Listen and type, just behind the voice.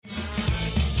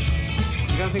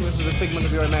don't think this is a figment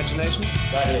of your imagination?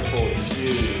 Right here for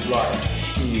you, like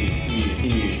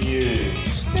you.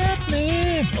 Step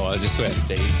man. Oh, I just went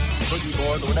deep. Boogie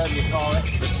board, whatever you call it.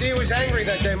 The sea was angry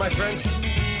that day, my friends.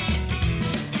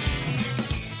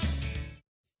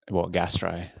 What,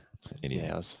 gastro? Anything.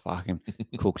 Yeah, I was fucking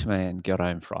cooked, man. Got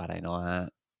home Friday night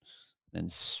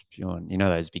and spewing. You know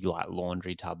those big like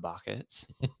laundry tub buckets?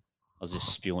 I was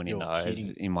just spewing in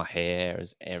those in my hair. It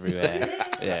was everywhere.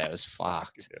 Yeah, it was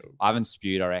fucked. I haven't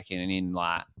spewed, I reckon, in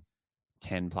like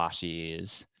 10 plus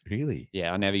years. Really?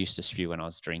 Yeah, I never used to spew when I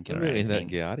was drinking. What Or about in anything.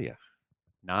 that Giardia?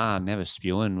 Nah, never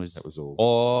spewing. That was all.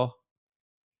 Or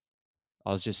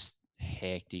I was just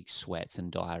hectic sweats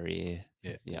and diarrhea.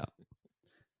 Yeah.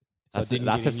 So So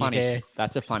that's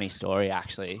a funny story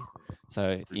actually.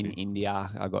 So in India,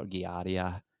 I got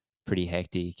Giardia, pretty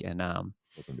hectic, and Welcome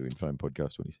to Infome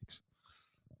Podcast 26.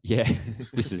 yeah,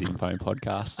 this is Info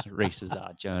Podcast. Reese's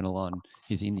journal on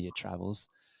his India travels,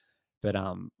 but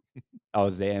I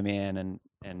was there, man,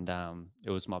 and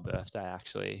it was my birthday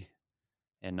actually,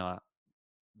 and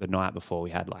the night before we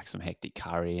had like some hectic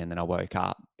curry, and then I woke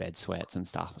up, bed sweats and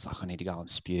stuff. I was like, I need to go and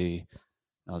spew.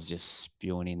 I was just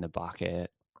spewing in the bucket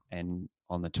and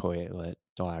on the toilet,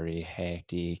 diarrhea,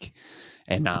 hectic,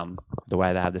 and the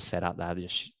way they had the setup, they had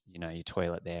just your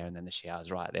toilet there, and then the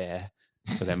shower's right there.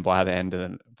 So then by the end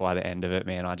of it,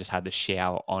 man, I just had the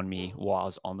shower on me while I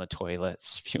was on the toilet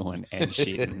spewing and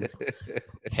shitting,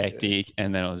 hectic.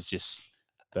 And then it was just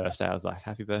birthday. I was like,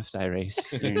 "Happy birthday,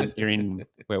 Reese! You're in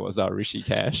where was I?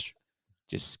 Rishikesh,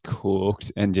 just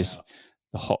cooked and just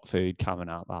the hot food coming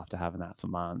up after having that for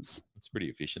months. It's pretty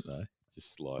efficient though.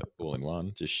 Just like all in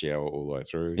one. Just shower all the way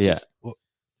through. Yeah.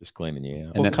 Just cleaning you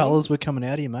out. And What then- colours were coming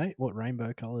out of you, mate? What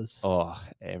rainbow colours? Oh,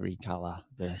 every color,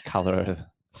 the color of the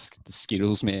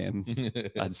Skittles, man.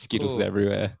 I had Skittles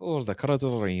everywhere. All the colours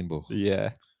of the rainbow.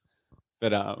 Yeah,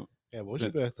 but Yeah, what was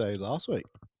your birthday last week?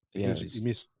 yeah, it Because was- you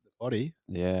missed the body.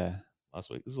 yeah, Last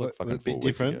week. This is like Was fucking it a bit 4 weeks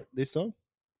different ago. this time?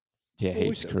 yeah, Well, we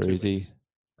heaps said 2 cruisy. weeks.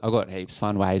 I got heaps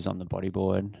fun waves on the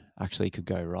bodyboard. Actually, could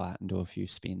go right and do a few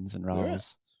spins and Where at?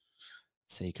 rolls.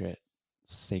 Secret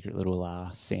little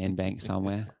sandbank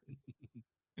somewhere.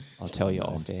 I'll tell you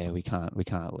off air. We can't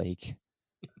leak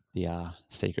the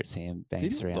secret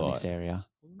sandbanks Didn't around this like- area.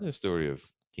 Wasn't there a story of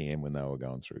Cam when they were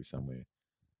going through somewhere?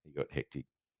 He got hectic.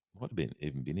 Might have been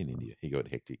even been in India. He got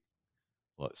hectic,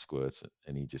 like squirts,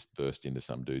 and he just burst into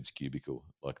some dude's cubicle,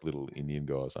 like little Indian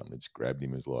guy or something. Just grabbed him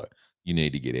and was like, "You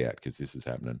need to get out because this is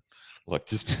happening." Like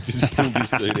just pulled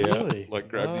this dude out, Really? like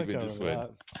grabbed No, I him and can't just remember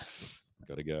went,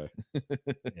 "Gotta go."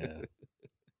 Yeah.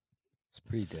 It's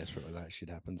pretty desperate when that shit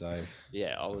happens, eh?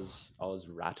 Yeah, I was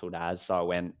rattled as so I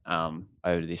went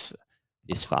over to this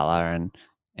fella and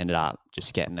ended up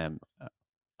just getting a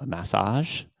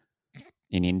massage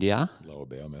in India. Lower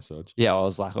bowel massage. Yeah, I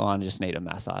was like, oh, I just need a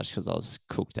massage because I was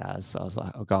cooked as. So I was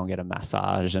like, I'll go and get a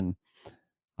massage, and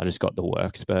I just got the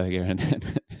works burger, and then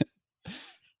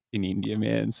in India,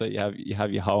 man. So you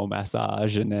have your whole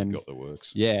massage, and then Got the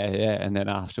works. yeah, and then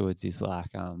afterwards is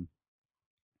like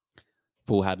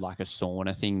Full had like a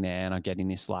sauna thing there, and I get in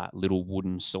this like little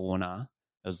wooden sauna.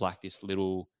 It was like this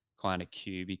little kind of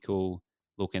cubicle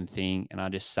looking thing, and I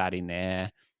just sat in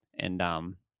there, and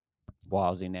while I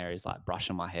was in there, he's like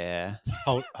brushing my hair,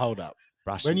 Hold up.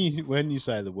 brushing. When you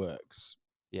say the works,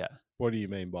 Yeah, what do you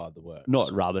mean by the works?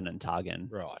 not rubbing and tugging.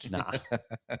 Right. Nah,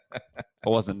 I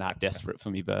wasn't that desperate for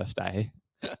my birthday,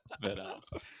 but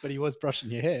But he was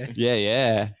brushing your hair.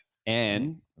 yeah.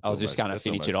 And I was That's just going to almost-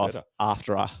 finish that's it off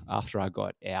almost after I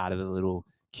got out of the little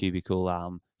cubicle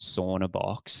sauna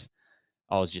box.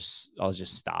 I was just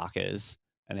starkers,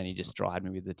 and then he just dried me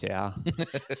with the towel,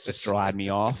 just dried me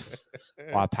off.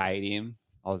 I paid him.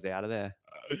 I was out of there.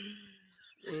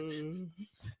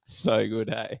 So good,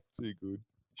 hey? Too good.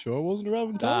 Sure it wasn't a rub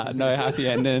and Nah, tug? no happy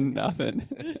ending, nothing.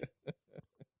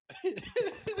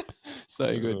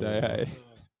 So good, though, hey?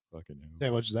 Fucking hell.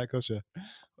 How much does that cost you?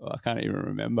 Well, I can't even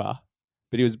remember.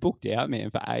 But he was booked out, man,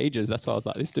 for ages. That's why I was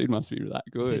like, this dude must be that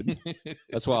good.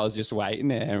 That's why I was just waiting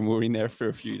there, and we were in there for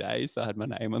a few days. So I had my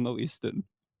name on the list, and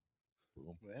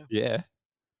Wow. yeah.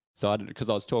 So because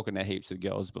I was talking to heaps of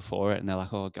girls before it, and they're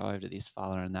like, "Oh, go over to this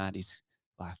fella and that. He's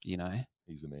like,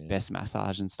 He's the man. best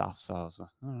massage and stuff." So I was like,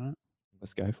 "All right,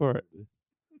 let's go for it." Did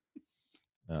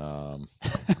we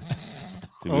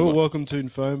Oh, like- welcome to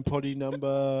Infome Poddy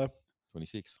number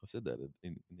 26. I said that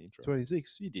in the intro.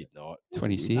 26. You did not.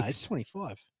 26. No, it's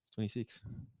 25. It's 26.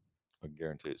 I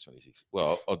guarantee it's 26.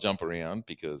 Well, I'll jump around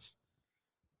because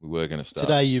we were going to start.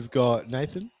 Today you've got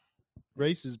Nathan,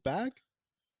 Reese's bag,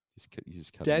 You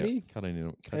just cut Danny cutting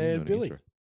in and an Billy. intro.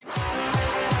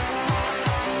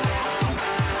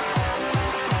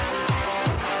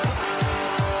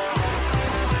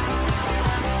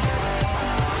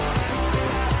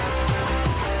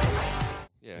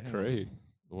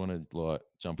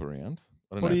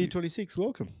 Poddy you- 26,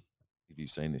 welcome. if you've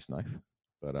seen this, Nath,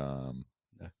 but No.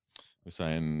 we're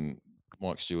saying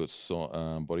Mike Stewart's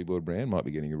bodyboard brand might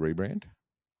be getting a rebrand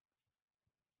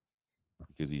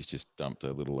because he's just dumped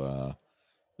a little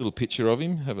picture of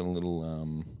him having a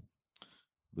little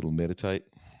meditate,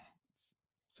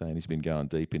 saying he's been going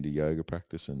deep into yoga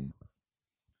practice and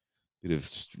bit of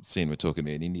seeing we're talking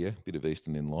about India, bit of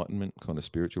Eastern Enlightenment kind of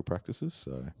spiritual practices.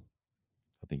 So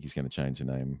I think he's going to change the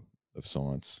name of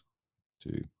science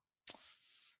to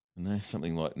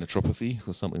something like naturopathy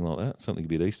or something like that, something a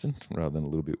bit Eastern rather than a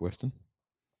little bit Western.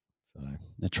 So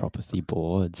Naturopathy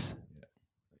boards.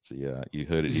 that's you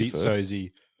heard it here first. So is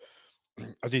he?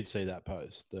 I did see that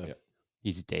post. Yep.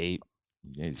 He's deep.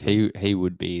 Yeah, he's good. He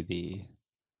would be the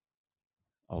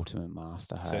ultimate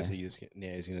master. So Hey? is he just, now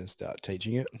he's going to start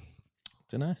teaching it.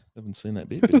 Dunno, haven't seen that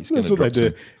bit, but he's going That's to what they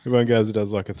drop do. Everyone goes and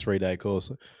does like a 3-day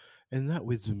course. And that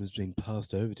wisdom has been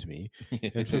passed over to me.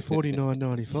 And for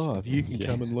 $49.95, you can Yeah.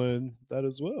 come and learn that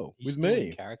as well He's with still me.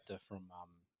 in character from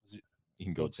was it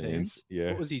in God's God's hands.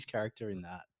 Yeah. What was his character in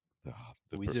that?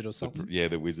 Oh, Wizard or something? yeah,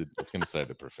 the wizard. I was going to say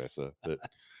the professor, but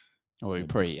Or we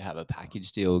probably have a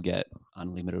package deal, get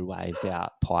unlimited waves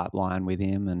out pipeline with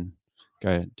him and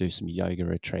go do some yoga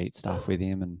retreat stuff with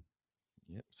him and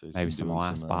yep. So he's maybe been some doing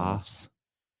ice baths.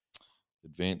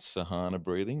 Advanced Sahana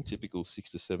breathing, typical 6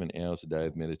 to 7 hours a day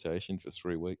of meditation for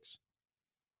 3 weeks.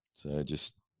 So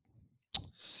just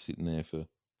sitting there for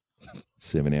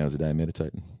 7 hours a day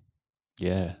meditating.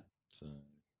 Yeah. So,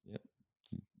 yep.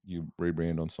 You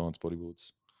rebrand on Science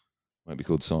Bodyboards. Won't be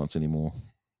called Science anymore.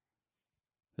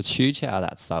 It's huge how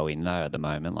that's so in though at the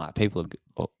moment. Like people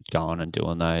are going and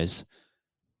doing those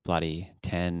bloody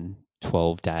 10,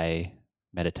 12-day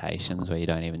meditations where you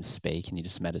don't even speak and you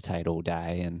just meditate all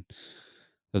day. And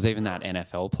there's even that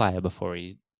NFL player before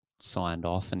he signed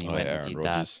off and he went and Aaron did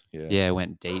Rodgers. that. Yeah. Yeah,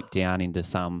 went deep down into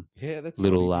some Yeah, that's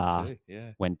little, what he did too.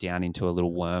 Yeah. went down into a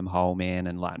little wormhole, man,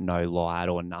 and like no light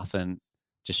or nothing,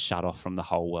 just shut off from the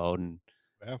whole world and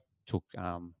Wow. took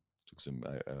Took some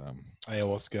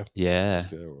Ayahuasca. yeah,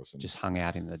 Oscar or some, just hung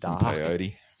out in the some dark.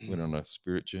 peyote. Went on a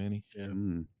spirit journey. Yeah.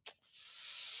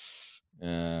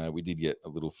 Mm. We did get a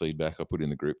little feedback I put in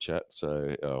the group chat.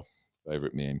 So our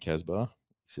favourite man, Casbar,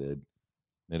 said,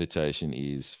 meditation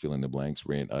is fill in the blanks,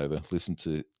 rant over. Listen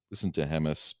to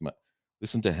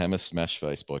Hammer Smash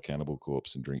Face by Cannibal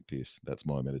Corpse and drink piss. That's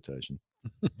my meditation.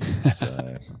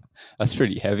 So, That's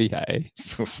pretty heavy, hey?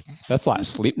 That's like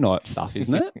Slipknot stuff,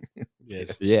 isn't it?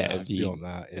 Yes. Yeah, No, it's it'd be- beyond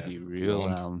that. It'd Yeah. be real.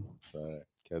 Beyond. So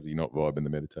Kazzy not vibing the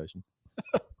meditation.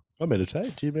 I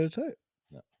meditate. Do you meditate?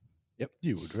 No. Yep.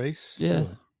 You would, Reese. Yeah.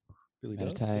 Sure. Really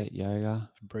does. Meditate, yoga.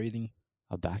 For breathing.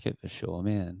 I'll back it for sure,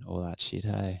 man. All that shit,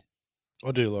 hey.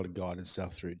 I do a lot of guidance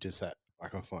stuff through just that.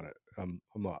 Like I find it, I'm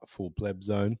like a full pleb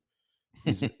zone.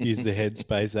 Use the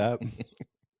Headspace app.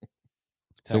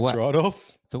 So Tax what- right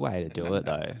off. It's a way to do it,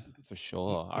 though, for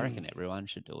sure. I reckon everyone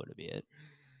should do it a bit.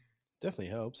 Definitely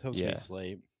helps. Helps Yeah. me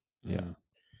sleep. Yeah.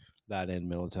 That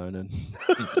and melatonin.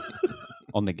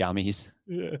 On the gummies.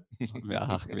 Yeah.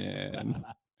 Ah, man.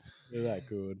 They're that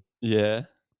good. Yeah.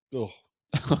 Oh,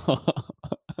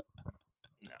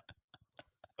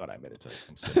 I don't meditate.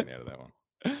 I'm stepping out of that one.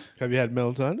 have you had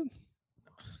melatonin?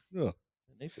 Oh. I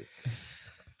don't need to.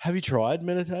 Have you tried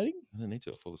meditating? I don't need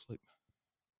to. I fall asleep.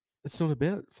 It's not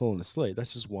about falling asleep.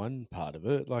 That's just one part of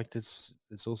it. Like it's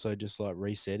also just like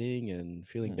resetting and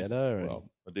feeling Yeah. better. And Well,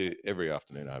 I do every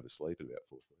afternoon. I have a sleep at about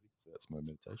 4:30. So that's my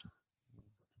meditation.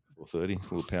 4:30, a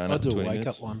little power I nap. do a 20 wake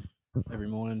minutes. up one every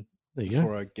morning there you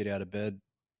before go. I get out of bed.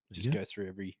 There Just you go through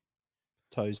every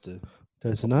toes to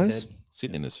Toes top and of the nose. head.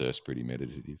 Sitting in the surf's pretty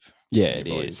meditative. Yeah, You're it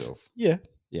by is. yourself. Yeah.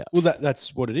 Yeah. Well,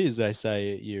 that's what it is. They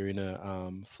say you're in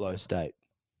a flow state.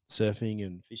 Surfing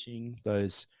and fishing,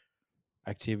 those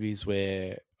activities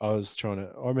where I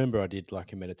remember I did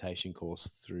like a meditation course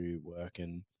through work,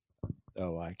 and they were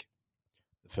like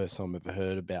the first time I ever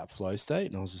heard about flow state,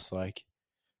 and I was just like,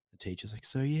 the teacher's like,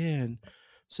 so yeah, and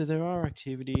so there are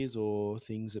activities or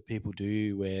things that people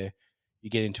do where you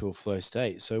get into a flow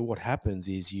state. So what happens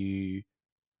is you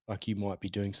might be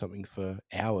doing something for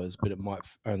hours, but it might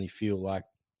only feel like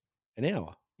an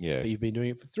hour. Yeah. But you've been doing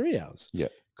it for 3 hours. Yeah.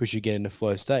 Because you get in a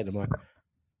flow state. And I'm like,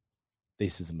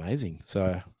 this is amazing.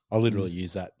 So I literally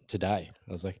used that today.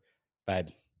 I was like, babe,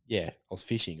 yeah, I was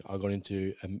fishing. I got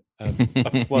into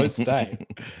a flow state.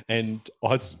 And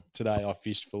today I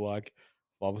fished for like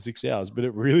 5 or 6 hours, but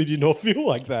it really did not feel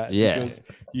like that. Yeah. Because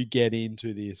you get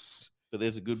into this. But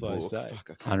there's a good Flow book. state. Fuck,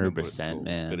 I can't remember what it's 100%, called,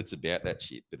 man. But it's about that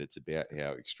shit. But it's about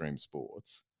how extreme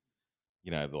sports,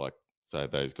 like, so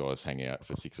those guys hang out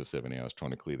for 6 or 7 hours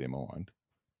trying to clear their mind.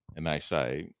 And they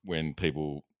say when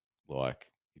people, like,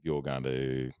 if you're going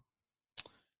to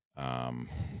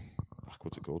fuck,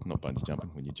 what's it called? Not bungee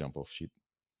jumping. When you jump off shit.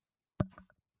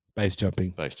 Base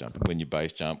jumping. Base jumping. When you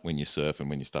base jump, when you surf, and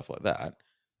when you stuff like that,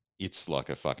 it's like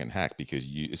a fucking hack because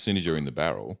as soon as you're in the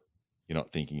barrel, you're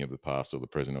not thinking of the past or the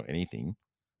present or anything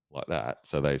like that.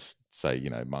 So they say,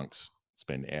 monks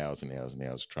spend hours and hours and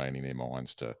hours training their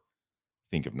minds to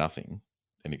think of nothing.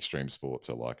 And extreme sports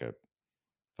are like a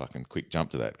fucking quick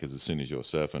jump to that because as soon as you're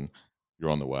surfing,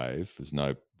 you're on the wave. There's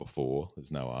no before,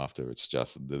 there's no after. It's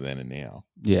just the then and now.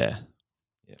 Yeah.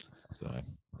 Yeah. So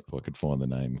if I could find the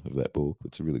name of that book,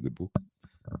 it's a really good book.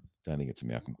 Don't think it's a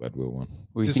Malcolm Gladwell one.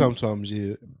 Just sometimes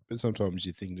you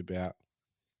think about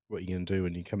what you're going to do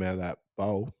when you come out of that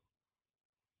bowl.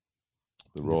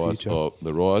 The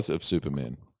Rise of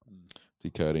Superman,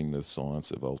 Decoding the Science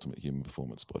of Ultimate Human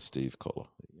Performance by Steve Collar.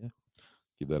 There you go.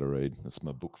 Give that a read. That's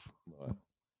my book, my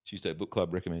Tuesday book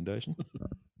club recommendation.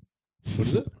 What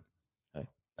is it? Hey.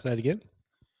 Say it again.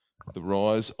 The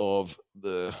Rise of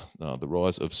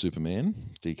Superman,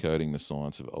 Decoding the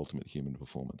Science of Ultimate Human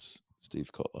Performance.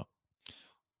 Steve Kotler.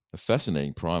 A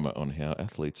fascinating primer on how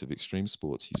athletes of extreme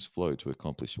sports use flow to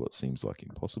accomplish what seems like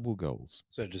impossible goals.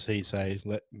 So does he say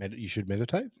you should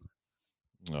meditate?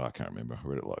 Oh, I can't remember. I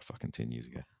read it like fucking 10 years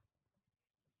ago.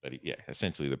 But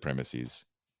essentially the premise is,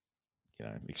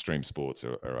 extreme sports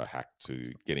are a hack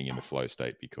to getting into flow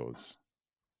state because,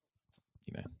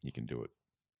 you can do it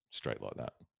straight like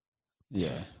that.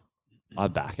 Yeah. I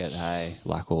back it, hey,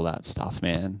 like all that stuff,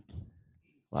 man.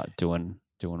 Like doing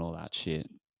all that shit.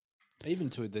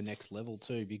 Even to the next level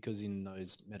too, because in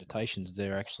those meditations,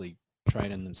 they're actually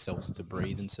training themselves to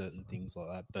breathe and certain things like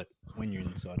that. But when you're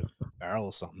inside a barrel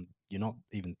or something, you're not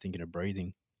even thinking of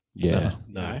breathing. Yeah.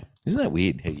 No. Isn't that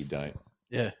weird how you don't?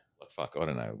 Yeah. Like, fuck, I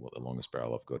don't know what the longest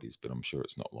barrel I've got is, but I'm sure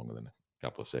it's not longer than a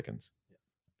couple of seconds.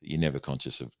 But you're never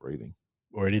conscious of breathing.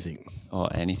 Or anything. Or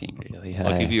anything, really. Hey.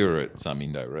 Like if you were at some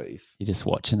Indo reef. You're just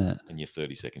watching it. And you're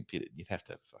 30-second pitted, you'd have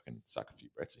to fucking suck a few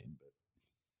breaths in,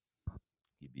 but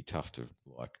you'd be tough to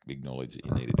like acknowledge that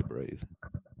you needed to breathe.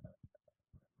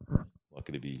 Like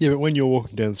it'd be. Yeah, but when you're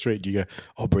walking down the street, you go,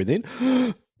 "Oh, breathe in."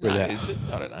 Breathe out.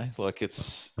 I don't know. Like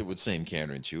it would seem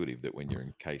counterintuitive that when you're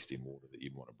encased in water that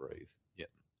you'd want to breathe. Yeah,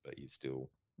 but you still.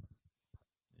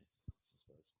 I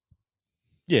suppose.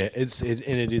 Yeah,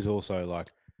 it is also like,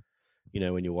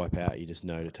 when you wipe out, you just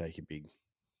know to take a big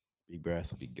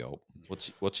breath, a big gulp.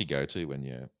 What's your go-to when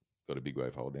you got a big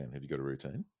wave hold down? Have you got a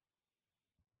routine?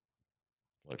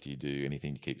 Like, do you do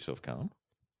anything to keep yourself calm?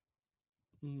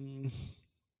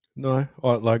 No,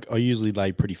 I usually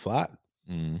lay pretty flat.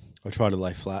 Mm. I try to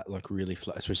lay flat, like really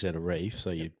flat, especially at a reef,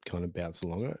 so you kind of bounce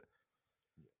along it.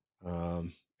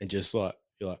 And just like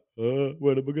you're like,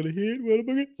 what am I gonna hit? What am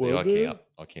I gonna?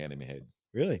 I count in my head.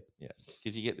 Really? Yeah,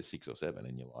 because you get to 6 or 7,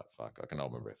 and you're like, fuck, I can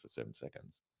hold my breath for 7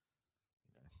 seconds.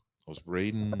 I was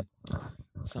reading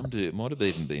some dude. It might have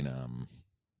even been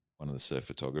one of the surf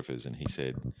photographers, and he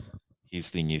said his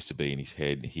thing used to be in his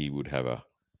head.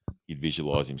 He'd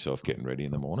visualize himself getting ready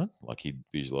in the morning. Like he'd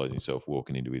visualize himself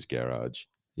walking into his garage.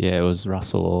 Yeah, it was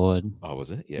Russell Ord. Oh,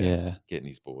 was it? Yeah. Yeah. Getting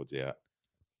his boards out,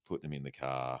 putting them in the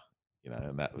car,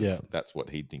 and that's what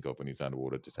he'd think of when he's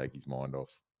underwater to take his mind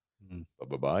off. Blah,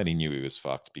 blah, blah. And he knew he was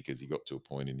fucked because he got to a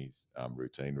point in his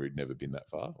routine where he'd never been that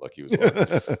far. Like he was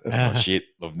like, oh, shit,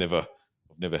 I've never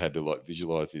had to like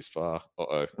visualize this far.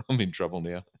 I'm in trouble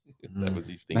now. That was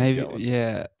his thing. Maybe, going.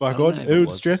 yeah. But it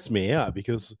would stress me out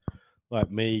because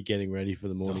like me getting ready for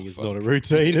the morning is not a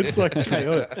routine. It's like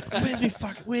chaotic.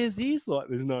 Where's this? Like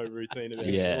there's no routine about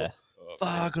it. Yeah.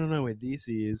 Fuck, I don't know where this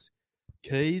is.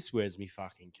 Keys? Where's me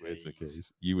fucking keys? Where's my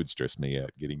keys? You would stress me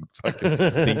out getting fucking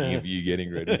thinking of you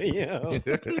getting ready. Yeah.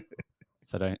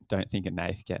 So don't think of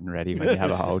Nath getting ready when you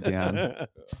have a hold down.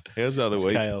 How's the other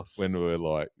week chaos. when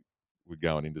we're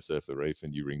going in to surf the reef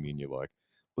and you ring me and you're like,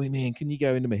 "Wait, man, can you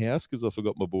go into my house because I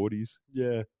forgot my boardies?"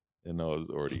 Yeah. And I was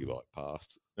already like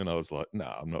past, and I was like,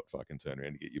 "Nah, I'm not fucking turning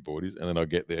around to get your boardies." And then I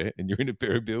get there and you're in a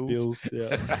pair of bills.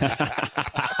 Yeah.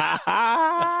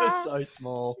 That's so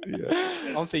small.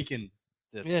 Yeah. I'm thinking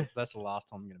that's the last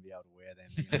time I'm going to be able to wear them.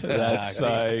 That's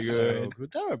so good.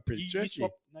 They were pretty You stretchy.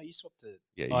 swapped to.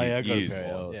 Yeah, Oh, yeah, I you got a use pair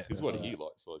of mine. those. Because what are you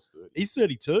like, size 30? He's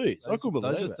 32, so I couldn't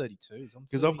Those believe are it. 32s.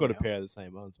 Because I've got a pair of the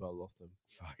same ones, but I lost them.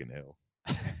 Fucking hell.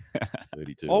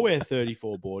 32. I wear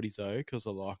 34 boardies though, because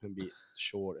I like them a bit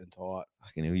short and tight.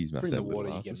 Fucking hell, you must Put in have the water,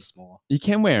 you get them glasses. smaller. You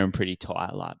can wear them pretty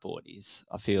tight, like boardies.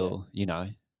 I feel,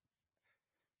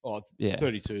 Oh, Yeah.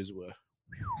 32s were.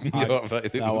 Yeah,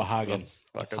 mate, They were hugging.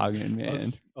 fucking- hugging, man.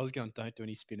 I was going, don't do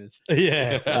any spinners.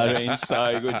 Yeah. That'd been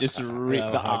so good. Just rip They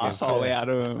were the hugging. asshole out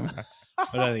of him. I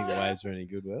don't think the waves were any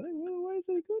good, were they? Were the waves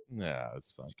any good? Nah,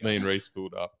 it's fun. Me and Reese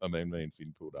pulled up. Me and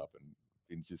Finn pulled up, and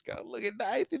Vince just go, look at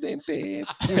Nathan in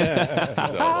pants. So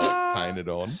like painted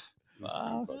on. It's pretty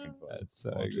Fuck. fucking fun. That's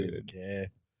so I didn't good. care.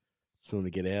 Just want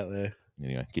to get out there.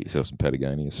 Anyway, get yourself some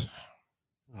Patagonias.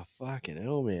 Oh, fucking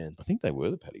hell, man. I think they were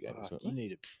the Patagonias, Fuck, weren't you they? need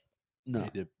to. No. I'm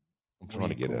what trying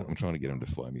do to you get call I'm trying to get them to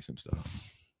fly me some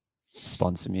stuff.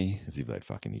 Sponsor me. As if they'd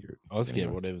fucking hear it. I was getting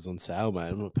Anyway. whatever's on sale, mate.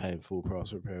 I'm not paying full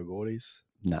price for a pair of boardies.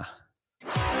 Nah.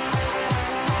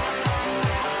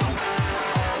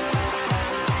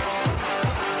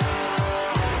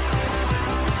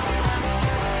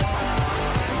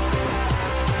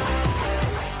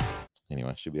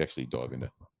 Anyway, should we actually dive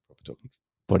into proper topics?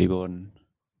 Bodyboarding.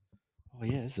 Oh,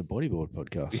 yeah, this is a bodyboard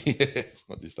podcast. It's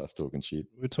not just us talking shit.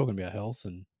 We're talking about health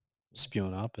and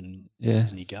spewing up and Yeah.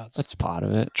 using your guts. That's part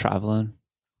of it. Traveling.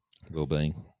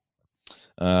 Well-being.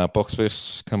 Box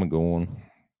Fest, come and go on.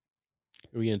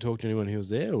 Are we going to talk to anyone who was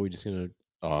there, or are we just going to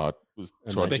I was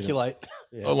And trying to speculate.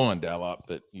 Yeah. I lined Dal up,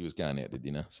 but he was going out to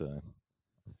dinner, so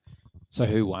So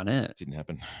who won it? it didn't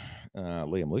happen.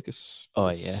 Liam Lucas. Oh,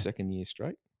 for the yeah. second year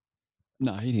straight,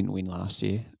 No, he didn't win last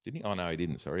year. didn't he? Oh no, he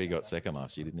didn't. Sorry, he got second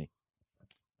last year, didn't he?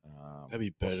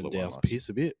 Maybe Osler burning won down's last year. piss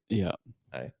a bit? Yeah.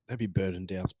 Maybe burning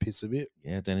down's piss a bit.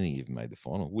 Yeah, I don't think he even made the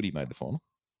final. Woody made the final.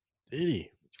 Did he?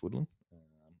 Mitch Woodland.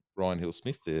 Ryan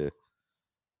Hill-Smith,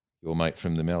 your mate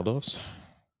from the Maldives.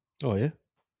 Oh, yeah.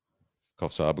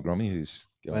 Coffs Abergromy, who's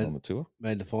going Mate. on the tour.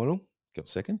 Made the final. Got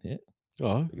second, yeah.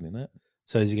 Oh, Second in that.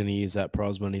 so is he going to use that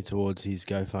prize money towards his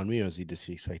GoFundMe, or does he just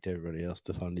expect everybody else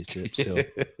to fund his trip still?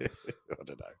 I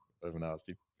don't know. I haven't asked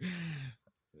him.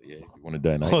 But yeah, if you want to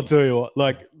donate. I'll tell you what,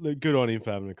 like, look, good on him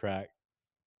for having a crack.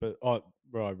 But I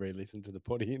re-listened to the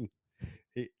Poddy, and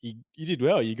you did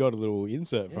well. You got a little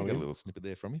insert Yeah, from got a him. little snippet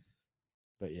there from him.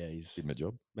 But yeah, he's Did my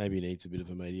job. maybe he needs a bit of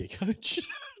a media coach.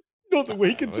 Not that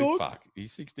we can Oh, talk. Fuck,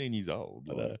 he's 16 years old.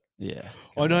 I know. like, Yeah.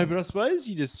 I know, on. but I suppose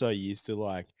you're just so used to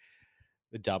like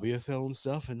the WSL and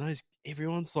stuff, and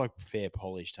everyone's like fair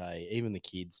polished, hey, even the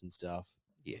kids and stuff.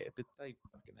 Yeah, but they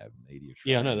fucking have media.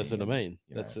 Yeah, I know, that's what I training mean. and,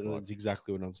 you That's know, like, that's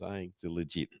exactly what I'm saying. it's a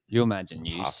legit. You imagine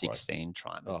you Halfway. 16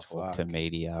 trying to Oh, talk to fuck.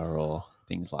 media or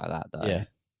things like that, though. Yeah,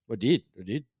 I did.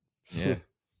 Yeah.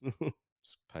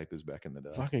 Papers back in the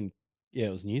day. Fucking yeah,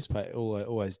 it was newspaper,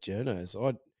 always journos.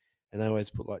 And they always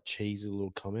put like cheesy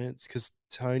little comments because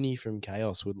Tony from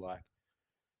Chaos would like,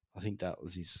 I think that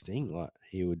was his thing. Like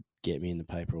he would get me in the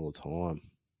paper all the time.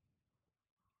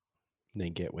 And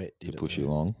then Get Wet to did it push you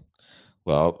though. along.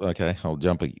 Well, okay, I'll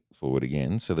jump forward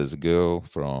again. So there's a girl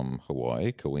from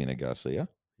Hawaii, Kawina Garcia.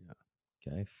 Yeah.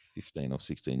 Okay, 15 or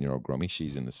 16-year-old Grommy.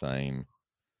 She's in the same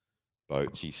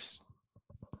boat. She's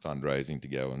fundraising to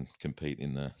go and compete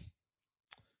in the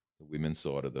women's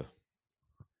side of the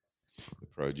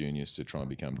pro juniors to try and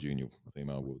become junior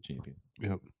female world champion.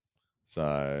 Yep.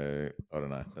 So I don't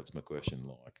know. That's my question.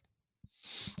 Like,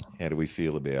 how do we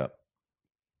feel about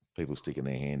people sticking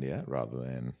their hand out rather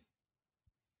than,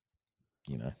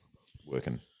 you know,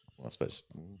 working? Well, I suppose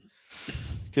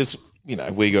because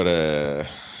we got a,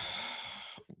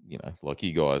 like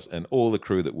you guys and all the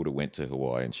crew that would have went to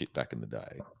Hawaii and shit back in the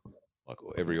day. Like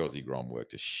every Aussie Grom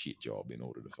worked a shit job in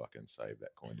order to fucking save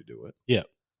that coin to do it. Yeah.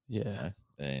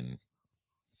 And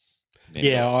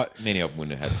Yeah, many of them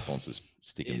wouldn't have had sponsors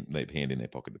sticking their hand in their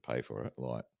pocket to pay for it.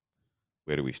 Like,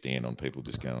 where do we stand on people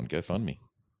just going, go fund me?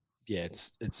 yeah,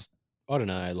 it's I don't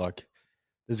know, like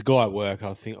there's a guy at work,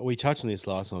 I think we touched on this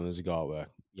last time. There's a guy at work,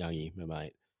 Youngie, my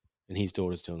mate, and his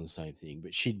daughter's doing the same thing,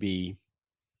 but she'd be,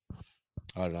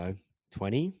 I don't know,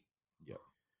 20. Yep.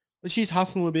 But she's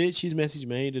hustling a bit. She's messaged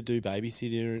me to do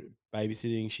babysitting.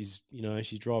 She's,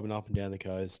 she's driving up and down the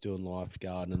coast, doing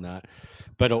lifeguard and that.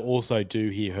 But I also do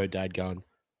hear her dad going,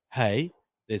 hey,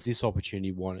 there's this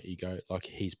opportunity. Why don't you go? Like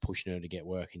he's pushing her to get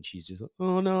work, and she's just like,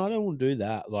 oh no, I don't want to do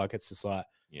that. Like it's just like,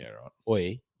 Yeah, right.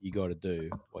 oi, you got to do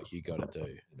what you got to do.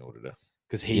 In order to,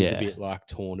 Because he's a Yeah. bit like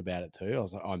torn about it too. I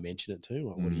was like, I mentioned it too.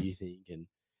 Like, what do Mm. you think? And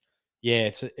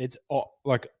yeah, it's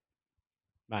like,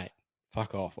 mate,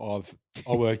 fuck off.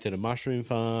 I worked at a mushroom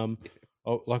farm.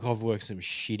 I've worked some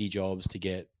shitty jobs to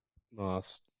get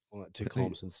masks to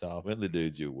comps and stuff. weren't the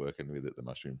dudes you were working with at the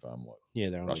mushroom farm like Yeah,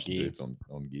 they're on the Russian gear. dudes on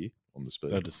gear on the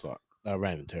speed? They're just like they're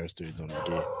Raymond Terrace dudes on the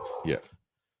gear. Yeah.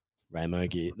 Ramo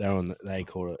gear. They're on. They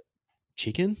call it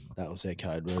chicken. That was their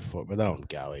code word for it. But they're on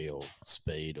Goey or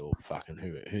Speed or fucking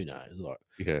who knows? Like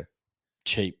Yeah.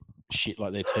 cheap shit.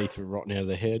 Like their teeth were rotting out of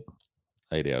their head.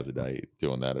 8 hours a day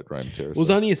doing that at Raymond Terrace. It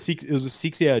was only a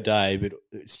 6-hour day, but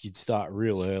you'd start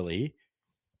real early,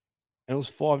 and it was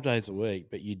 5 days a week.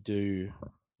 But you'd do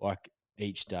like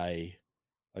each day,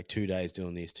 like 2 days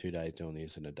doing this, 2 days doing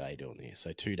this, and a day doing this.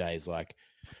 So 2 days, like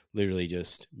literally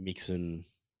just mixing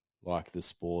like the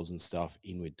spores and stuff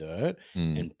in with dirt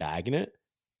Mm. and bagging it,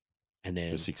 and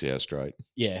then For 6 hours straight.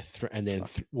 yeah, and then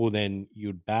then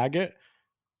you'd bag it,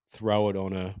 throw it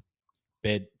on a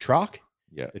bed truck.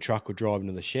 Yeah. The truck would drive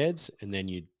into the sheds, and then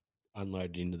you'd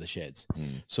unload it into the sheds.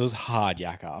 Mm. So it was hard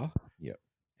yakka. Yep.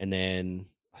 And then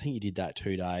I think you did that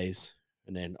 2 days,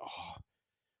 and then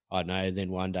I don't know.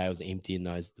 Then one day I was emptying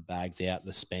the bags out,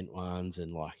 the spent ones,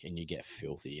 and you get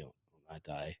filthy on that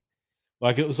day.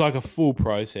 Like it was like a full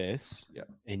process. Yep.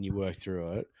 And you work through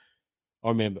it.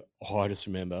 I just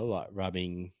remember like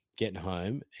getting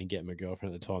home and getting my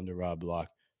girlfriend at the time to rub like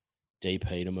deep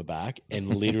heat on my back,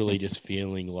 and literally just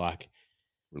feeling like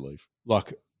Relief.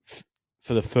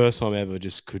 For the first time ever,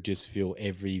 could feel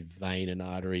every vein and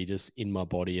artery just in my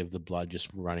body of the blood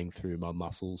just running through my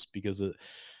muscles because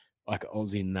I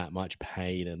was in that much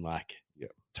pain and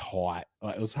tight.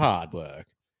 Like, it was hard work.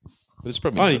 But it's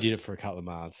probably I only did it for a couple of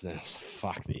months, and then I was like,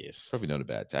 fuck this. probably not a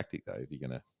bad tactic though. If you're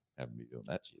gonna have me doing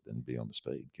that shit, then be on the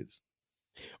speed because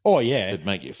Oh yeah, it'd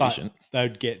make you but efficient.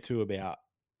 they'd get to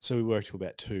so we worked till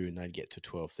about 2, and they'd get to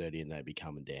 12:30, and they'd be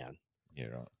coming down. Yeah,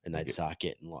 right. And they'd start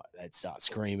they'd start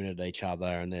screaming at each other,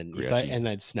 and then Grouchy.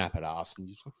 they'd snap at us, and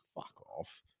just like, fuck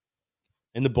off.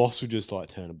 And the boss would just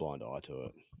turn a blind eye to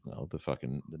it. Well,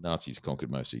 the Nazis conquered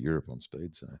most of Europe on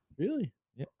speed, so Really?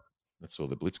 that's all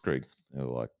the Blitzkrieg. They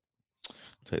were like,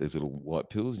 take these little white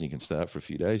pills, and you can start for a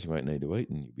few days. You won't need to eat,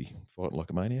 and you'll be fighting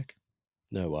like a maniac.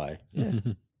 No way. Yeah.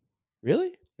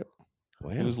 Really? Yep.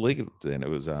 Wow. It was legal then. It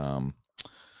was Percodan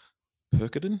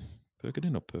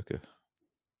or Perca.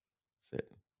 Set.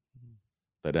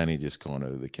 They'd only just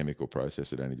the chemical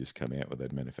process had only just come out where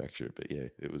they'd manufacture it. But yeah,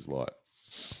 it was like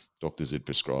doctors would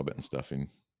prescribe it and stuff in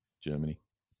Germany.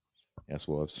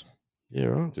 Housewives. Yeah,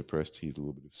 right. Depressed. He's a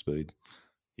little bit of speed.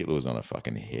 Hitler was on a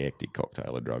fucking hectic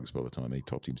cocktail of drugs by the time he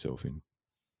topped himself in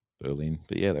Berlin.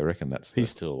 But yeah, they reckon He's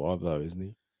still alive though, isn't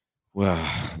he? well.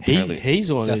 He's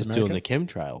the one South who's doing America? the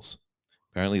chemtrails.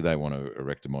 Apparently, they want to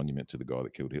erect a monument to the guy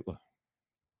that killed Hitler.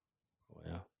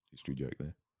 Wow. History joke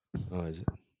there. Oh, is it?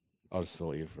 I just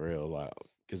thought you were for real,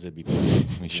 because there'd be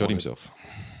He shot himself.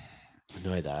 I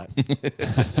know that.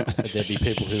 But there'd be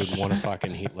people who would want a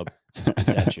fucking Hitler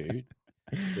statue.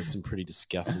 There's some pretty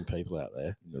disgusting people out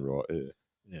there. You're right.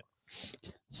 Yeah.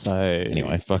 So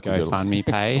Anyway, fuck, we gotta- GoFundMe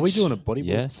page. Are we doing a bodybuilding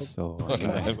Yes. Or I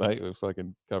don't know, mate. We're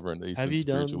fucking covering Eastern Have you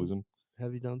done- spiritualism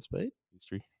Have you done speed?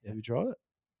 history. Have you tried it?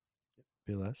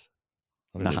 Be less.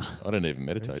 I don't even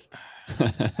meditate.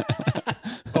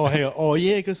 Oh, hang on. Oh,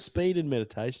 yeah, because speed and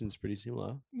meditation is pretty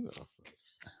similar. Oh, fuck.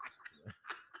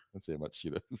 That's how much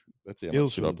shit. That's how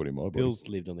Bill's much shit I from- put in my body. Bill's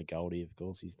lived on the Goldie, of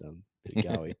course. He's done a bit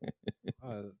of Goey.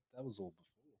 That was all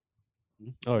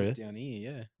before. Oh, It was yeah. down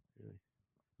here, yeah.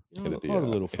 Head at the, I had a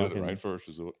little head at the fucking. rainforest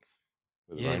resort.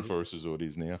 Where the Yeah. rainforest resort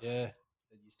is now. Yeah.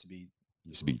 It used to be.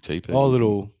 Used to be TP. Oh,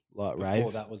 little like Before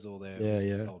rave. that was all there. Yeah, was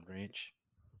yeah. Old ranch.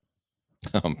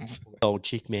 Old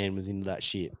chick man was into that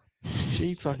shit.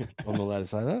 She fucking. I'm not allowed to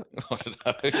say that. I don't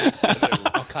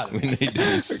know. I'll cut We it. need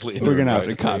to slip We're gonna have right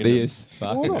to cut between them. this.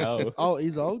 Why Fucking not? hell. Oh,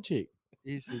 he's old chick.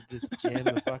 He used to just jam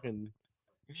the fucking.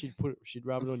 She'd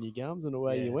rub it on your gums, and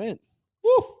away you Yeah. went.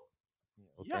 Woo!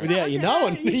 Okay. Without you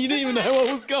knowing, you didn't even know what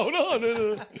was going on.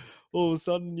 And all of a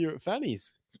sudden, you're at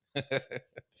Fanny's.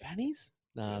 Fanny's?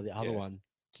 Nah, the other Yeah. one,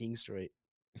 King Street.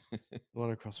 The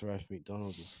one across the road from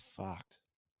McDonald's is fucked.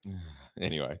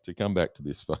 Anyway, to come back to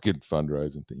this fucking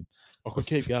fundraising thing, I could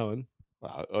keep going.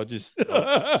 I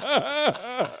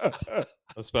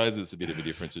suppose it's a bit of a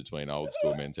difference between old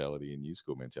school mentality and new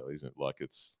school mentality, isn't it? Like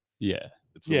it's Yeah.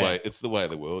 the Yeah. way the way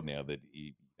of the world now that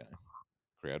you know,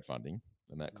 crowdfunding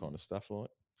and that kind of stuff. Like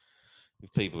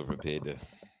if people are prepared to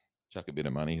chuck a bit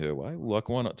of money her way, well, like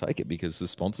why not take it because the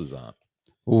sponsors aren't.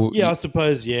 Well, Yeah, I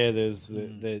suppose. Yeah, there's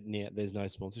Mm. there's no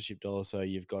sponsorship dollar, so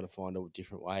you've got to find a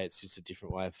different way. It's just a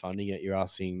different way of funding it. You're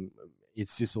asking.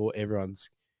 It's just all everyone's.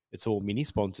 It's all mini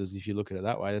sponsors. If you look at it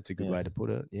that way, that's a good Yeah. way to put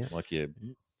it. Yeah. Like you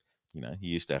know,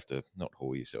 you used to have to not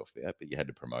haul yourself out, but you had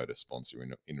to promote a sponsor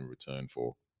in return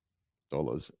for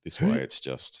dollars. This Who- way, it's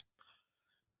just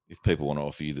if people want to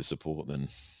offer you the support, then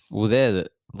Well, they're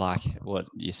like what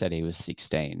you said. He was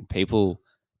 16. People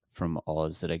from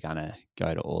Oz that are gonna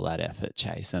go to all that effort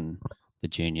chasing the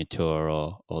junior tour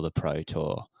or the pro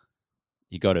tour.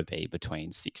 You got to be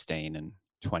between 16 and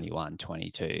 21,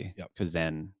 22. Yep. Because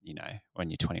then when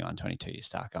you're 21, 22, you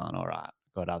start going, all right,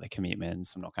 got other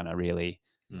commitments. I'm not gonna really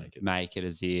make it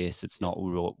as this. It's not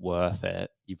worth it.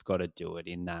 You've got to do it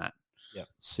in that Yep.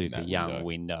 super that young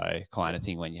window kind of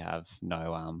thing when you have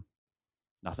no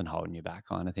nothing holding you back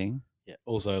kind of thing. Yeah.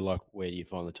 Also, like, where do you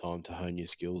find the time to hone your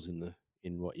skills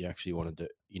in what you actually want to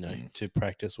do? Mm. To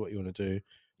practice what you want to do.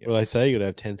 Yep. Well, they say you got to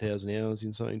have 10,000 hours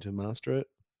in something to master it.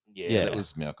 yeah, Yeah. that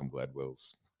was Malcolm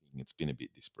Gladwell's thing It's been a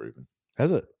bit disproven.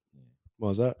 Has it? Yeah. Why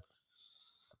was that?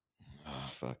 Oh,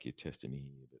 fuck, you're testing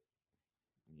here, but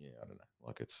yeah, I don't know.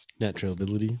 Like it's Natural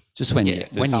ability. Just when yeah,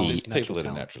 you when you there's people natural that are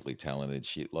talent. naturally talented.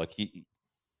 Shit, like you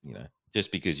know,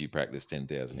 just because you practice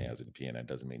 10,000 hours at the piano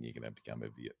doesn't mean you're going to become a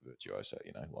virtuoso.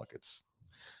 You know, like it's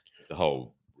a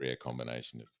whole rare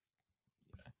combination of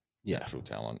Yeah. natural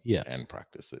talent Yeah. and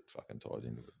practice that fucking ties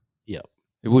into it. Yeah.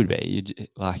 it would be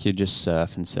you just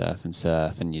surf and surf and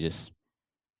surf, and you just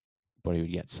body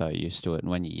would get so used to it. And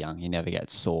when you're young, you never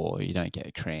get sore, you don't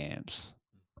get cramps.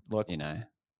 Like You know,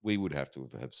 we would have to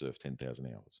have surfed 10,000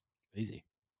 hours, Easy.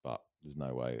 but there's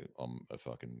no way I'm a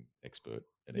fucking expert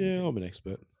at Yeah, anything. I'm an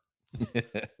expert.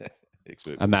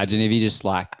 Expert. with imagine if you just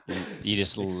like you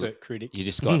just Expert critic. you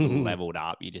just got leveled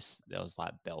up. There was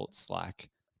like belts like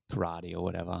karate or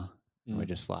whatever. And we're Mm.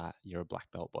 just like you're a black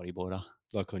belt bodyboarder.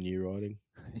 Like on you riding.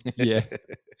 Yeah.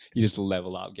 You just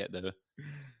level up, get the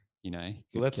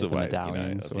Well, that's get the way,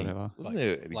 medallions I or think, whatever. wasn't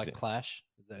there an Like exam- Clash.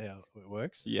 Is that how it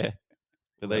works? Yeah.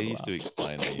 but they level used to up.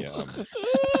 explain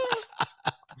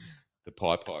the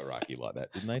pipe hierarchy like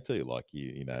that, didn't they too? Like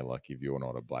like if you're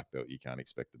not a black belt, you can't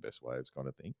expect the best waves kind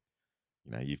of thing.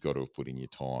 You know, you've got to have put in your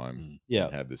time Yeah.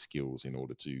 and have the skills in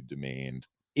order to demand.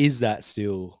 Is that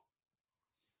still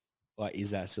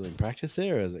in practice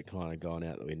there, or has it kind of gone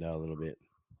out the window a little bit?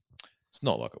 It's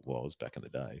not like it was back in the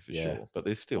day for Yeah. sure, but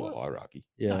there's still Well, a hierarchy.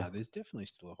 Yeah. Nah, there's definitely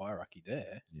still a hierarchy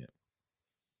there.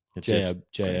 It's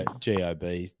JOB,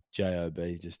 just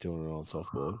just doing it on a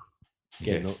softboard.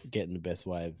 yeah. Getting the best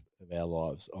wave of our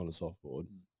lives on a softboard.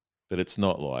 But it's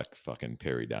not like fucking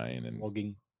Perry Dane and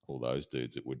Logging. all those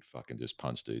dudes that would fucking just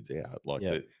punch dudes out. Like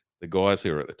Yeah. the guys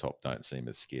who are at the top don't seem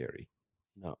as scary.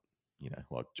 No. You know,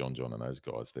 like John and those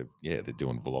guys. They're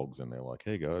doing vlogs and they're like,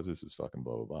 hey guys, this is fucking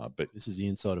blah blah blah. But This is the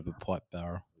inside of a pipe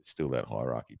barrel. there's still that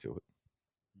hierarchy to it,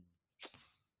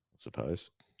 I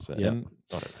suppose. So Yeah. and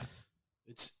I don't know.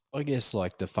 It's, I guess,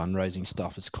 like the fundraising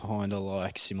stuff is kind of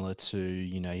like similar to,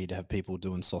 you'd have people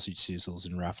doing sausage sizzles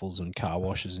and raffles and car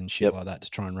washes and shit Yep. like that to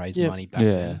try and raise Yep. money back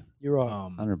Yeah. then. You're right.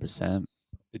 100%.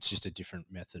 It's just a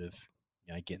different method of,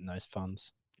 getting those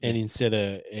funds. And instead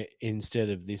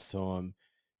of this time,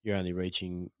 you're only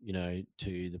reaching,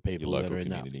 to the people that local are in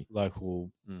community. that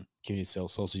local Mm. community sell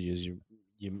sausages.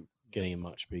 You're getting a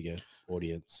much bigger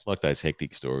audience. Like those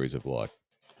hectic stories of like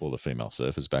all the female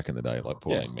surfers back in the day, like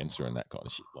Pauline Mensa and that kind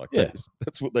of shit. Like Yeah.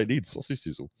 that's what they did, sausage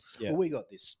sizzle. Yeah. Well, we got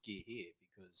this gear here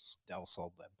because Dal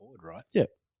sold that board, right?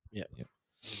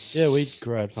 Yeah, we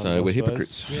crowd So funded, I we're suppose.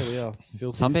 hypocrites. Yeah, we are.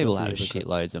 Filthy, Some people filthy have hypocrites.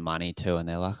 shitloads of money too, and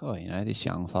they're like, oh, this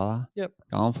young fella, Yep.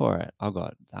 going for it. I've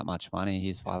got that much money.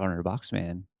 Here's $500,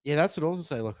 man. Yeah, that's what I was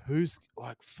saying. Like, who's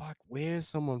like, fuck? Where's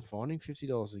someone finding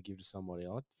 $50 to give to somebody?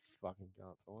 I fucking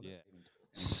can't find it.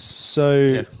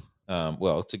 So,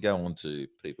 Well, to go on to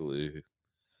people who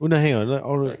well, no, hang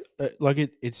on.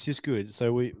 It's just good.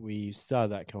 So we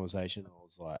started that conversation. I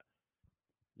was like,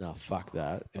 no, fuck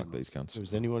that. fuck And these cunts.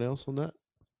 was anyone else on that?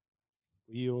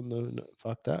 Were you on the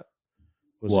fuck that?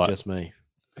 Or was What? it just me?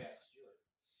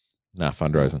 Nah,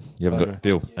 fundraising. You haven't got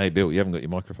Bill. Hey, Bill, you haven't got your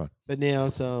microphone. But now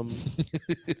it's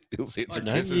Bill's answering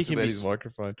know, you questions can about be his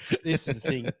microphone. this is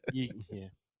the thing.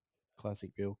 Classic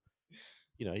Bill.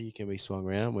 You can be swung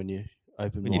around when you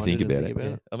open When you think about it. about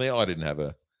Yeah. I mean, I didn't have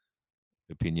a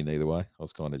opinion either way. I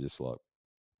was kind of just like,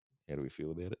 how do we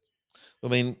feel about it? I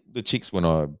mean, the chicks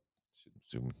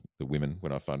the women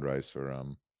when I fundraised for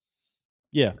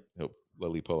Yeah. help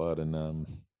Lily Pollard and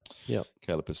Yep.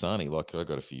 Kayla Pisani, like I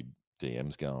got a few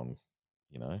DMs going,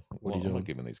 What are you I'm doing? not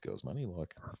giving these girls money.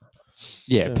 Like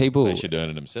Yeah, Yeah. people. they should earn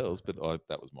it themselves. But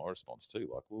that was my response too.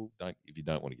 Like, well, if you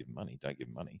don't want to give them money, don't give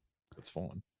them money. That's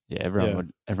fine. Yeah, Yeah.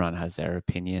 everyone has their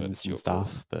opinions your and call.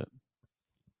 stuff, but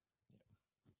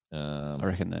I Um,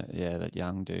 reckon that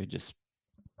young dude just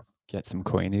get some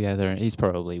coin together, and he's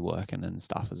probably working and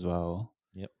stuff as well.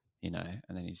 Yep. And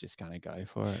then he's just gonna go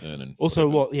for it. earning Also,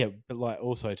 whatever. but like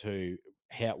also too,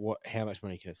 how much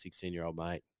money can a 16-year-old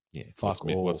make? Yeah. fuck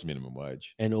What's all. minimum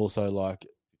wage? And also like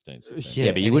 15, 16. Yeah,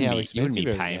 Yeah, but you and wouldn't how be expensive be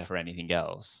everything paying now. for anything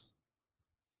else.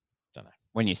 Dunno.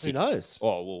 When you're who 16. knows?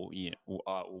 Oh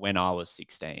well, when I was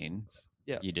 16,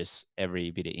 Yeah. you just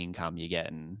every bit of income you're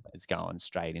getting is going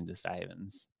straight into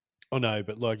savings. Oh no,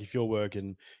 but like if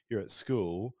you're at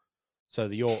school, so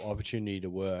your opportunity to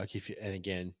work, and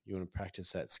again you want to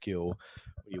practice that skill,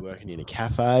 when you're working in a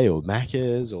cafe or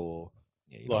Macca's or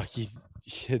Yeah,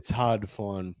 it's hard to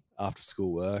find after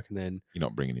school work, and then you're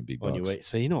not bringing in big on bucks. your week,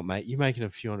 so you're making a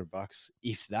few $100,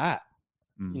 if that.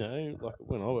 Mm. Like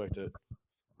when I worked at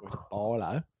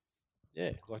Barlow,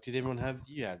 yeah, like everyone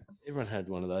had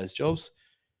one of those jobs.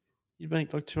 You'd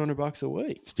make like $200 a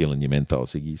week. Stealing your menthol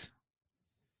ciggies.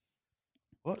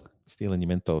 What? Stealing your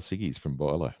menthol ciggies from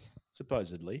Bilo.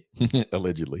 Supposedly.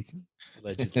 Allegedly.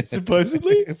 Allegedly.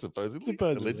 Supposedly? Supposedly.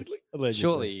 Supposedly. Allegedly. Allegedly.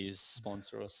 Surely his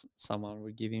sponsor or someone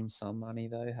would give him some money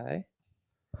though. Hey,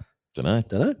 Dunno.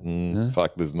 Dunno. Yeah.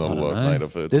 Fuck, there's not I a don't lot, know. mate.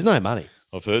 I've heard There's some, no money.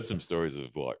 I've heard some stories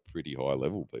of like pretty high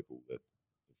level people that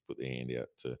have put their hand out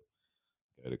to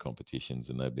go to competitions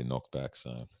and they've been knocked back.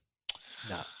 So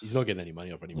Nah, he's not getting any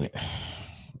money off anyone.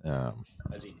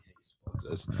 As in his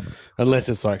sponsors. Unless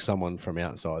it's like someone from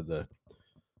outside the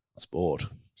sport.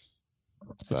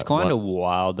 it's but kind one- of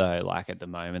wild though. Like at the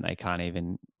moment, they can't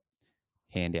even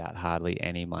hand out hardly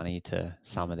any money to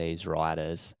some of these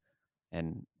riders.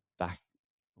 And back,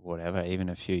 whatever, even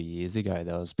a few years ago,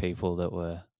 there was people that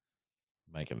were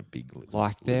making a big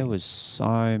like, there living. was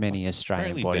so many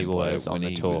Australian Apparently Ben Blair, bodybuilders on when the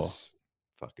he tour. was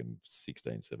fucking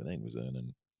 16, 17, was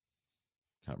earning,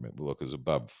 can't remember, look, it was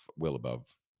well above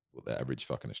what the average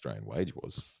fucking Australian wage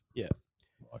was. Yeah.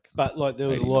 Like, But like there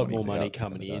was a 80, lot more 90,000 money back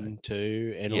coming the day. in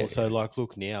too. And Yeah, also yeah. like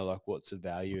look now, like what's the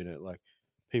value in it? Like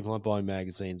people aren't buying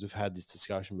magazines. We've had this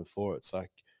discussion before. It's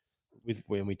like with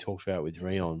when we talked about it with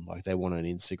Rion, like they want an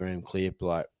Instagram clip,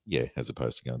 like Yeah, as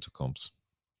opposed to going to comps.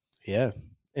 yeah.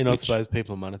 And I Which- suppose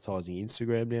people are monetizing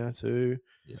Instagram now too.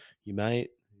 Yeah. Your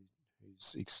mate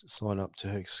who's sign up to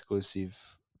her exclusive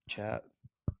chat.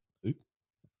 Who?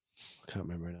 I can't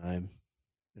remember her name.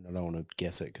 And I don't want to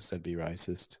guess it because that'd be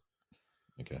racist.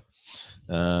 Okay.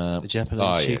 The Japanese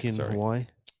oh, yeah, chick in sorry. Hawaii.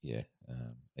 Yeah.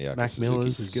 Ayaka Mac Suzuki.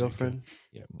 Miller's Suzuki. girlfriend.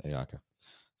 Yeah, Ayaka.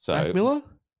 So Mac Miller?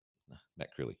 Matt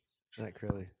Crilly. Mac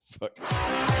Crilly. Fuck.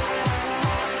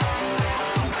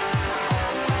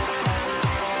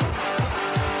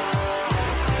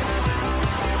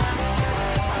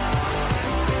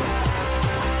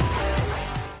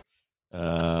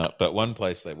 But one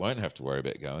place they won't have to worry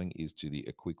about going is to the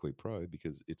Equique Pro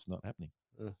because it's not happening.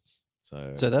 Uh.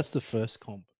 So that's the first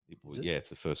comp. Well, is it? yeah,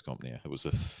 it's the first comp now. It was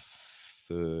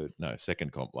the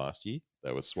second comp last year.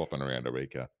 They were swapping around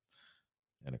Arica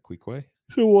and Equique.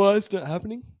 So why is it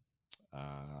happening?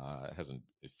 It hasn't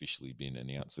officially been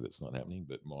announced that it's not happening,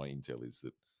 but my intel is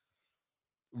that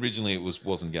originally it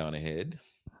wasn't going ahead,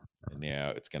 and now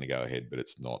it's going to go ahead, but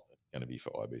it's not going to be for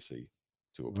IBC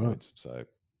tour Right. points. So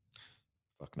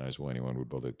fuck knows why anyone would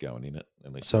bother going in it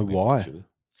unless. So you're why?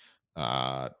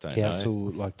 Don't Council,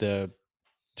 know. like the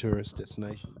tourist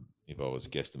destination. If I was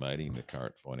guesstimating the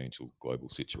current financial global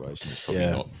situation, it's probably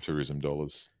Yeah. not tourism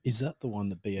dollars. Is that the one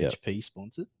that BHP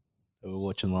sponsored that we were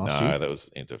watching last No, year? that was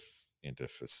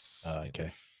Interfus.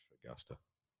 okay. Augusta.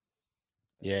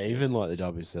 Yeah, even like the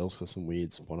WSL's got some weird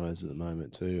sponos at the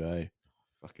moment too, eh?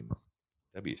 Fucking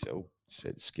WSL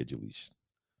said schedule is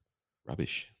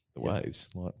rubbish. The Yeah. waves,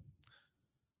 like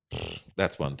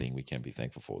that's one thing we can be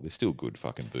thankful for. They're still good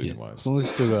fucking booting Yeah. waves. As long as you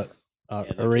still got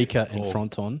Yeah, they Arica keep and all-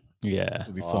 front on, Yeah.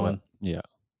 it'll be Oh, fine. Yeah.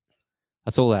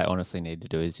 That's all they honestly need to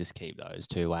do is just keep those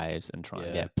two waves and try and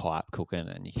Yeah. get pipe cooking,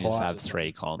 and you can just Pipes have or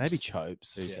three comps. Maybe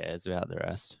Chopes. Who cares about the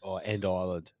rest? Oh, and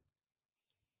Ireland.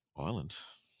 Island.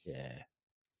 Yeah.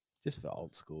 Just for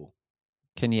old school.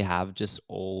 Can you have just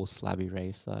all slabby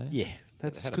reefs though? Yeah.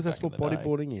 That's had 'em because that's back what in the day.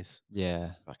 bodyboarding is.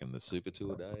 Yeah. Fucking the Super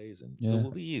Tour days and Yeah. well,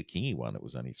 the year Kingy won, it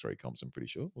was only 3 comps. I'm pretty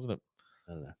sure, wasn't it?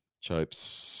 I don't know. Chopes,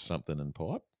 something, and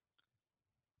pipe.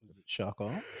 Was it Shark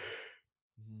Isle?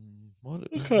 Might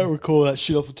I can't recall that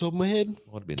shit off the top of my head.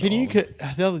 Might have been Can you Ireland.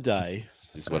 the other day?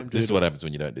 This is same what this is dude- what happens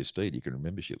when you don't do speed. You can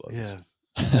remember shit like Yeah.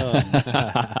 this.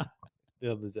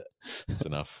 The other day. It's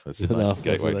enough. That's It's it, mate. It's enough. a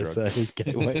That's gateway what drug. they say.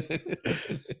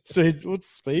 Gateway. So what's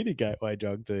speed a gateway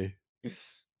drug to?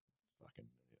 Fucking,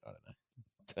 I don't know.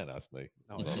 Don't ask me.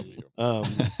 No It's not idea. on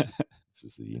here. Um, This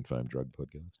is the Infome Drug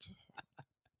Podcast.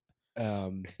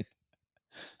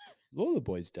 all the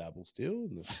boys dabble still.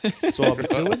 And the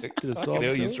cybercilin, bit of Fucking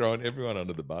hell, you're cybercilin. throwing everyone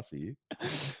under the bus here.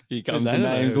 Here comes they the don't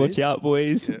know names. who it Watch is. out,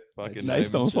 boys. Yeah, fucking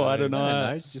Nate's name on and fire shame. I don't know.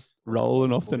 tonight. It's just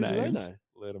Rolling off the what do they names. know?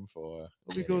 Let them fire. Well,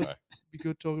 we Anyway, could be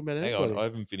good talking about hang everybody. on, I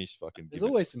haven't finished fucking. There's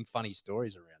giving- always some funny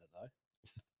stories around it,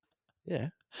 though.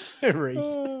 Yeah.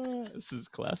 Reese. This is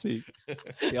classic.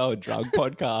 The old drug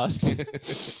podcast.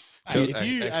 Hey, So, if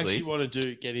you actually actually- want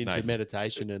to get into Nathan.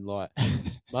 meditation and like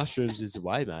mushrooms is the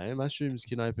way, man. Mushrooms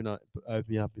can open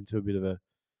you up into a bit of a,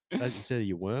 as you said,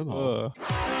 your wormhole.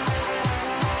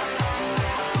 Oh.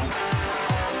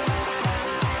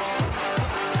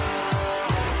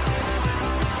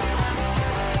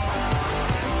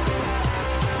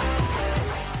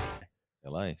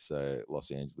 LA. So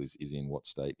Los Angeles is in what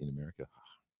state in America?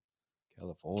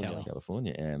 California.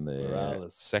 California. And the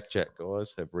Morales. Sack Chat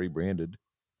guys have rebranded.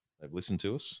 They've listened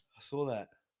to us. I saw that.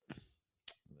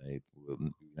 They,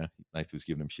 Nathan was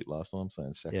giving them shit last time,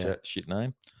 saying Sack Yeah. Chat, shit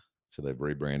name. So they've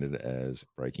rebranded it as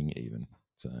Breaking Even.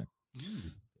 So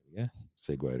Yeah,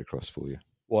 segued across for you.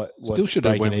 What's should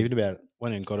have breaking went with- even about it?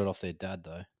 Went and got it off their dad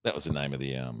though. That was the name of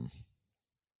the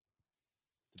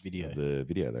The video. the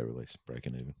video they released,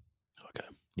 Breaking Even. Okay.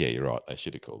 Yeah, you're right. They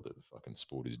should have called it fucking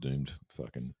Sport is Doomed.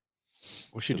 Fucking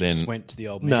We should But have just then- went to the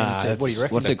old man Nah, and said, "What do you that's-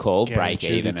 reckon?" What's it called? Break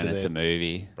Counterintuitive Even, to and it's a them.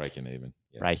 movie. Breaking Even.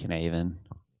 Yeah, Breaking Even.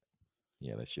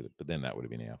 yeah, they should have. But then that would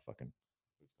have been our fucking.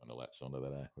 We've kind of latched onto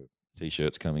that.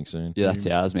 T-shirts coming soon. Yeah, that's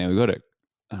ours, man. We got to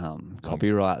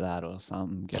copyright that or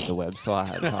something. Get the website.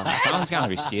 Someone's going to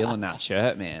be stealing that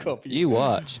shirt, man. You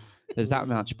watch. There's that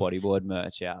much bodyboard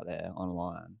merch out there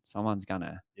online. Someone's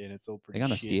gonna. Yeah, and it's all pretty. They're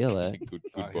gonna shit. steal it. Good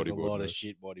Fuck, there's a bodyboard. lot of merch.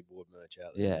 shit bodyboard merch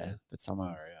out there. Yeah, man. but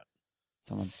Far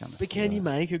someone's out. gonna. But steal can you it.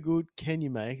 make a good? Can you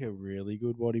make a really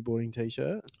good bodyboarding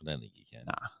t-shirt? I don't think you can.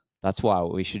 Nah. That's why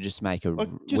we should just make a. Like,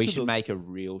 just we with should the- make a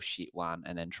real shit one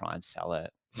and then try and sell it,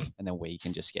 and then we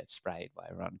can just get sprayed by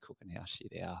everyone cooking how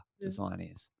shit our Yeah. design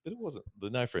is. But it wasn't. The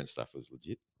No Friends stuff was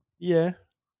legit. Yeah.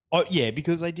 Oh yeah,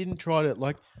 because they didn't try to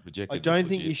like. Rejected. I was don't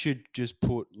think you legit. should just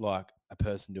put like a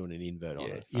person doing an invert on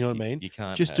Yeah, it. You know what I fuck, mean? You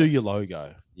can't Just have, do your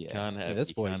logo. You Yeah, can't Yeah, have.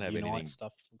 that's you why can't have Unite anything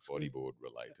stuff looks good. bodyboard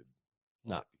related.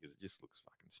 No. like, because it just looks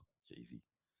fucking cheesy.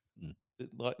 Mm. But,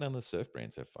 like none of the surf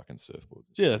brands have fucking surfboards.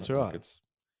 and Yeah, shit, that's like, right. It's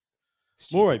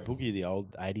More stupid. Boogie, the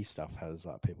old '80s stuff has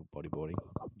like people bodyboarding.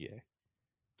 Yeah,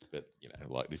 but you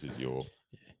know, like this is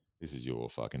your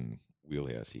fucking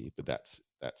wheelhouse here. But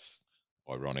that's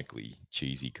ironically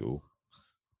cheesy cool.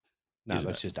 No, Isn't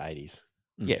that's it? just '80s.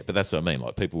 Yeah, but that's what I mean.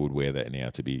 Like people would wear that now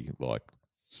to be like,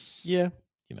 Yeah,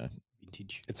 you know,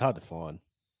 Vintage. it's hard to find,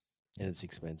 and it's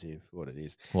expensive for what it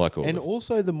is. like all And the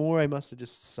also, the Moray must have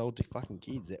just sold to fucking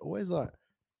kids. They're always like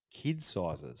kid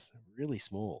sizes, really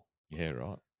small, yeah,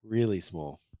 right. really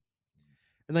small.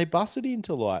 And they busted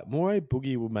into like Moray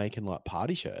Boogie were making like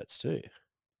party shirts too.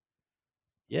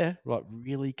 Yeah, like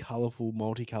really colourful,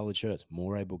 multicolored shirts.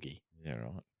 Moray Boogie. Yeah,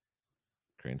 right.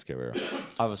 Kransco era.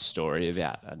 I have a story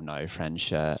about a no friend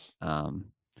shirt.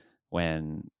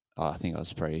 When I think I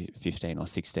was probably 15 or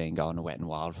 16, going to Wet and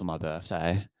Wild for my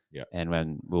birthday. Yeah. And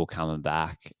when we were coming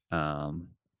back,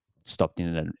 stopped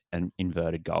in an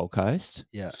inverted Gold Coast.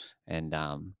 Yeah. And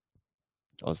I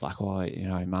was like, oh, you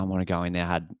know, Mum, want to go in there. I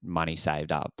had money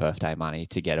saved up, birthday money,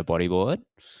 to get a bodyboard.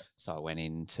 So I went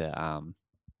into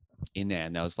in there,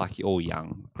 and there was like all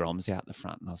young groms out the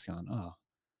front, and I was going, oh,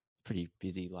 pretty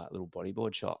busy, like little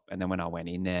bodyboard shop. And then when I went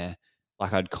in there,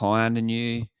 like I'd kind of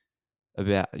knew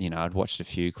about, you know, I'd watched a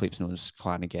few clips and was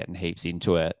kind of getting heaps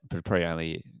into it, but probably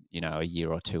only, you know, a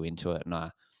year or two into it.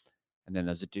 And then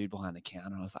there's a dude behind the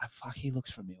counter. I was like, fuck, he looks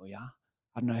familiar.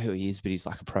 I don't know who he is, but he's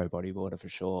like a pro bodyboarder for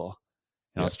sure.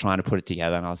 And I was trying to put it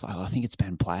together, and I was like, oh, I think it's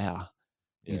Ben Player. I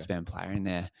think it's Ben Player in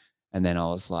there. And then I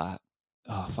was like,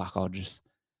 oh, fuck,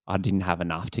 I didn't have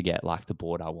enough to get like the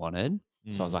board I wanted.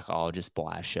 So I was like, oh, I'll just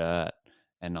buy a shirt.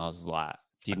 And I was like,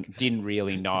 didn't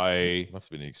really know. Must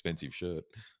have been an expensive shirt.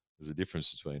 There's a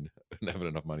difference between having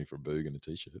enough money for a boog and a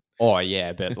t-shirt. Oh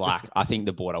yeah, but like I think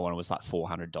the board I wanted was like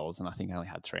 $400, and I think I only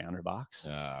had $300.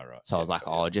 Ah, right. So I was like,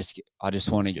 oh, I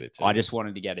just wanted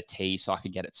to get a tee so I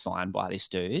could get it signed by this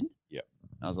dude. Yep.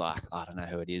 And I was like, I don't know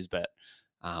who it is, but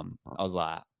I was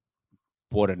like,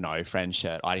 bought a No Friends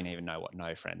shirt. I didn't even know what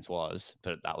No Friends was,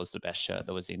 but that was the best shirt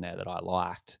that was in there that I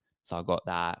liked. So I got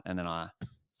that, and then I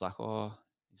was like, oh,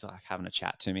 he's like having a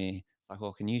chat to me. It's like,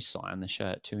 oh, can you sign the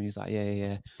shirt too? And he's like,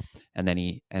 yeah. And then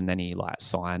he like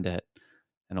signed it,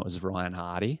 and it was Ryan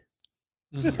Hardy.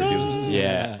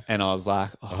 Yeah. And I was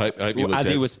like, oh. I hope you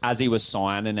looked as he was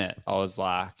signing it, I was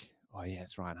like, oh yeah,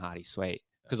 it's Ryan Hardy, sweet.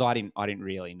 Because I didn't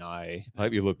really know. I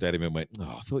hope you looked at him and went,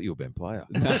 oh, I thought you were Ben Player.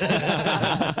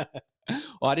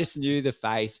 Well, I just knew the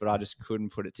face, but I just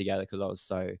couldn't put it together because I was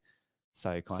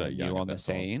so kind of young new at on the that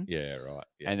time. scene. Yeah, right.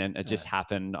 Yeah. And then it just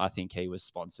happened. I think he was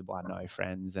sponsored by No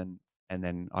Friends, and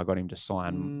then I got him to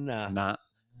sign. Nah.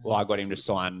 Well, I got him to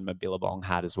sign my Billabong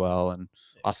hat as well, and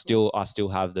I still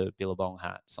have the Billabong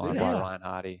hat signed by Yeah. Ryan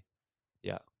Hardy.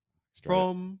 Yeah, Straight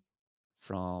up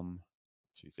from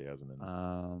 2000 and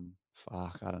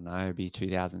I don't know, it'd be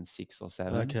 2006 or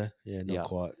 7. Okay. Yeah, not Yeah.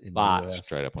 quite. in the But US.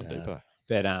 straight up on Yeah. Depot.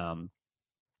 But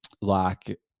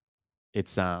like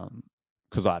it's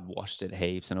because I'd washed it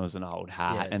heaps and it was an old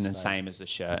hat, Yeah, and it's then fake. same as the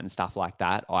shirt and stuff like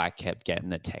that, I kept getting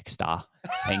the texter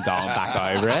and going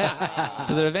back over it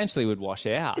because it eventually would wash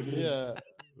out, Yeah.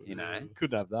 you know.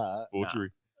 Couldn't have that. Forgery.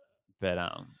 But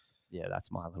yeah,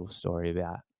 that's my little story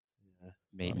about Yeah.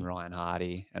 meeting Funny. Ryan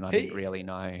Hardy, and I He- didn't really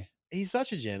know. He's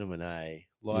such a gentleman, eh?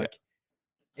 Like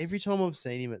every time I've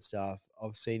seen him at stuff,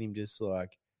 I've seen him just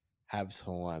like have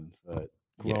time for Yeah.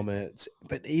 grommets.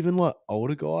 But even like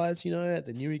older guys, you know, at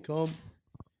the new ecom,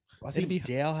 I It'd think be-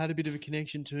 Dow had a bit of a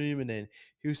connection to him, and then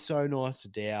he was so nice to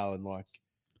Dow, and like,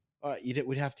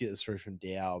 we'd have to get this through from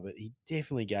Dow, but he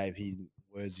definitely gave his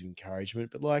words of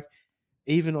encouragement. But like,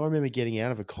 even I remember getting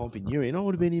out of a comp in Uri, and I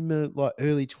would have been in my like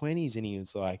early 20s, and he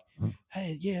was like,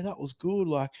 "Hey, yeah, that was good."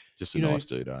 Like, Just a you know, nice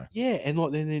dude, eh? yeah, and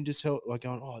like then just help like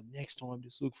going, "Oh, next time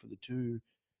just look for the two.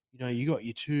 You know, you got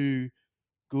your two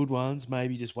good ones.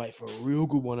 Maybe just wait for a real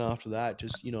good one after that.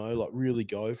 Just like really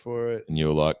go for it." And you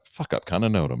were like, "Fuck up, cunt! I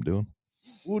know what I'm doing."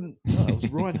 Wouldn't no, it was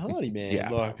Ryan Hardy, man. Yeah,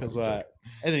 like I I'm was joking. like,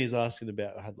 and then he's asking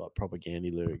about I had like propaganda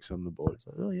lyrics on the board. It's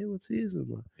like, "Oh yeah, what's his?" I'm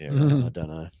like, Yeah, Mhm. right. I don't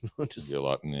know. I just You're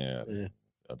like, yeah, yeah,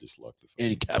 I just like the I like the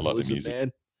anti-capitalism, music.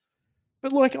 man.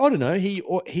 But like, I don't know.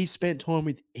 He spent time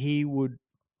with. He would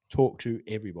talk to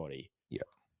everybody. Yeah.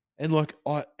 And like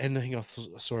I think I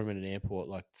saw him in an airport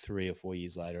like 3 or 4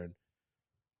 years later, and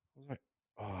I was like,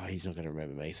 "Oh, he's not going to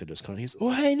remember me." So just kind of, he's, "Oh,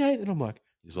 hey, Nathan." I'm like,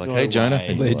 He's like, No "Hey, Jonah," way.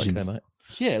 and you're like, Legend. "Hey, mate."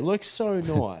 yeah, like so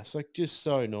nice, like just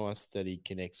so nice that he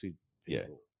connects with Yeah.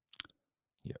 people.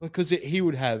 Yeah. Because he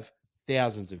would have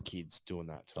thousands of kids doing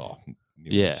that to him. Oh,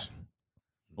 millions.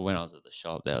 But when I was at the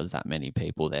shop, there was that many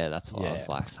people there. That's why I was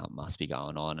Yeah. like, something must be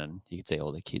going on. And you could see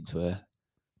all the kids were,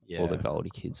 Yeah, all the Goldie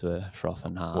kids were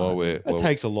frothing hard. While we're that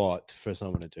takes a lot for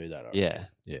someone to do that. I yeah.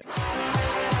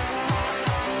 reckon.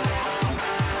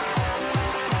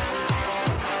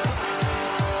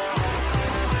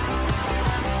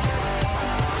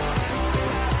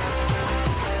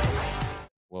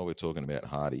 while we're talking about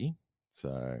Hardy,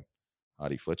 so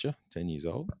Hardy Fletcher, 10 years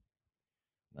old,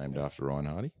 named after Ryan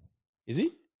Hardy. Is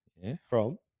he Yeah,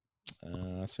 from?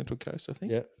 Central Coast, I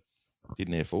think. Yeah. Did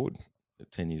an air forward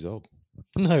at 10 years old.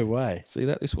 No way. See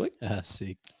that this week?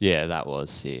 Sick. Yeah, that was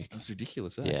sick. That's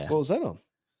ridiculous, eh? Yeah. What was that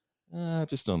on?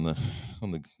 Just on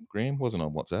the gram, wasn't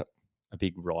on WhatsApp. A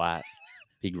big right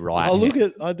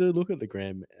I do look at the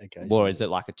gram occasionally. Or is it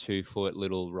like a 2-foot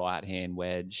little right hand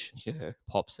wedge? Yeah.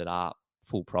 Pops it up,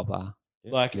 full proper.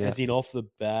 like Yeah. as in off the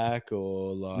back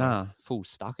or like? Nah, full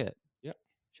stuck it.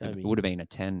 Show It me. would have been a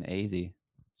 10 easy.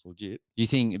 It's legit, You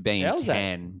think being How's that?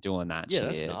 10 doing that Yeah, shit?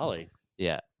 that's gnarly.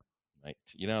 Yeah. mate.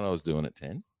 You know what I was doing at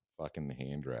 10? Fucking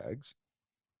hand drags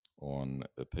on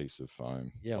a piece of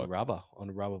foam. Yeah, like, on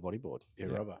a rubber bodyboard. Yeah,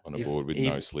 rubber on a If- board with no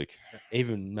even, slick.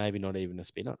 even maybe not even a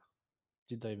spinner.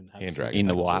 Did they even have Hand some- drag In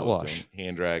the that's all I was whitewash. doing.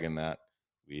 Hand dragging that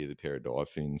with a pair of dive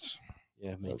fins.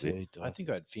 Yeah, me That's too. it. I think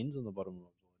I had fins on the bottom of my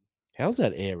board. How's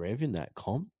that air rev in that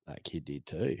comp that kid did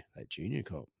too? That junior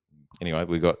comp. Anyway,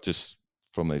 we got just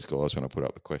from these guys when I put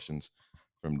up the questions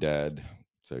from Dad.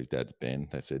 So his dad's Ben.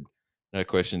 They said, "No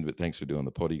questions, but thanks for doing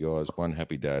the potty, guys. One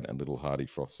happy dad and little Hardy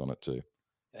froths on it too."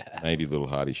 Maybe little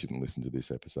Hardy shouldn't listen to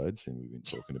this episode, since we've been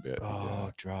talking about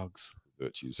the Drugs.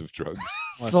 virtues of drugs.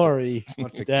 Sorry,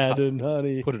 might have Dad and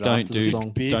honey. Put it Don't after the do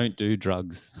song. don't do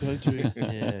drugs. Don't do.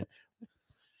 Yeah.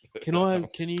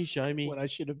 Can you show me? When I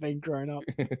should have been grown up.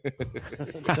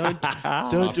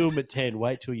 Don't do them at 10.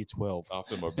 Wait till you're 12.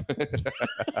 After my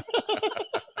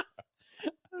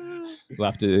We'll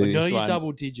have to do I know this you're one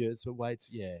double digits, but wait,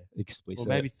 yeah. explicit. Or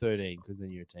maybe 13 because then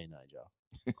you're a teenager.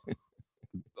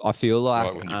 I feel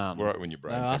like right when your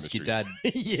brain No, ask your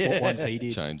chemistry's dad Yeah. what ones he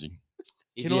did. changing.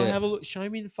 Can I have a look? Show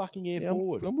me the fucking air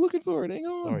forward. I'm looking for it. Hang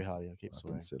on. Sorry, Hardy. I keep Fucking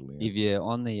swearing. settle down. if you're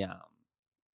on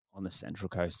the Central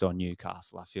Coast or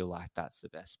Newcastle, I feel like that's the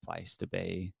best place to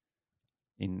be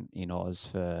in Oz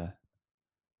for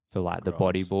like the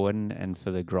Groms. bodyboarding and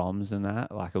for the groms and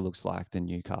that. Like it looks like the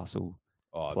Newcastle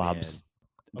Oh, clubs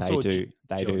I they saw do Jo-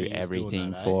 they Johnny do was doing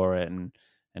everything that, eh? for it and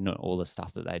all the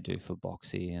stuff that they do for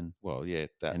boxy and Well, yeah,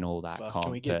 that. all that Fuck, comp.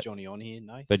 can we get but, Johnny on here,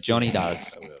 Nate? but Johnny Yeah.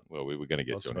 does. Well, we were going to I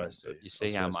get was Johnny. on, supposed but to. You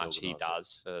see I how was much supposed to he organise it.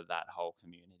 does for that whole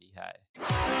community,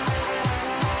 hey?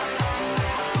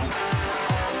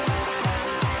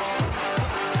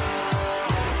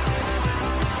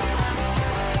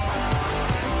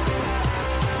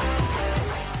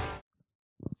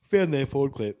 Found their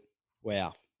forward clip.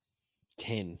 Wow.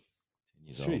 10. 10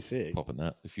 years It's pretty old, sick. popping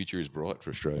that. The future is bright for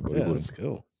Australian Yeah, bodyboarding. that's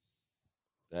cool.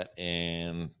 That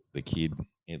and the kid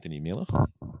Anthony Miller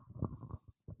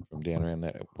from down around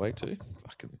that way too.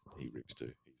 Fucking, he rips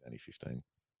too. He's only 15.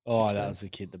 Oh, 16. that was the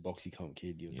kid, the boxy comp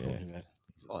kid you were Yeah. talking about.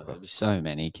 Oh, there'll be so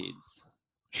many kids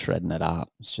shredding it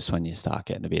up. It's just when you start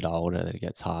getting a bit older that it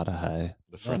gets harder, hey?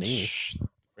 The None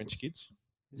French kids.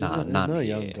 Nah, There's none no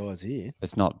young here. guys here.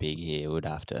 It's not big here. We'd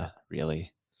have to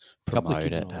really a couple of promote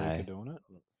kids it, in the league hey? are doing it.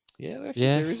 Yeah, that's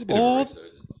Yeah. there is a bit Oh, of a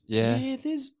resurgence.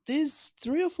 Yeah. there's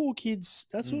 3 or 4 kids.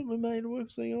 That's what my mate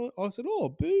was saying. I said, "Oh,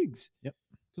 Boogs." Yep.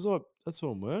 Because that's what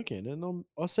I'm working, and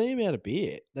I see him out a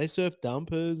bit. They surf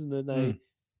dumpers, and then they,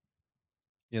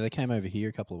 Yeah, they came over here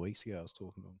a couple of weeks ago. I was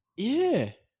talking to them.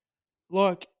 yeah,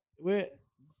 like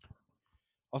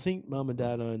I think mum and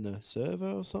dad own the server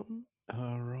or something.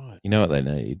 Oh, right. You know what they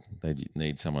need? They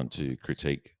need someone to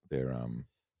critique their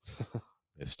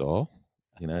style.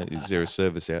 You know, is there a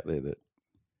service out there that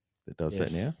does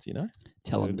that Yes. now? Do you know?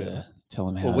 Tell Do them it better. how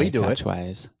Well, we they do catch it.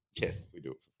 waves. Yeah, we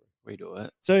do it for free. We do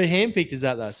it. So handpicked, is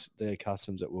that's the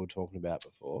customs that we were talking about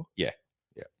before? Yeah.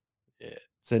 Yeah.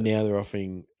 So now they're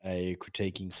offering a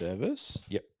critiquing service.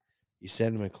 Yep. You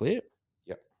send them a clip.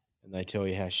 Yep. And they tell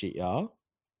you how shit you are.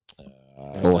 I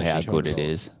Or don't how think good that's- it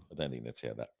is. I don't think that's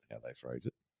how they phrase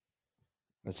it.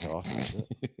 That's how I phrase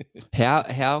it.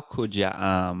 How could you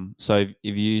so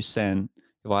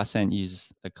if I sent you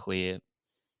a clip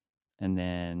and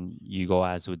then you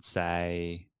guys would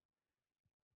say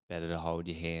better to hold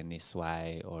your hand this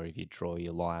way, or if you draw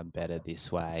your line better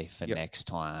this way for Yep. next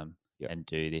time Yep. and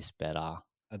do this better, Are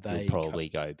you'll they probably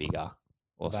go bigger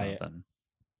or they- something.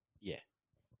 yeah.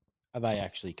 Are they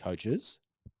actually coaches?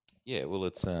 Yeah, well,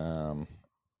 it's so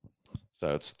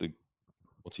it's the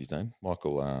what's his name,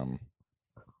 Michael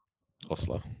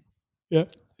Osler, Yeah.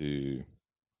 who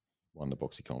won the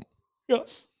boxy comp. Yeah.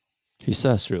 He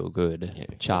surfs real good. Yeah,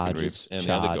 fucking Charges. rips. And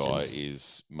the other guy charges.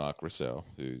 is Mark Russell,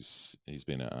 he's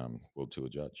been a world tour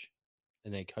judge.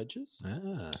 And they're coaches?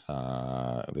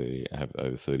 They have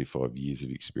over 35 years of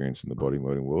experience in the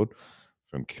bodybuilding world,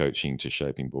 from coaching to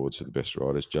shaping boards for the best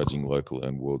riders, judging local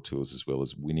and world tours, as well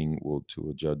as winning World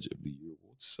Tour Judge of the Year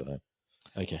awards. So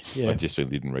Okay. I Yeah. just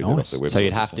didn't read that off Nice. their website. So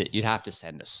you'd just have to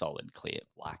send a solid clip,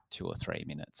 like 2 or 3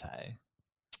 minutes. Hey,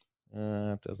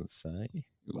 it doesn't say.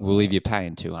 well, if you're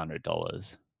paying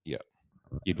 $200, Yeah.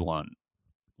 you'd want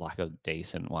like a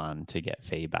decent one to get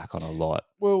feedback on a lot.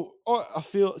 Well, I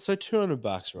feel so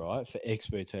 $200, right, for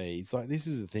expertise. Like, this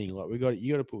is the thing. Like, you got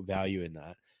to put value in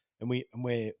that, and we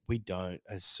don't,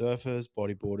 as surfers,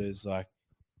 bodyboarders. Like,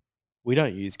 we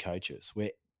don't use coaches.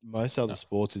 Most other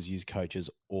sports use coaches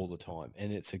all the time,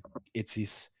 and it's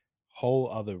this whole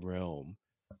other realm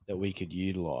that we could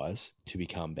utilize to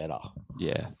become better.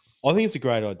 Yeah. I think it's a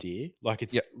great idea. Like,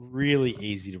 it's Yep. really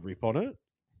easy to rip on it,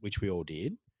 which we all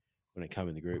did when it came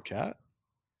in the group chat.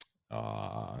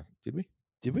 Did we?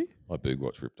 Did we? My Boog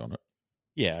Watch ripped on it.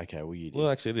 Yeah. Okay. Well, you did. Well,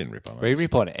 actually, I didn't rip on it. We I just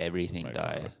rip on everything, made fun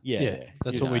of though. it. yeah.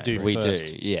 That's you what we know. do We first.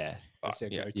 do. Yeah. That's our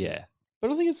yeah. go-to. Yeah.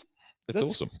 But I think It's that's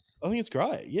awesome. I think it's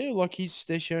great. Yeah, like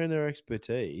they're sharing their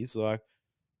expertise. Like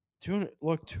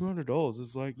 $200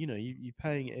 is like, you're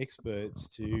paying experts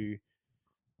to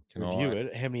Can review I,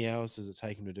 it. How many hours does it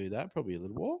take them to do that? Probably a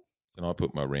little while. Can I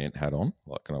put my rant hat on?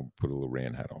 Like, can I put a little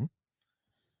rant hat on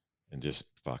and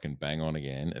just fucking bang on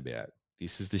again about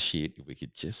this is the shit. If we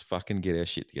could just fucking get our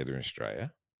shit together in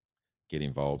Australia, get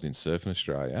involved in Surfing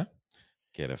Australia,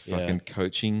 get a fucking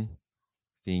coaching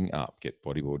thing up, get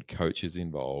bodyboard coaches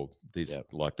involved.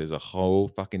 There's a whole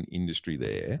fucking industry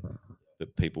there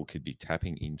that people could be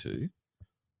tapping into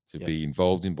to be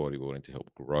involved in bodyboarding, to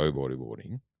help grow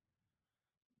bodyboarding.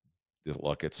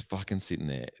 Like, it's fucking sitting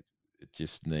there. It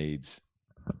just needs.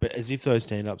 But as if those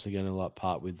stand-ups are going to like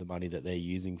part with the money that they're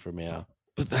using from our.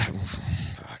 But that,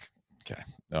 fuck. Okay.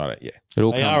 All right. Yeah. It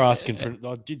all They comes- are asking for.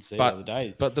 I did see the other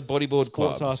day. But the bodyboard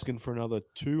Sports clubs asking for another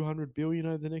 200 billion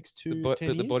over the next 10 but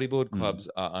years. the bodyboard clubs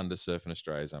are under Surfing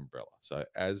Australia's umbrella. So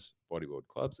as bodyboard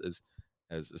clubs,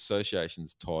 as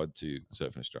associations tied to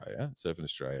Surfing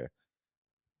Australia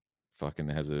fucking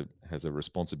has a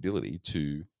responsibility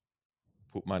to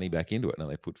put money back into it. Now,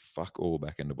 they put fuck all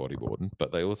back into bodyboarding,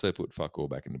 but they also put fuck all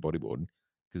back into bodyboarding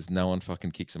because no one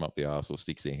fucking kicks them up the arse or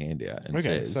sticks their hand out and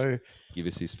says, so give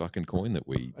us this fucking coin that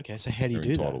we so how do you are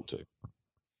do that? entitled to.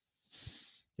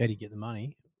 How do you get the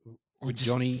money? Would just-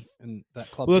 Johnny and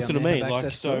that club Well, that's down what I there mean. have Like,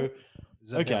 access to so it? Is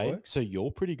that how it okay, works? so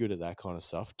you're pretty good at that kind of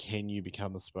stuff. Can you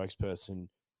become a spokesperson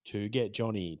to get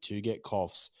Johnny, to get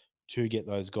Coughs, to get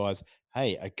those guys?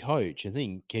 Hey, a coach, a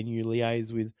thing. Can you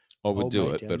liaise with? I would old do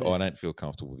mate it, down but there? I don't feel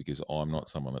comfortable because I'm not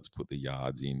someone that's put the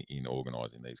yards in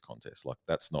organising these contests. Like,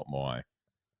 that's not my,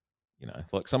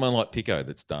 like someone like Pico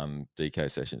that's done DK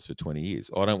sessions for 20 years.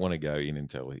 I don't want to go in and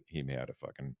tell him how to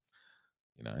fucking,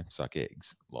 suck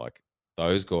eggs. Like,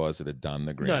 those guys that have done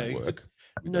the groundwork.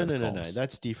 with No. those comps.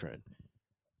 That's different.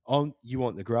 You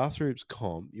want the grassroots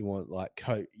comp. You want like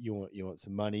coach. You want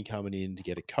some money coming in to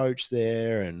get a coach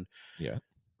there, and Yeah.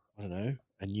 I don't know,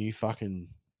 a new fucking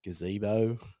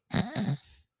gazebo. Don't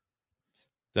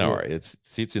Yeah. worry, it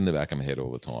sits in the back of my head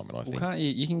all the time, and I Well, think can't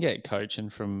you can get coaching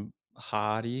from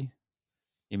Hardy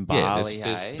in yeah, Bali,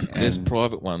 there's And-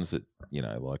 private ones that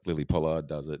like Lily Pollard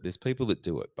does it. There's people that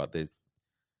do it, but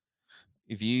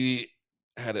if you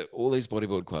had all these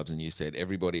bodyboard clubs and you said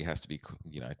everybody has to be,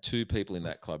 2 people in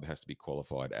that club has to be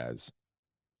qualified as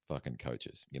fucking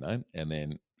coaches, and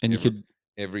then and you could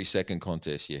every second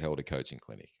contest you held a coaching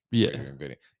clinic. Yeah. where you're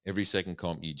embedding. Every second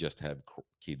comp you just have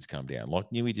kids come down, like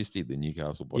we just did the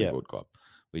Newcastle Bodyboard Club,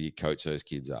 where you coach those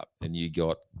kids up, and you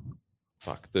got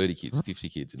 30 kids, 50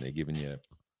 kids, and they're giving you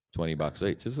 $20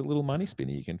 each. There's a little money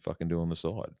spinner you can fucking do on the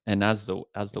side. And as the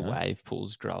know? wave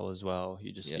pools grow as well,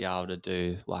 you just Yep. be able to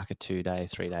do like a 2-day,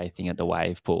 3-day thing at the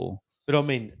wave pool. But I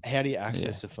mean, how do you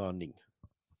access the funding?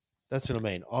 That's what I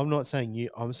mean. I'm not saying you.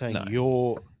 I'm saying No.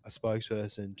 you're a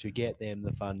spokesperson to get them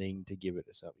the funding to give it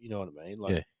to something. You know what I mean?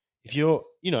 Like, Yeah. if you're,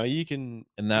 you can.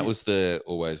 And that was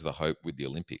always the hope with the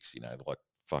Olympics.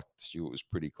 Like Stuart was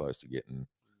pretty close to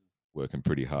working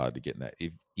pretty hard to getting that.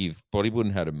 If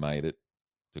bodybuilding had made it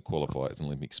to qualify as an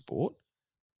Olympic sport,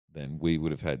 then we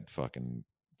would have had fucking,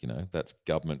 that's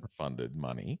government funded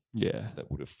money. Yeah.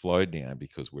 That would have flowed down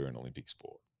because we're an Olympic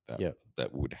sport. Yep.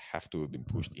 That would have to have been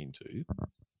pushed into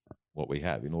what we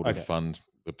have in order to fund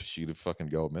the pursuit of fucking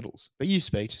gold medals. But you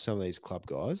speak to some of these club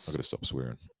guys. I've got to stop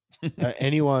swearing.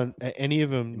 Any of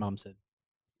them? Your mum said.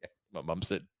 Yeah, my mum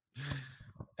said.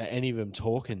 Are any of them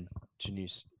talking to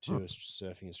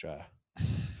Surfing Australia?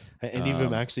 Are any of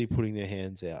them actually putting their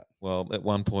hands out? Well, at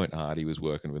one point, Hardy was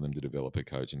working with them to develop a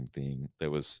coaching thing.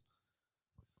 There was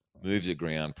moves at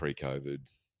ground pre-COVID.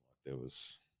 There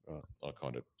was, I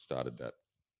kind of started that,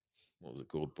 what was it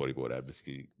called? Bodyboard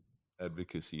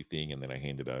advocacy thing. And then I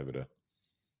handed over to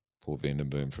Paul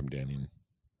Vandenboom from down in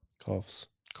Coughs.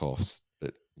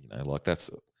 But, and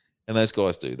those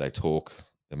guys they talk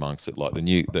amongst it. Like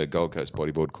the Gold Coast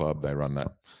Bodyboard Club, they run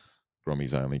that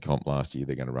Grommy's only comp last year.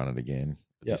 They're going to run it again.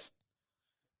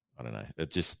 I don't know. It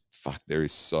just, there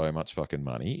is so much fucking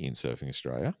money in Surfing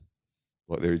Australia.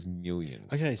 Like, there is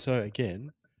millions. Okay, so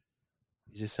again,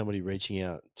 is there somebody reaching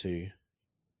out to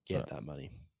get that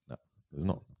money? No, there's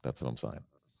not. That's what I'm saying.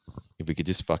 If we could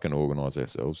just fucking organise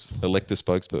ourselves, elect a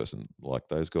spokesperson, like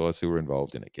those guys who are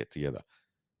involved in it, get together,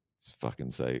 just fucking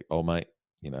say, oh, mate,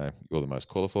 you're the most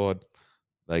qualified.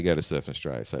 They go to Surfing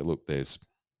Australia, say, look, there's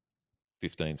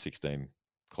 15, 16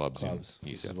 clubs in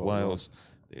New South Wales.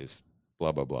 There's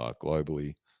blah, blah, blah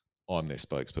globally. I'm their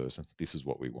spokesperson. This is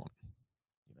what we want.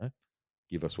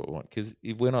 Give us what we want. Because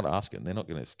if we're not asking, they're not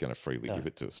going to freely give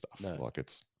it to us stuff. No. Like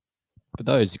it's. But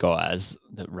those guys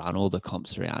that run all the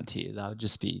comps around here, they'll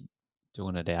just be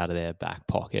doing it out of their back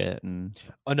pocket and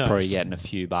probably getting a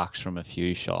few bucks from a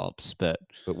few shops. But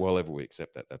while ever we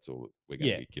accept that, that's all we're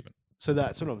going to be given. So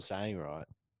that's what I'm saying, right?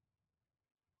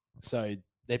 So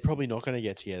they're probably not going to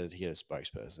get together to get a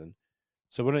spokesperson.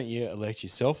 So why don't you elect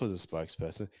yourself as a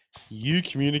spokesperson? You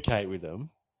communicate with them,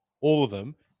 all of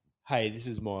them. Hey, this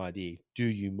is my idea. Do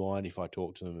you mind if I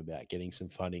talk to them about getting some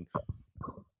funding?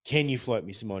 Can you float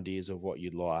me some ideas of what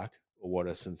you'd like, or what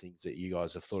are some things that you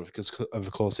guys have thought of? Because of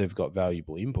course they've got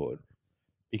valuable input.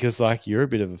 Because you're a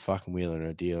bit of a fucking wheeler and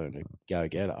a dealer and a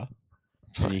go-getter.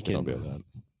 And you can about that.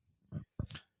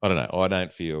 I don't know. I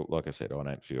don't feel, like I said,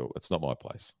 it's not my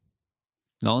place.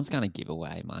 no one's going to give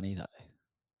away money though.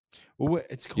 Well,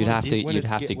 it's You'd have to when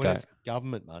go. it's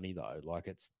government money though.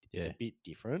 It's a bit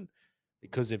different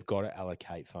because they've got to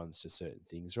allocate funds to certain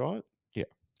things, right? Yeah.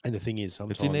 And the thing is,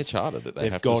 sometimes it's in their charter that they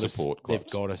have got to support clubs.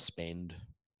 They've got to spend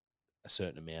a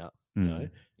certain amount, Yeah.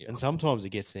 And sometimes it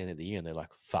gets down at the end, they're like,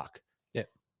 "Fuck, yeah,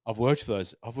 I've worked for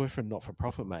a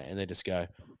not-for-profit, mate," and they just go,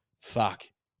 "Fuck,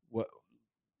 what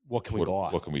can we buy?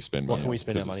 What can we spend? What can we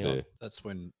spend our money on?" That's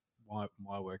when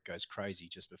my work goes crazy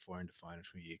just before end of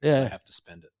financial year. Yeah. I have to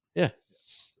spend it. Yeah.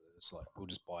 So it's like we'll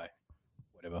just buy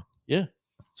whatever. Yeah.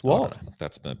 It's I wild.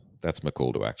 don't know. That's my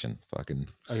call to action. Fucking.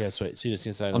 Okay, sweet. So you're just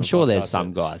gonna say, I'm sure there's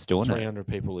some guys doing it. 300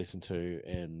 people listen to,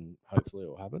 and hopefully it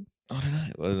will happen. I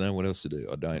don't know what else to do.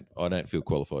 I don't feel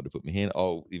qualified to put my hand.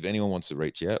 If anyone wants to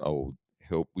reach out, I'll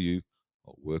help you.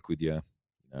 I'll work with you.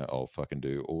 I'll fucking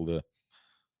do all the,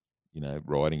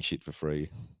 writing shit for free,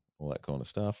 all that kind of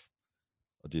stuff.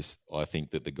 I think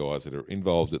that the guys that are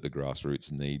involved at the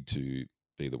grassroots need to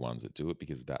be the ones that do it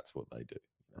because that's what they do.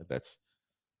 That's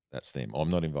them. I'm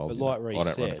not involved. But like in Reece I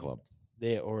don't run a said, club.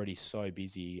 They're already so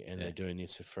busy and they're doing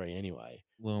this for free anyway.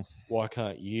 Well, why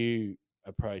can't you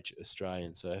approach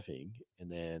Australian surfing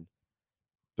and then?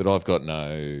 But I've got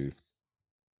no.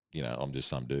 I'm just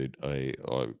some dude.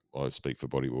 I speak for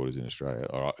bodyboarders in Australia.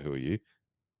 All right, who are you?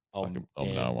 I'm no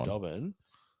Dan one. Dobbin.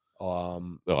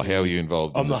 How are you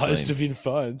involved? I'm in the the host scene? of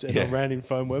Inphones, and I ran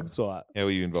Infone website. How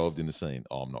are you involved in the scene?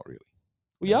 Oh, I'm not really.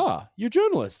 We are. You're a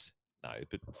journalist. No,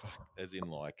 but as in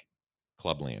like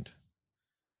clubland.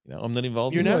 I'm not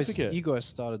involved. You're in an that. advocate. You guys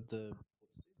started the.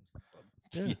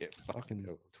 Yeah, fucking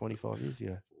 25 years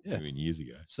ago. Yeah. years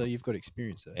ago. So you've got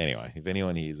experience there. Anyway, if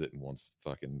anyone hears it and wants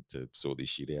fucking to sort this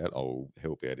shit out, I'll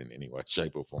help out in any way,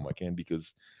 shape, or form I can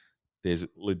because there's a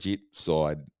legit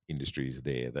side industries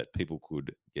there that people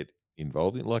could get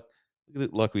involved in.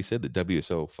 Like we said, the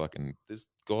WSL fucking there's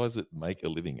guys that make a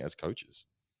living as coaches.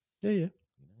 Yeah, yeah.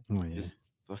 Oh, yeah. There's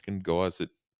fucking guys that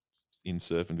in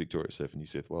surf and Victoria Surf in New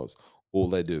South Wales, all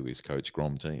they do is coach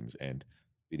Grom teams and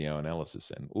video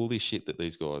analysis and all this shit that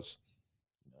these guys,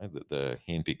 the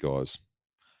handpicked guys,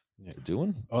 Yeah. are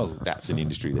doing. Oh, That's an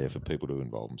industry there for people to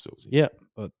involve themselves in. Yeah.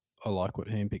 but I like what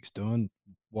Handpick's doing.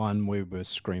 One, we were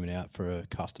screaming out for a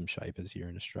custom shapers here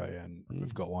in Australia, and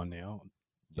we've got one now.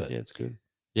 Yeah, But it's good.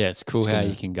 Yeah, it's cool It's how gonna-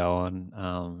 you can go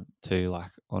on to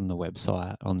like on their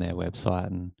website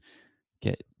and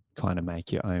get kind of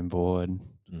make your own board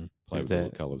Play with with all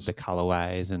the colours. the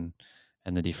colorways and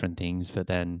the different things, but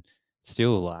then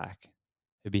still like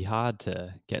it'd be hard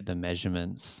to get the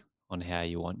measurements on how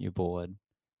you want your board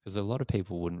because a lot of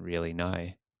people wouldn't really know.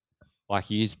 Like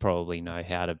you probably know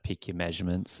how to pick your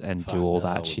measurements and Fuck do all no,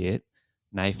 I that wouldn't. shit.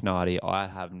 Nath, no idea. I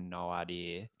have no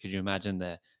idea. Could you imagine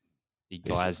the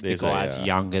There's guys a,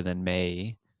 younger than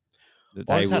me? That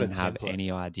I they just had a wouldn't have template.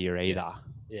 any idea either.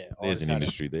 Yeah, There's an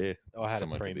industry there. I had a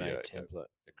Someone could be pre-made a template.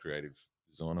 creative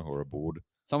designer or a board.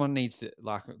 Someone needs to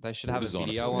like they should Board have a designer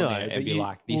video for on it. there No, and but be you-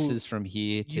 like, this well, is from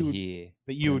here to you would- here.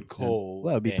 But you would And- call.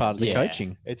 well, it'd be them- part of the yeah.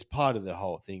 coaching. It's part of the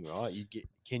whole thing, right? You get.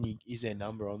 Is there a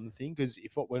number on the thing? Because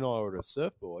when I order a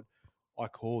surfboard, I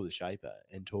call the shaper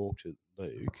and talk to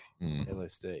Luke Mm.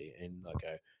 LSD, and I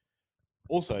go.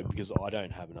 Also, because I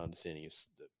don't have an understanding of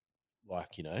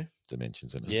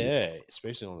Dimensions and a stick. yeah,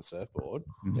 especially on a surfboard.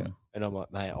 Mhm. Yeah. And I'm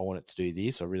like, mate, I want it to do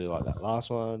this. I really like that last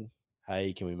one.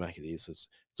 Hey, can we make it this? It's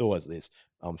always this.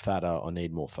 I'm fatter. I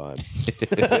need more foam.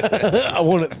 I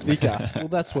want it thicker. Well,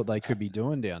 that's what they could be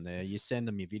doing down there. You send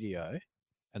them your video,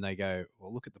 and they go,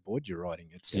 "Well, look at the board you're riding.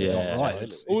 It's Yeah. not right. Totally.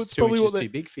 It's, Well, it's it's 2 probably inches what they-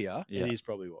 too big for you." Yeah. It is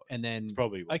probably what. And then It's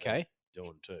probably what okay, they're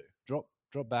doing too.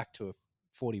 drop back to a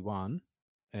 41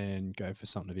 and go for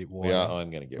something a bit wider. Yeah, I'm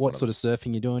going to get What one sort of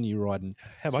surfing you doing? You riding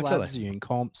How much are slabs? they? Are you in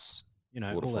comps? You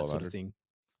know, 4 to all that sort 500. of thing.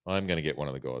 I'm going to get one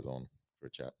of the guys on for a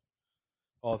chat.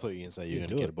 Oh, I thought you were going to say you were Yeah, going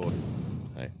to do get a it. board.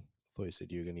 Hey. I thought you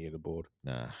said you were going to get a board.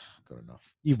 Nah, got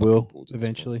enough. You fucking will boards at this point.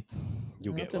 eventually.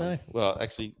 You'll I get dunno. one. Well,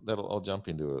 actually, I'll jump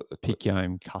into a Pick your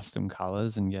own custom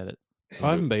colors and get it.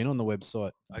 I haven't been on the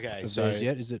website Okay, of so theirs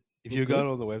yet. Is it? if look you're good? going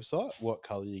on the website, what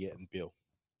color are you getting, Bill?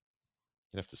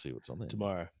 You have to see what's on there.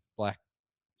 Tomorrow, black,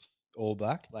 all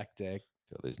black. black deck.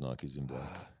 Got these Nikes in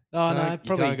black. Oh You no, can't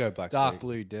probably go black dark slick.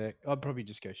 blue deck. I'd probably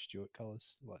just go Stuart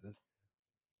colors like that.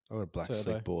 I've got black Turbo.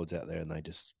 slick boards out there, and they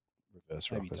just reverse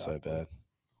Maybe rocker so dark blue. bad.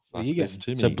 What are you there's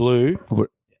getting? too So many. blue,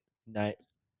 What-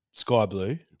 sky blue,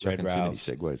 You're red chucking too many rails,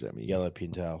 segues at me. yellow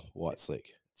pintail, white slick.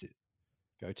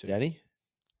 Go to Danny,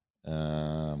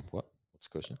 What? What's the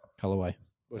question? colorway.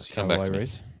 what's your Come back colorway, to me.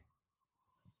 Reese?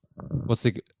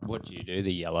 What do you do?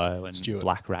 The yellow and Stuart.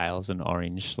 black rails and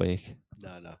orange slick.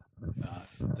 No.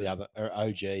 The other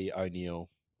OG O'Neill,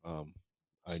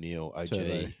 O'Neill, OG,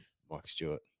 Turbo. Mike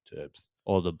Stewart, Turbs.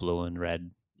 Or the blue and red.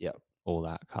 Yep. All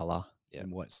that color. Yeah.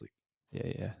 And white slick.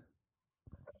 Yeah.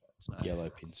 No. Yellow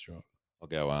pinstripe. I'll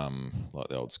go like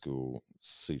the old school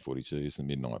C42s, the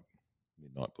midnight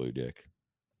blue deck,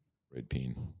 red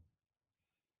pin,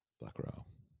 black rail.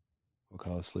 What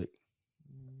color slick?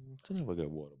 Don't know if I go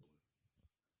white or blue.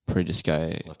 Probably just go. I'll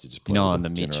have to just play You know, with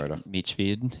on the generator. Mitch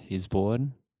vid, his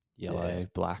board, yellow, Yeah.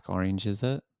 black, orange, is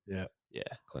it? Yeah. Yeah.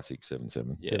 Classic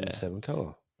 7.7. Yeah. 7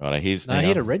 color. Right, here's No, he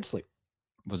had a red slick.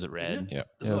 Was it red? Yeah.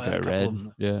 Yeah, I had a go couple red. of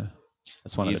them. Yeah.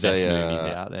 That's one of Here's the best a,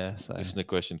 movies out there. So This is a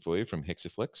question for you from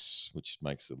Hexaflex, which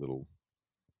makes a little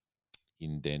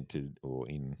indented or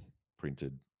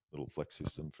imprinted little flex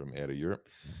system from out of Europe.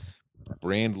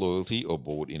 Brand loyalty or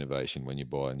board innovation when you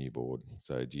buy a new board?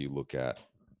 So do you look at,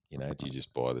 do you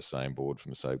just buy the same board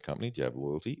from the same company? Do you have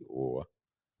loyalty, or are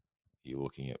you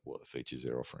looking at what the features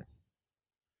they're offering?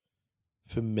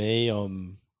 For me, I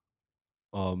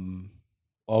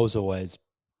was always,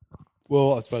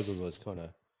 I suppose I was kind of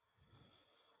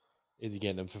either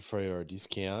getting them for free or a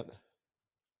discount.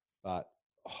 But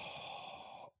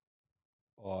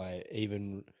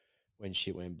even when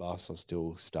shit went bust, I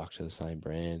still stuck to the same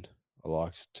brand. I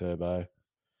liked Turbo.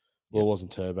 Well, it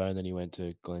wasn't Turbo, and then he went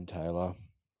to Glenn Taylor.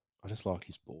 I just liked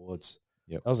his boards.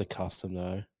 Yep. That was a custom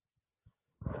though.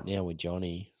 But now with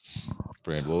Johnny,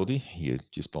 Brand loyalty? You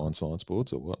just buying science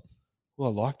boards or what? well,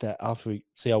 I like that.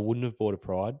 I wouldn't have bought a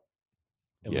Pride,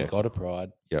 and Yeah. we got a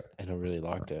Pride. Yep. And I really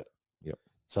liked it. Yep.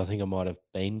 So I think I might have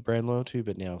been brand loyalty,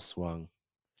 but now swung.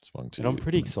 Swung to And I'm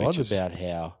pretty excited features. about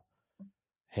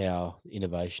how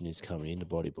innovation is coming into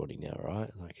bodyboarding now, right?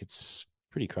 Like it's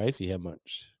pretty crazy how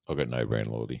much I've got no brand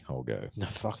loyalty. I'll go. No,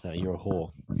 fuck no, you're a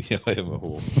whore. Yeah, I am a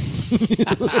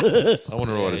whore. I want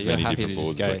to ride as you're many happy different to just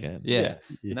boards as I go- can. Yeah.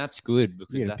 And that's good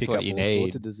because You're gonna that's pick what up you all sorts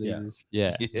need. of diseases.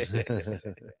 Yeah. Yeah.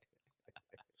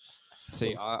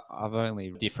 See, I've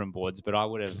only different boards, but I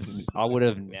would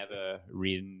have never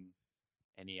ridden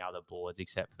any other boards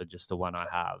except for just the one I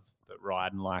have. But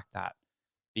riding like that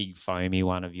big foamy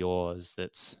one of yours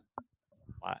that's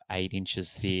like 8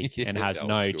 inches thick and Yeah, has old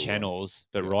no school one. channels,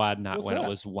 but Yeah. riding that What's when that? it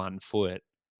was 1 foot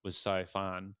was so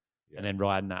fun. Yeah. And then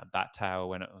riding that bat tail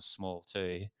when it was small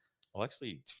too. I'll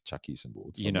actually chuck you some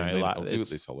boards. You know, like, I'll do it it's-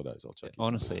 this holidays. I'll chuck you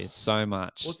Honestly, some it's boards. so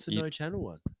much. What's the You- no channel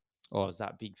one? Oh, it's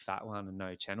that big fat one and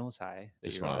no channels, hey? that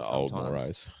Just you one of ride the old sometimes.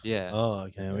 Morays. Yeah. Oh,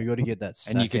 okay. Yeah, we got to get that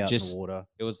stack And you could out in just- the water.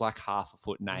 It was like half a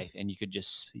foot nape and you could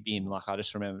just spin. Like I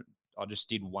just remember I just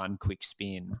did one quick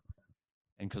spin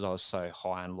and because I was so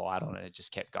high and light on it, it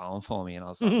just kept going for me. And I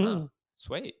was like, oh,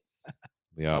 sweet.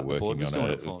 We are Like the board working was on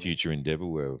doing a it for me. future endeavour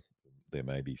where there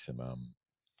may be some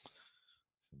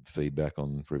feedback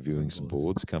on reviewing some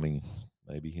boards coming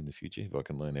maybe in the future if I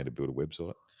can learn how to build a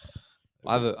website.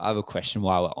 I have a question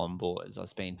while we're on boards.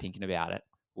 I've been thinking about it.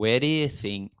 Where do you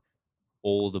think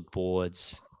all the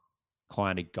boards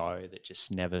kind of go that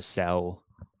just never sell?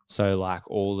 So like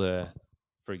all the,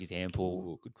 for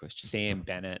example, Ooh, good question. Sam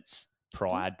Bennett's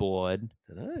Pride board,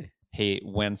 Dunno.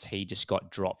 once he just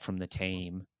got dropped from the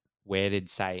team, where did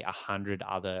say 100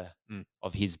 other Mm.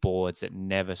 of his boards that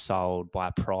never sold by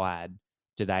Pride,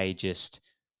 do they just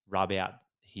rub out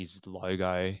his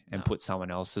logo and No. put someone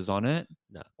else's on it?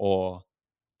 No. Or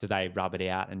do they rub it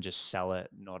out and just sell it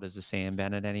not as a Sam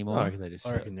Bennett anymore? I reckon they just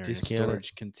I reckon they're in a discount it.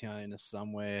 storage container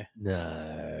somewhere.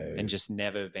 No. and just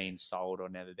never been sold or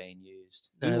never been used.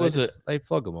 no, Who they was just- They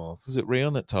flog them off. Was it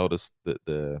Rion that told us that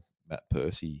the Matt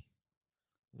Percy,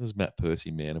 there's Matt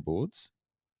Percy Manor boards,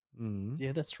 Mm.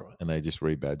 Yeah, that's right. and they just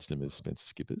rebadged them as Spencer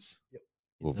Skippers? Yep.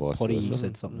 Or The vice Poddy versa?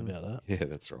 said something about that. Yeah,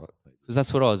 that's right. Because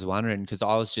that's what I was wondering. Because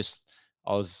I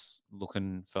was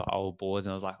looking for old boards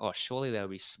and I was like, oh, surely there'll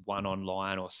be one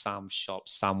online or some shop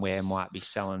somewhere might be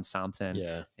selling something.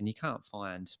 Yeah, And you can't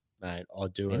find mate, I'll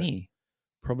do it. any.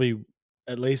 Probably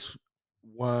at least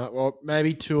one, or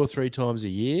maybe 2 or 3 times a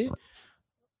year.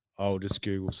 I'll just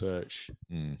Google search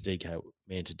Mm. DK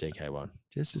man to DK1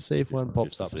 just to see if one Just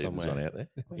pops to up see if there's one somewhere out there.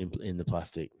 in the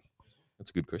plastic.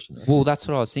 That's a good question. Though. Well, that's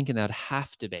what I was thinking. There'd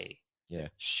have to be. Yeah.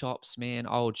 Shops, man,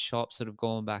 old shops that have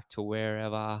gone back to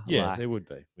wherever. Yeah, like- there would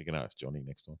be. We can ask Johnny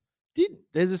next time.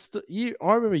 There's a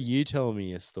I remember you telling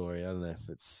me a story. I don't know if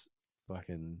it's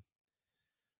fucking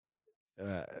a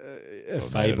made it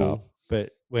fable, up.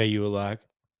 but where you were like,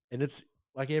 and it's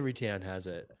like every town has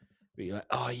it. But you're like,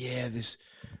 oh yeah,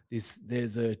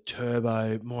 there's a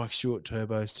turbo, Mike Stewart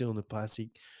turbo still in the plastic.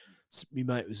 My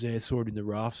mate was there, saw it in the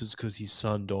rafters because his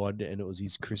son died, and it was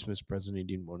his Christmas present. He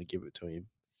didn't want to give it to him.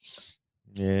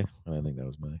 Yeah, I don't think that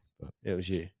was me. But It was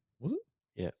you. Was it?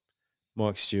 Yeah,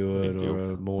 Mike Stewart Dill. or a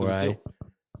It was Moray. Dill.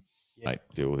 Mate,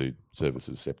 Dill, who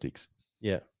services septics,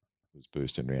 Yeah, was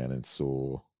boosting around and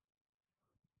saw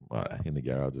in the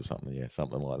garage or something. Yeah,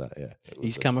 something like that. Yeah, it was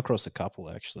He's come across a couple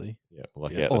actually. Yeah,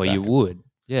 like Yeah. out the Oh, back you of- would.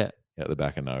 Yeah. out the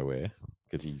back of nowhere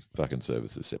because he fucking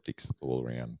services septics all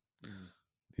around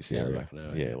this Yeah, the area. back of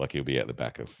nowhere, Yeah, yeah. like he'll be at the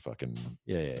back of fucking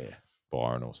yeah.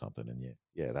 Byron or something, and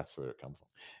yeah, that's where it come from.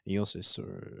 He also saw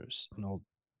an old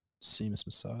Seamus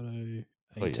Masato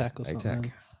Oh, yeah, ATAC or something.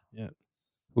 ATAC. Yeah.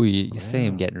 Well, you see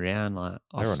him Wow. getting around. Like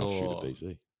I They're an offshoot saw. of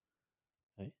BZ.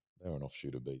 Hey? They're an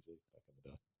offshoot of BZ back in the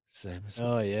day. Same as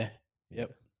Oh yeah. Yeah.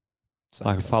 Yep. Same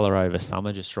Like a thing. fella over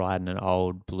summer just riding an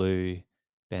old blue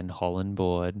Ben Holland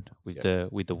board with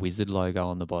Yep. the wizard logo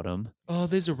on the bottom. Oh,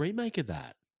 there's a remake of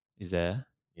that. Is there?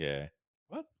 Yeah,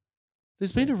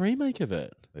 There's been a remake of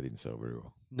it. they didn't sell very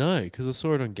well. No, because I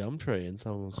saw it on Gumtree and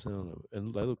someone was selling it,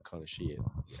 and they look kind of shit.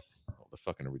 Oh, the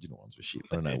fucking original ones were shit.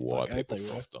 I don't know Fuck, why I hope people they were.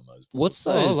 frothed on those. What's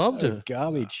Oh, I those? loved Oh, it.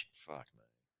 garbage. Fuck me.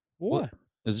 Why? It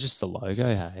was just a logo,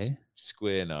 hey.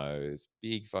 Square nose,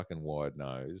 big fucking wide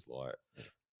nose, like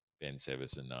Ben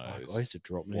Severson Oh, nose. I used to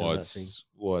drop me on wide, that thing.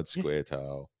 wide square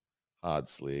tail, hard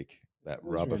slick, that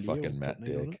What was rubber around here fucking with matte Top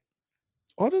Knee on deck. it?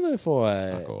 I don't know if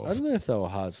Fuck off. I don't know if they were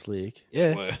hard slick.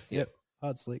 Yeah. Well, Yep.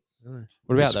 Hard sleep. No.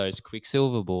 What about Just- those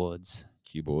Quicksilver boards?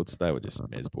 Q boards, they were just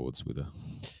mez boards with a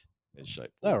mez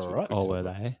shaped. They were boards with alright. Oh, were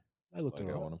Quicksilver they? They looked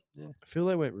logo alright. on them. I feel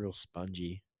they went real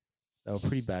spongy. They were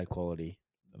pretty bad quality.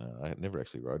 No, I never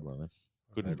actually rode one of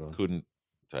them. rode one. Couldn't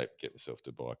get myself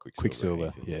to buy Quicksilver. Quicksilver.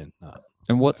 anything. Yeah. No.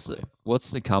 And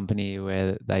what's the company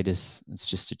where it's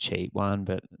just a cheap one,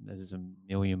 but there's a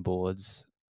million boards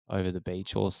over the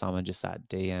beach all summer, just that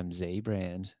DMZ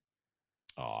brand,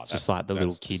 Oh, It's just like the little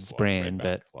that's kids like brand,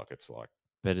 Redback, but- like it's like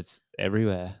but it's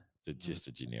everywhere. It's just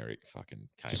a generic fucking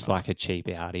Kmart. Just like a cheap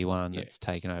Audi one Yeah. that's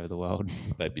taken over the world.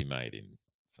 They'd be made in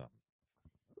some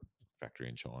factory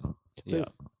in China. Yeah.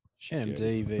 Shipped out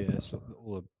NMD, here. VS,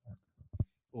 all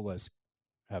those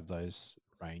have those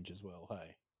range as well.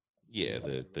 Hey, Yeah,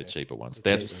 the everywhere. cheaper ones. The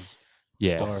That's cheapers.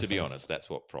 Yeah. to be Styrofoam. honest, that's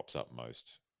what props up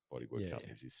most bodywork Yeah.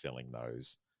 companies is selling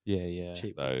those Yeah. Yeah.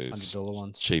 Cheap. those $100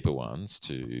 ones. cheaper ones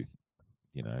to,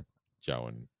 Joe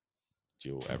and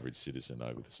Jill, average citizen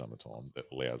over the summertime that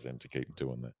allows them to keep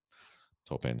doing the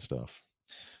top end stuff.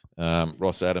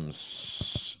 Ross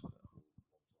Adams,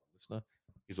 listener,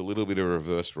 is a little bit of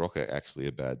reverse rocker actually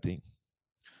a bad thing?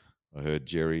 I heard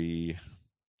Jerry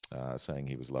saying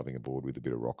he was loving a board with a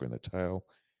bit of rocker in the tail.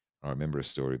 I remember a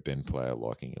story of Ben Player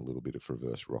liking a little bit of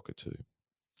reverse rocker too.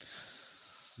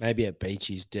 Maybe at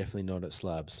beaches, definitely not at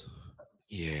slabs.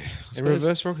 Yeah. And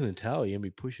reverse rock in the tail, you're gonna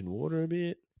be pushing water a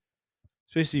bit.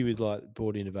 Especially with like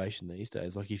board innovation these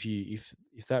days. Like if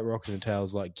that rock in the tail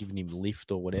is like giving him lift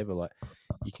or whatever, like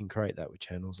you can create that with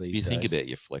channels these If you days. think about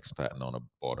your flex pattern on a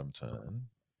bottom turn,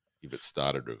 if it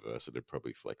started reverse, it'd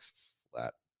probably flex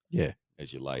flat. Yeah.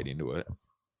 As you laid into it.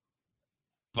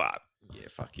 But yeah,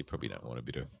 fuck, you probably don't want a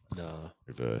bit of No.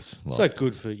 reverse. It's like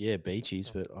good for beaches,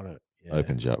 but I don't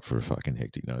Opens you up for a fucking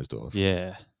hectic nosedive.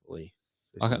 Yeah. fully.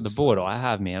 The board I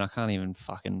have, man, I can't even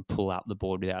fucking pull up the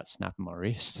board without snapping my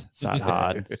wrist. It's that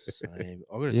hard. Same.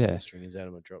 I've got to take Yeah. the stringers out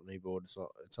of my drop knee board. It's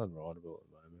unrideable at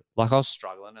the moment. Like I was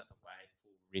struggling at the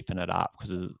way, ripping it up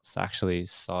because it's actually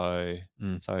so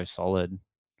solid. You've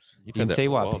You had can that see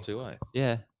for why a while pe- too, eh?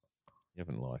 Yeah. You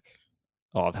haven't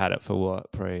Oh, I've had it for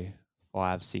what, probably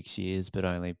 5-6 years, but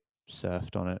only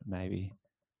surfed on it maybe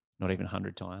not even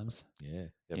 100 times. yeah.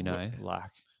 You know,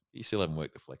 like You still haven't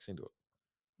worked the flex into it.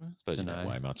 I suppose you don't dunno.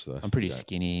 weigh much though. I'm pretty You don't.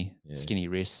 skinny, Yeah. skinny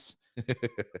wrists.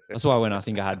 That's why when I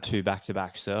think I had 2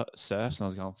 back-to-back surfs, and I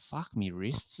was going, "Fuck, me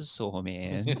wrists are sore,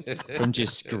 man," from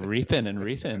just gripping and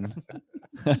ripping.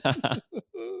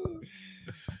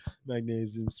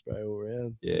 Magnesium spray all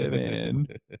around. Yeah, man.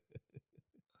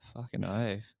 Fucking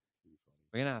oath.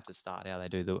 We're gonna have to start how they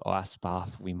do the ice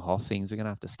bath Wim Hof things. We're gonna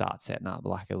have to start setting up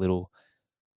like a little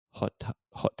hot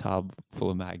tub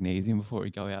full of magnesium before we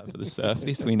go out for the surf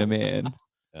this winter, man.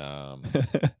 What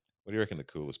do you reckon the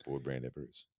coolest board brand ever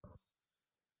is?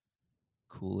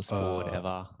 Coolest board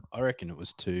ever. I reckon it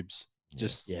was Tubes.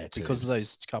 Just Yeah, because of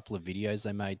Tubes. those couple of videos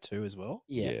they made too as well.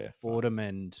 Yeah. Boredom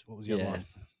and what was the other Yeah. one?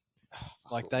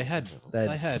 Like What they was had, that one? They had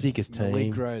they had sickest team.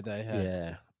 Allegro, they had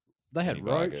Yeah. they had Kenny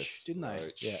Roach, Vargas, didn't they?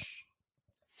 Roach, Yeah.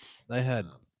 They had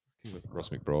Ross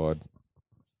McBride.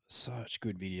 such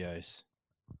good videos.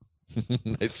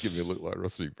 It's giving me a look like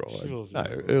Ross McBride. Feels No,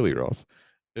 like- early Ross.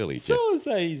 Early Jeff. Someone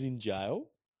say he's in jail.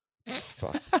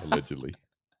 Fuck, allegedly.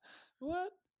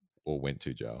 What? Or went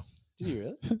to jail. Did he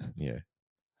really? Yeah.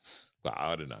 Well,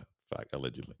 I don't know. Fuck,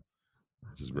 allegedly.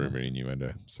 This is rumor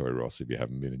innuendo. Sorry, Ross, if you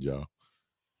haven't been in jail.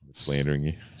 I'm slandering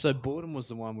you. So Boredom was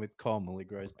the one with Kyle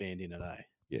Mulligrove's band in it, eh?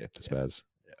 Yeah, Spaz.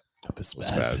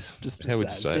 Spaz. Just how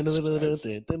would you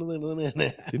say it?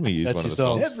 Didn't we use That's one of your the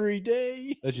song. songs? Every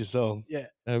day. That's your song. Yeah.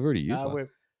 I've already used one. We're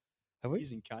Have we?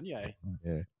 using Kanye.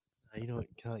 Yeah. No, you know what?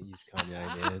 You can't use Kanye,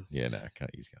 man. Yeah, no, can't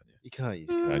use Kanye. You can't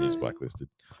use Can't Kanye. use blacklisted.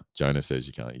 Jonah says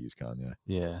you can't use Kanye.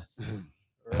 Yeah.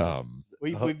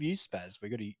 We've used Spaz.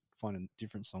 We've got to find a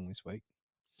different song this week.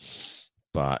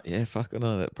 But yeah, fuck, I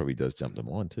know that probably does jump to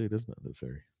mind too, doesn't it? The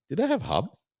ferry. Did they have hub?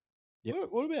 Yep.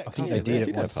 What about I think Yeah, they Custom did they at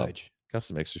did one have Hub. stage.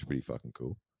 Custom Extra's pretty fucking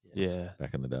cool Yeah.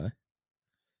 back in the day.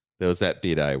 There was that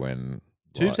bit, when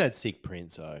Tubes like, had sick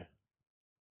prints, though.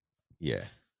 yeah,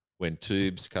 when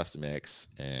Tubes, Custom X,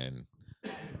 and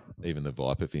even the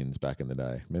Viper fins back in the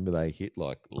day. Remember they hit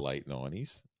like late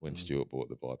 90s when Stuart bought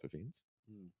the Viper fins?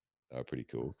 Mm. They were pretty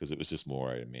cool because it was just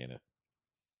more a manner.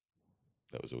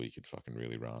 That was all you could fucking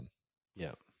really run.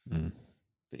 Yeah. Mm.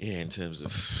 But yeah, in terms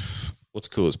of what's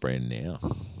coolest brand now?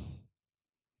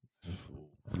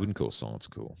 You wouldn't call Silence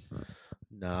cool.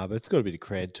 Nah, but it's got a bit of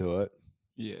cred to it.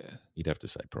 Yeah. You'd have to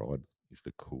say Pride is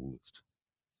the coolest.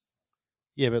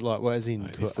 Yeah, but like, well, as in,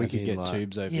 Mate, if we as could in, get like,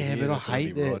 Tubes over yeah, here, but that's I what I'd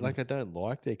hate be their riding. like. I don't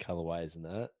like their colorways and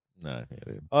that. No,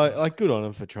 yeah, I like good on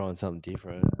them for trying something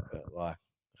different, but like,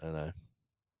 I don't know.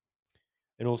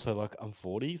 And also, like, I'm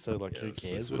 40, so like, who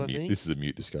cares what I think? This is a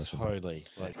mute discussion. Totally.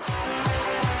 Like,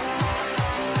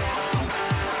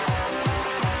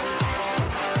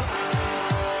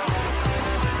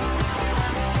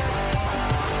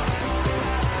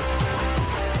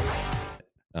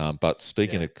 But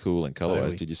speaking Yeah, of cool and colorways,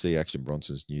 totally. did you see Action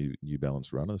Bronson's New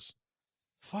Balance runners?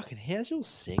 fucking, how's your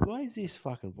segues this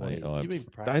fucking Mate, body? You've been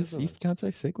don't, practicing. you can't say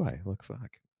Segway. Look, fuck.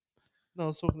 No, I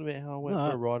was talking about how I went No.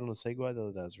 for a ride on a Segway the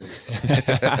other day. It was really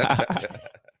fun.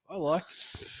 I like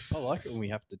I like it when we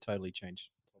have to totally change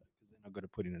topic because then I've got to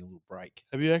put in a little break.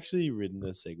 Have you actually ridden a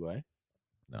Segway?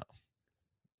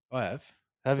 I have.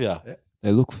 Have you? Yeah.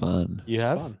 They look fun. You It's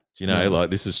have? fun. Do you know, Yeah. like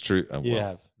this is true. You well,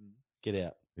 have. Get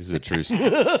out. This is a true.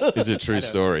 This is a true At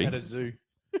story. At a zoo.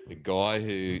 The guy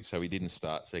who, so he didn't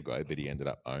start Segway, but he ended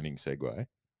up owning Segway.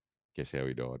 Guess how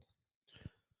he died?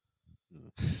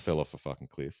 Fell off a fucking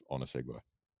cliff on a Segway.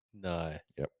 No.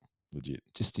 Legit.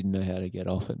 Just didn't know how to get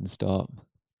off it and stop. I'm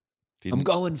Didn't,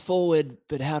 going forward,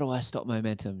 but how do I stop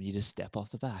momentum? You just step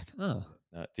off the back. Oh,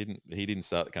 no, he didn't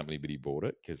start the company, but he bought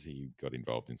it because he got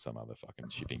involved in some other fucking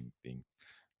shipping thing.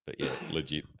 But yeah,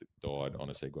 legit died on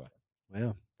a Segway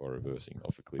Wow. by reversing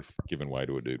off a cliff, giving way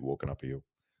to a dude walking up a hill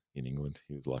in England.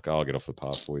 He was like, "Oh, I'll get off the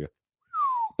path for you."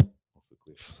 Off the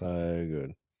cliff. So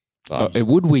good. it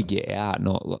would wig you out,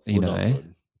 not you Well, not know,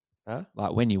 good. Huh?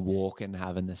 like when you walk and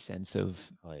having the sense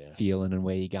of Oh, yeah. feeling and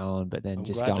where you're going, but then I'm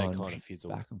just glad they going kind of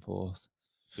fizzled. back and forth.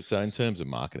 But so in terms of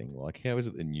marketing, like how is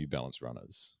it the New Balance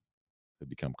runners have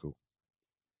become cool?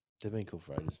 They've been cool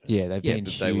for ages, man. Yeah, they've been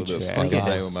but huge. they were the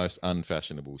forever. most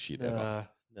unfashionable shit ever.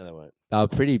 No, they won't. They were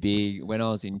pretty big when I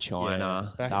was in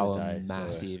China. back They in the were day, they were.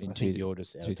 massive I in think you're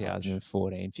just out of touch.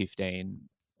 2014, 15.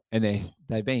 And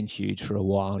they've been huge for a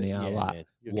while But now. yeah, like man,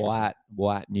 you're tripping.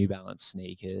 white New Balance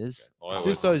sneakers. I It's always-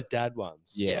 just those dad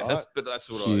ones. Yeah, right? that's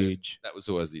what Huge. that was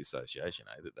always the association,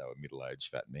 that they were middle-aged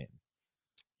fat men.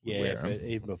 would Yeah, wear 'em. but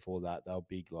even before that, they were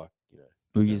big, like,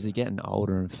 Boogies are getting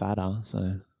older and fatter, so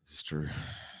This is true.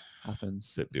 happens.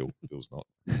 Except Bill's not.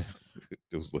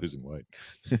 Bill's losing weight.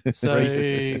 So,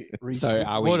 So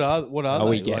are what we- are are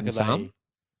we they? getting are some? they-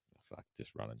 Fuck,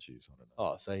 just running shoes. I don't know.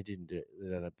 Oh, so he didn't do. They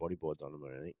don't have bodyboards on them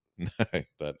or anything. No,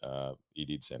 but he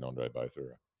did send Andre Botha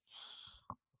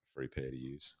a free pair to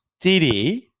use. Did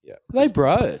he? Yeah. Are they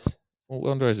bros? Well,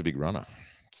 Andre's a big runner,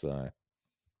 so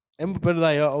But are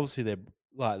they obviously they're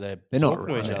They're not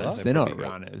talking to each runners. other. They're not probably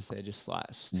got- runners. They're just like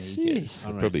sneakers. Sick.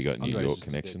 they've probably got New Andre's York just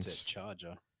a dead connections. set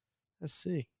charger. That's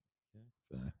sick.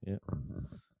 So yeah,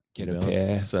 Get New a Balance.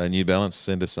 pair. So New Balance,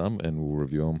 send us some, and we'll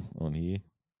review them on here.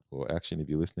 Or Action, if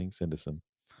you're listening, send us some.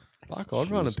 Fuck, I'd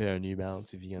run a Shoes. pair of New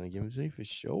Balance if you're going to give them to me for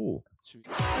sure.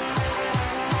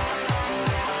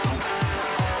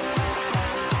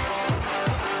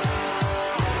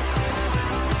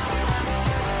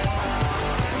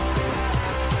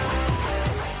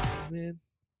 Man,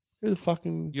 who the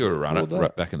fucking You're a runner afford that?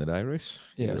 right back in the day, Reese.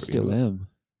 Yeah, I You're- still you're- am.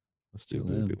 Let's do a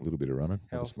Still am. little bit of running,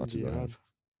 not How as often much do as you I run? have.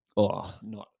 Oh,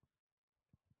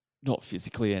 not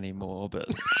physically anymore, but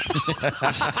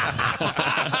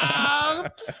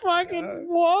Fucking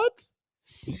what?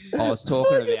 I was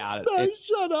talking about it. It's,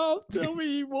 shut up. Tell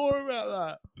me more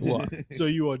about that. what? So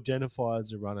you identify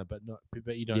as a runner, but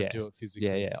you don't Yeah. do it physically.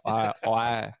 Yeah, yeah.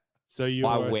 I So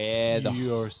you're wear the-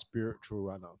 you're a spiritual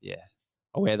runner. yeah.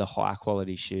 I wear the high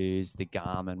quality shoes, the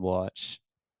Garmin watch,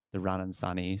 the running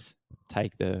sunnies,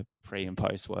 take the pre and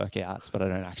post workouts, but I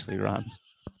don't actually run.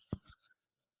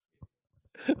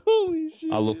 Holy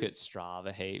shit! I look at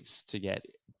Strava heaps to get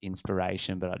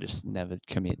inspiration, but I just never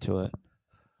commit to it.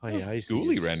 Oh yeah, I used to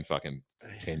Gooley use- ran fucking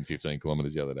 10, 15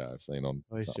 kilometers the other day. I've seen on.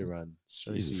 I used to something. run.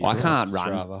 Jesus I can't run.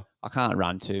 Strava. I can't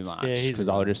run too much Yeah, he's a because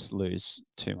I'll runner. just lose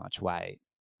too much weight.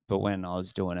 But when I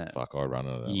was doing it Fuck, I run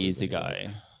it. years ago,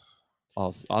 I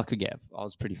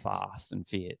was pretty fast and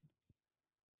fit.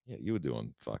 Yeah, you were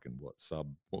doing fucking what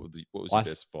sub? What was I your s-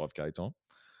 best 5K time?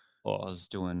 Or I was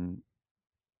doing,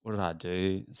 what did I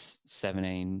do?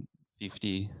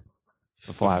 1750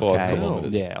 for 5K. 5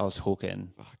 kilometers. Yeah, I was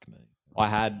hooking. Fuck me. I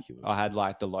That's had ridiculous.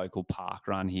 like the local park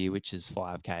run here, which is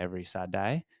 5K every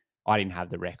Saturday. I didn't have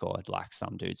the record like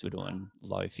some dudes were doing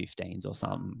low 15s or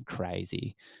something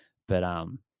crazy. But I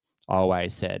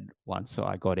always said once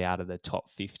I got out of the top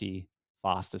 50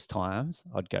 fastest times,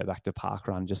 I'd go back to park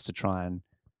run just to try and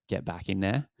get back in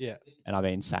there. Yeah. And I've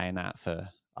been saying that for,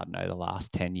 I don't know, the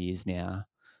last 10 years now.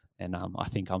 And I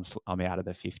think I'm out of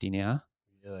the 50 now.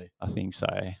 Really? I think so.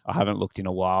 I haven't looked in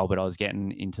a while, but I was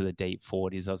getting into the deep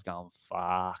 40s. I was going,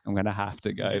 fuck, I'm going to have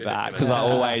to go Yeah, back gonna because I have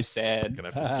to- always said.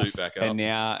 Gonna have to suit back up. And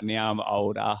now I'm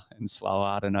older and slower.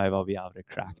 I don't know if I'll be able to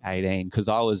crack 18 because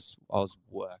I was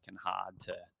working hard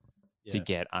to Yeah.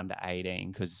 get under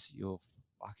 18 because you're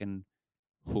fucking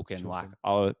hooking. Like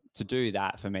Chuffing. to do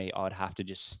that for me, I'd have to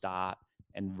just start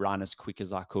and run as quick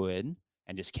as I could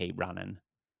and just keep running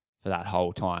for that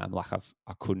whole time. Like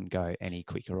I couldn't go any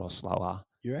quicker or slower.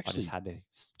 You're I actually just had to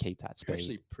keep that you're speed.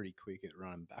 actually pretty quick at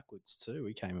running backwards too.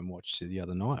 We came and watched you the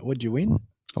other night. What'd you win?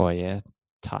 Oh yeah,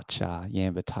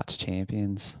 Yamba Touch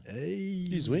champions. Hey,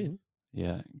 Did you win?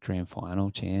 Yeah, grand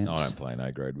final champs. No, I don't play an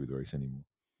A grade with Reese anymore.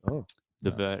 Oh,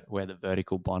 We're the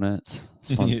vertical bonnets.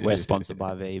 We're sponsored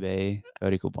by VB.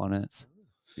 Vertical bonnets.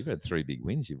 So you've had 3 big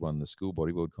wins. You've won the school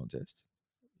bodyboard contest,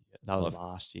 That was Life-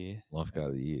 last year. lifeguard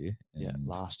of the year. Yeah, and,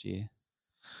 last year.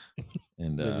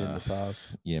 And Maybe in the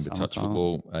past. yeah, but touch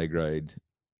Summertime. football, A grade,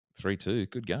 3-2.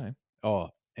 Good game. Oh,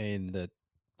 and the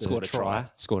Scored a try.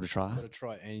 Scored a try. Got a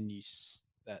try, and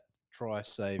that try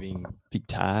saving Big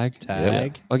tag.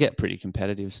 tag. I get pretty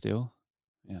competitive still.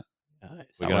 Nice. We're That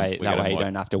gonna- way, we're that gonna way you mic-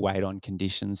 don't have to wait on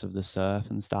conditions of the surf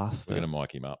and stuff. We're going to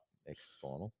mic him up next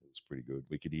final. It was pretty good.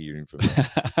 We could hear him from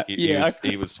yeah,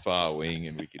 he was far wing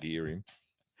and we could hear him.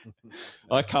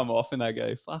 I come off and they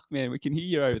go, "Fuck, man, we can hear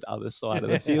you over the other side of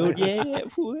the field." Yeah,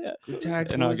 pull out. Good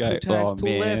tags, And I boys, go, good tags. "Oh, Pull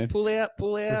man." left, pull out,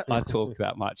 pull out. I talk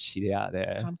that much shit out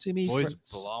there. Come to me. Boys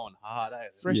fre- blowing hard, eh?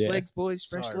 fresh Yeah. legs, boys.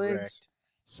 Fresh So legs. wrecked.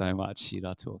 So much shit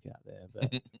I talk out there,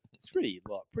 but It's pretty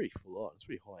full on. It's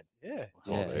pretty high. Yeah.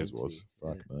 Yeah, Oh, it theirs was.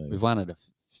 Fuck me. we've won it a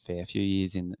fair few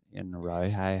years in a row.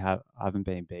 Hey, I haven't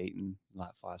been beaten in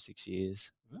like 5-6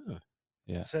 years. Oh.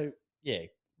 Yeah. So yeah,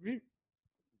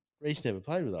 Reese never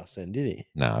played with us then, did he?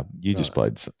 Nah, you just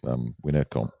played winner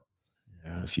comp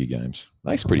a few games.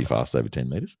 Makes pretty fast over 10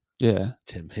 metres. Yeah,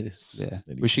 10 minutes. yeah.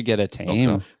 Then he We should get a knocks team.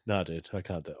 up. No, dude, I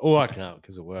can't do. Oh, I can't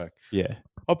because of work. Yeah,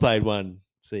 I played one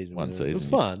season. One with season. It was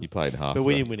you- fun, You played half, but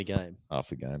we the- didn't win a game. half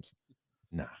the games.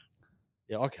 Nah.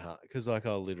 Yeah, I can't because like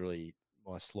I literally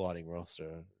my sliding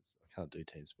roster. I can't do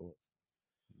team sports.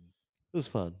 It was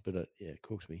fun, but yeah, it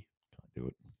cooked me. Can't do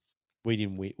it. We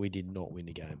didn't. We did not win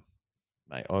a game.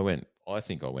 Mate, I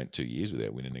think I went 2 years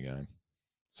without winning a game.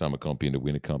 Summer comp into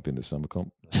winter comp into summer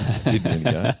comp. Didn't win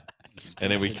a game.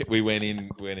 And then we went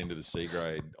into the C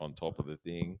grade on top of the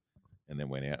thing, and then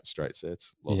went out straight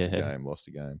sets. Lost a Yeah.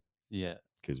 game yeah.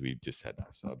 because we just had no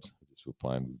subs. We just were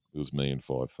playing. It was me and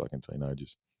 5 fucking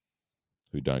teenagers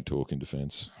who don't talk in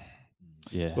defence.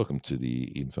 Yeah. Welcome to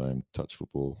the Infame Touch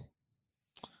Football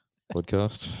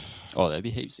podcast. Oh, there'd be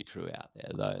heaps of crew out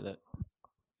there though that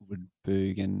would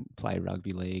boog and play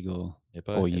rugby league or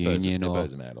Or union or-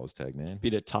 Eppo's a mad Oztag man,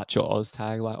 bit of touch or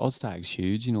Oztag. Like Oztag's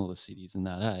huge in all the cities and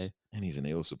that, eh? and he's an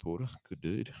Eel supporter. Good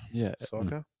dude. Yeah.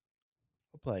 Soccer.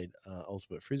 I played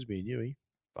ultimate frisbee in Newey.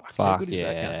 How Fuck good is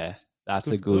that game? yeah. That's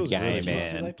good a for good those, isn't it? game, Do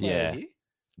they man. play it Yeah. here?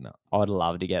 No, I'd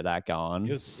love to get that going.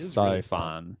 It was So really fun.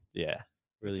 fun. Yeah.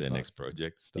 Really it's our fun. next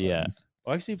project. Yeah.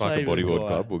 I actually Fuck a played with a bodyboard guy-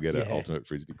 club. We'll get an yeah, ultimate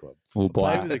frisbee club. We'll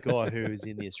Played buy with a guy who was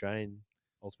in the Australian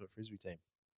ultimate frisbee team.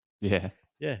 Yeah.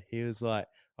 Yeah, he was like,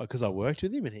 because I worked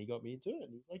with him and he got me into it.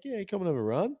 And he's like, yeah, come and have a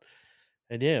run.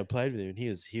 And yeah, I played with him and he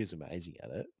was amazing at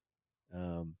it.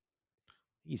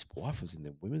 His wife was in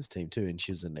the women's team too, and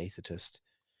she was an anaesthetist.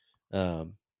 Yeah,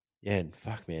 and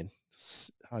fuck, man,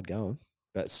 it's hard going,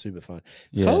 but super fun.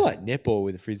 It's kind Yeah. of like netball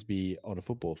with a frisbee on a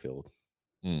football field.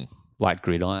 Like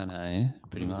gridiron, eh?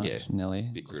 Pretty much. Yeah. Nelly.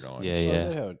 Big gridiron. Yeah, So is yeah.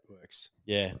 that how it works?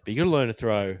 Yeah, but you got to learn to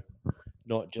throw,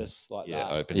 not just like Yeah,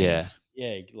 that. open. Yeah.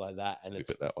 Yeah, like that, and Whip it's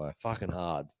it that way. fucking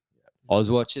hard. I was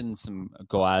watching some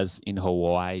guys in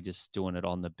Hawaii just doing it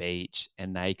on the beach,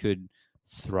 and they could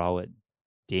throw it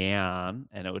down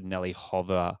and it would nearly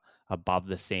hover above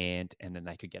the sand, and then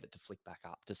they could get it to flick back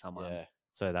up to someone. Yeah,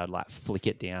 So they'd like flick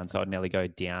it down. So it'd nearly go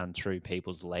down through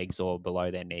people's legs or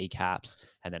below their kneecaps,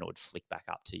 and then it would flick back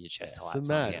up to your chest height. it's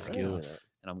a somehow. mad skill in it.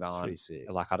 And I'm It's going, pretty sick.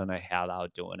 like, I don't know how they were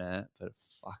doing it, but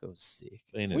fuck, it was sick.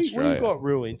 Being in We Australia, got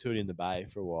real into it in the bay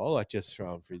for a while, like just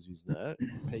throwing frisbees and that.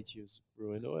 Peachy was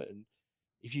real into it. And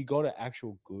if you got an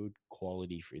actual good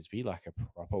quality frisbee, like a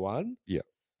proper one, Yeah.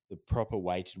 the proper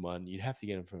weighted one, you'd have to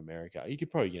get them from America. You could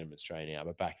probably get them in Australia now,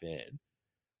 but back then,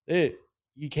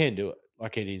 you can do it.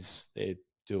 Like they're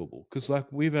doable. Because like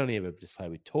we've only ever just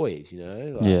played with toys, you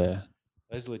know? Like, Yeah.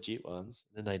 Those legit ones.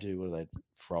 And then they do, what do they,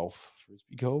 frolf,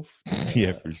 frisbee golf?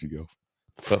 yeah, frisbee golf.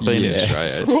 But being in Yeah.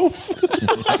 Australia,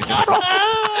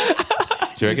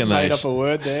 do you reckon they? made up a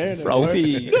word there. and it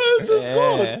Frolfy. works. No, that's what it's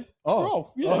called. Yeah. Frolf,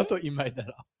 yeah. I thought you made that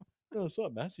up. No, it's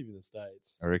not massive in the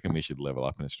States. I reckon we should level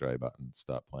up in Australia, but and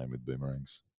start playing with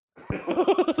boomerangs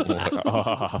Oh,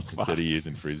 instead fuck. of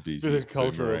using frisbees. Bit use of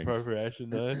cultural boomerangs. appropriation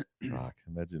there. Fuck,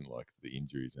 imagine like the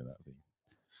injuries and that thing.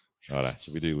 Right,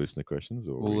 should we do listener questions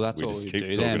or Well, that's we what just we keep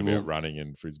do talking then. about We'll- running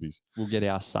and frisbees? We'll get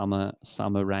our summer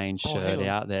range Oh, hang shirt on.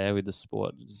 out there with the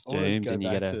sport is I wanna doomed, go and you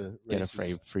back get a to get a free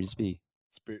Reese's frisbee.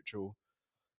 spiritual.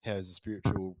 How's the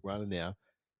spiritual runner now?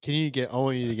 Can you get? I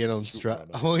want you to get on Spiritual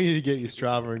Strava. runner. I want you to get your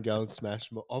Strava and go and smash.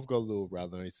 I've got a little run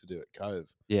that I used to do at Cove.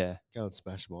 Yeah. Go and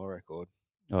smash my record.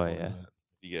 Oh I wanna yeah.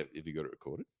 do that. Have you got it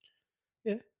recorded?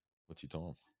 Yeah. What's your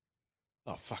time?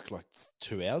 Oh fuck! Like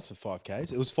 2 hours for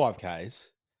 5Ks. It was 5Ks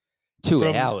 2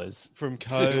 From- hours. from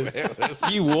Cove.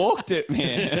 You walked it,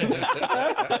 man.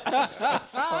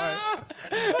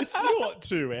 It's not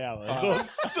 2 hours. I was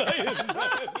saying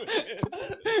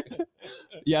that, man.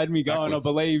 You had me going. Backwards. I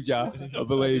believed ya. I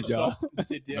believed ya.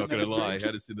 Not gonna lie,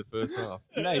 had us in the first half.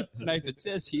 Nath, it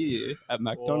says here at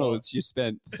McDonald's you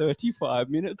spent 35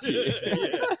 minutes here.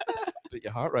 But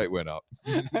your heart rate went up.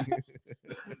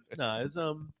 No, it's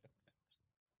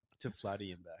to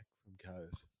Flatty and back from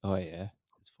Cove. Oh yeah,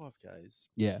 It's 5Ks.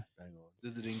 yeah. Bang on.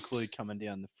 Does it include coming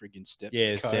down the friggin' steps? Yeah,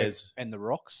 of Cove stairs. and the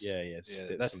rocks. Yeah, Yeah,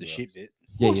 steps that's on the the shit rocks. bit.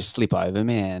 Yeah, you slip over,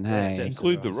 man. Yeah, Hey, steps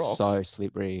Include the on rocks. so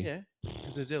slippery. Yeah,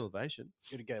 because there's elevation.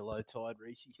 Gotta go low tide,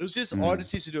 Reese. It was just I Mm.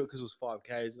 just used to do it because it was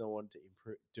 5Ks and I wanted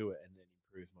to do it and then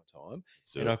improve my time.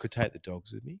 So And I could take the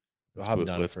dogs with me. let's I haven't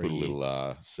put, done let's it for put a a year.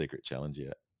 little secret challenge out.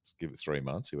 Let's give it 3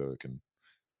 months. Whoever can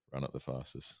run it the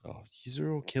fastest. Oh, you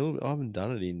are all killing me. I haven't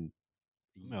done it in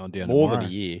Well, I'm down more than a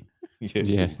tomorrow. year.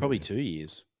 Yeah. Probably 2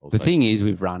 years. I'll The take- thing is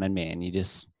with running, man, you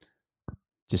just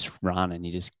run and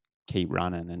you just keep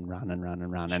running and running,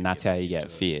 Should and that's get how back you get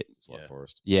into it. fit. It's like Yeah.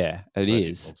 Forest. Yeah, it I'll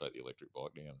is. take the electric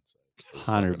bike down. So just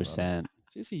fucking run. 100%.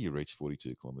 It says here you reach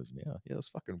 42 kilometers an hour. Yeah, I was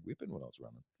fucking whipping when I was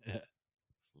running. Yeah.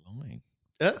 Flying.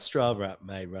 That Strava app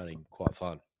made running quite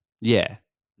fun. Yeah,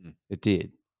 Mm. it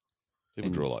did. People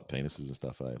And- draw like penises and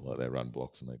stuff, eh? Like they run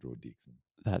blocks and they draw dicks and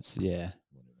That's yeah.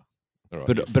 whatever. All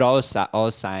right, yeah. But I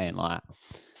was saying like,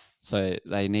 so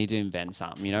they need to invent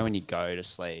something. You know, when you go to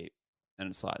sleep and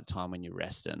it's like the time when you're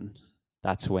resting,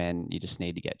 that's when you just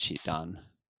need to get shit done.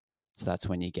 So that's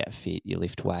when you get fit, you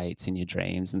lift weights in your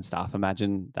dreams and stuff.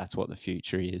 Imagine that's what the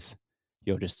future is.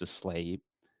 You're just asleep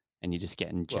and you're just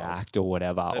getting Well, jacked or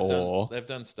whatever, they've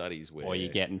done studies where or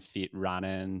you're getting fit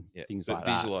running, yeah, things but like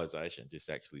that. visualization, just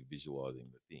actually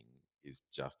visualizing the thing is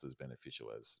just as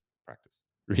beneficial as practice.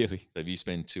 Really? So if you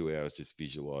spend 2 hours just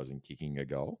visualizing kicking a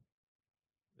goal,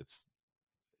 it's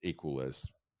equal as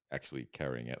actually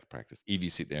carrying out the practice. If you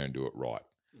sit there and do it right,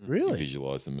 you Really?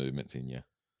 visualize the movements in you.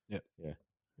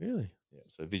 Really? Yeah.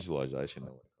 So visualization,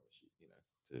 all that kind of shit, you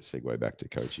know, to segue back to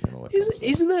coaching and all that. kind of stuff.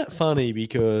 Isn't that funny?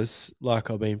 Because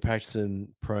like I've been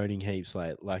practicing proning heaps,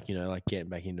 like you know, like getting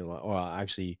back into like, oh,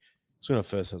 actually, so when I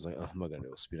first I was like, oh, I'm not going to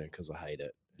do a spinner because I hate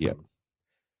it. Yep.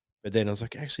 But then I was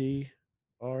like, actually,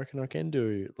 I reckon I can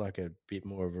do like a bit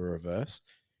more of a reverse.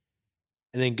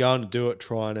 And then going to do it,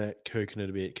 trying it, cooking it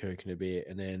a bit,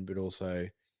 and then but also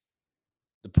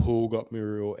the pool got me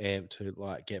real amped to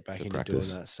like get back To into practice.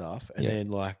 doing that stuff. And Yeah. then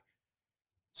like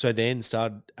so then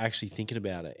started actually thinking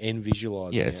about it and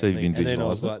visualizing Yeah, it. so you've been and then I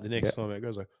was visualising it? like, the next Yeah. time it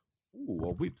goes like, ooh,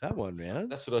 I'll whip that one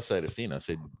round. That's what I say to Finn. I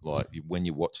said, like, when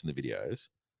you're watching the videos,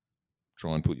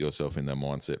 try and put yourself in the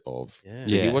mindset of. Yeah.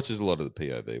 He Yeah. watches a lot of the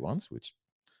POV ones, which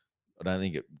I don't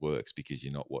think it works because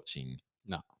you're not watching.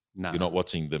 No. You're not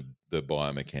watching the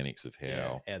biomechanics of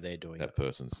how how they're doing that it.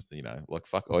 person's. You know, like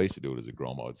fuck. I used to do it as a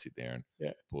grom. I'd sit there and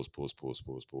Yeah. pause,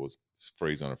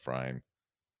 freeze on a frame,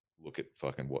 look at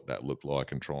fucking what that looked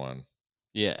like, and try and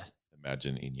Yeah.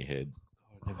 imagine in your head.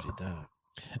 God, I never did that.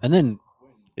 And then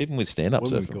Even with stand up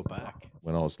when we surfing, got back,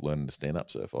 when I was learning to stand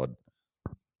up surf,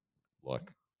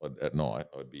 at night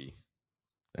I'd be.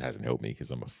 It hasn't helped me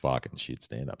because I'm a fucking shit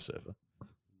stand up surfer.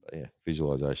 But yeah,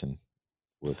 visualization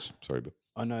works. Sorry, but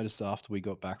I noticed after we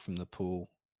got back from the pool,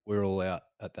 we're all out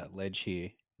at that ledge here,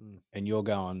 Mm. and you're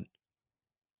going.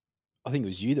 I think it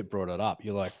was you that brought it up.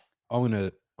 You're like, I'm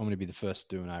gonna be the first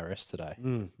to do an ARS today,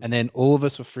 Mm. and then all of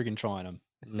us were frigging trying them.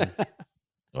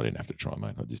 I didn't have to try,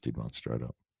 mate. I just did one straight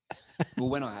up. Well,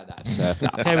 when I had that surf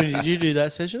up, Kevin, did you do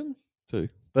that session? Too.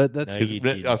 But that's No, Because you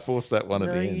didn't. I forced that one at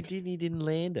no, the you end. didn't. You didn't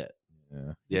land it.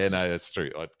 Yeah, no, that's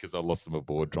true. Because I lost them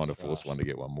aboard trying to That's force right. one to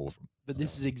get one more from. but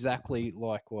this is exactly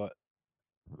like what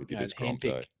We you did know, as Grom,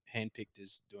 so handpicked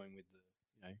is doing with the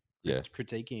yeah,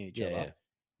 critiquing each Yeah, other.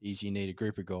 yeah. Is you need a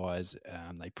group of guys,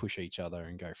 they push each other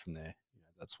and go from there.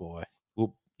 That's why.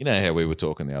 well, you know how we were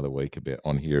talking the other week about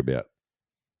on here about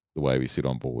the way we sit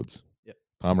on boards. Yep.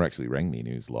 Palmer actually rang me and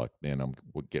he was like, "Man, I'm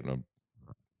getting them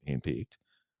handpicked.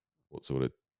 What sort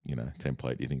of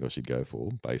template do you think I should go for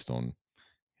based on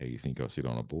how you think I sit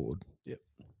on a board?" Yep.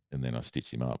 And then I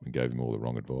stitched him up and gave him all the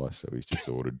wrong advice. So he's just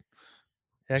ordered.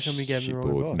 How come you gave me shit the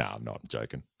wrong board. advice? No, I'm not. I'm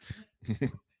joking.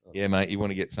 Yeah, mate, you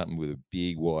want to get something with a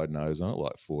big wide nose on it,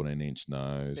 like 14-inch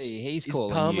nose. see, he's Is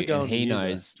calling Palmer you, going and to he you, though?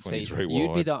 knows. See, 23 you'd be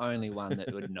wide. the only one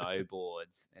that would know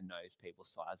boards and knows people's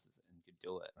sizes and could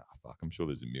do it. Ah, fuck, I'm sure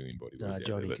there's a million bodybuilders Nah, out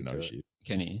Johnny there that could know do it. shit.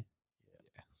 Can he?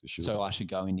 For sure. So I should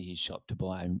go into his shop to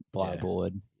buy Yeah. a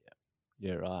board.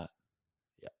 Yeah, right.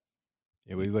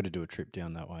 Yeah, we've got to do a trip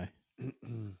down that way.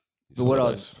 But what I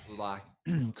was like,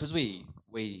 because we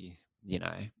we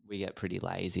get pretty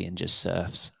lazy and just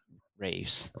surfs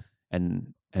reefs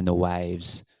and the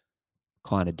waves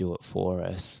kind of do it for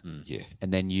us. yeah,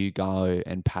 And then you go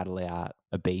and paddle out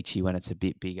a beachy when it's a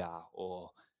bit bigger or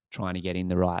trying to get in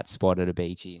the right spot at a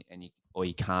beachy and or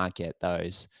you can't get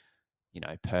those,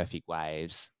 perfect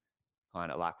waves.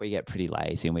 Kind of like we get pretty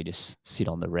lazy and we just sit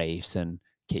on the reefs and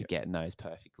keep getting those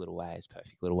perfect little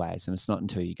waves. And it's not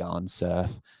until you go and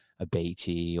surf a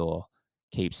BT or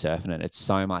keep surfing it, it's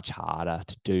so much harder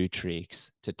to do tricks,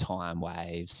 to time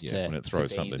waves, Yeah, when it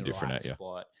throws to be in something the different right at you.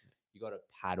 spot. You got to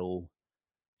paddle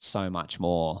so much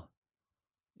more.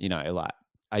 Like,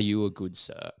 are you a good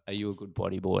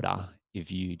bodyboarder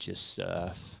if you just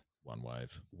surf One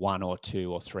wave. 1 or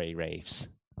 2 or 3 reefs?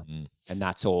 Mm. And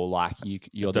that's all. Like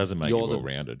It doesn't make you well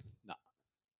rounded. No,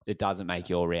 it doesn't make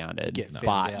you all rounded. Get found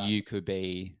But out. you could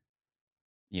be,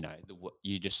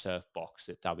 you just surf box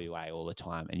at WA all the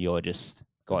time, and you're just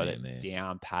got man it there.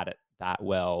 down pat it that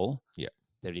well. Yeah.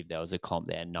 That if there was a comp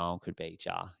there, no one could beat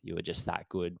you. You were just that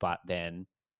good. But then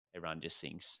everyone just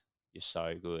thinks you're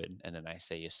so good, and then they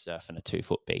see you surfing a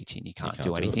 2-foot beach and you can't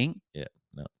do it. anything. Yeah,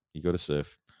 no, you got to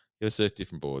surf. You got to surf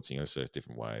different boards. You got to surf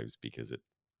different waves because it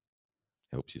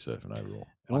helps you surfing overall.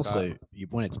 And also,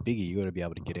 when it's bigger, you got to be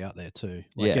able to get out there too.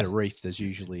 Like Yeah. at a reef, there's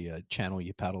usually a channel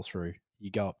you paddle through.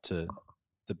 You go up to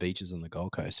the beaches on the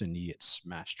Gold Coast and you get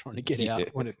smashed trying to get out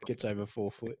when it gets over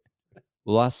 4 foot.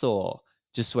 Well, I saw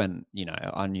just when,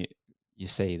 I knew you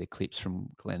see the clips from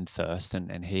Glenn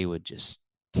Thurston, and he would just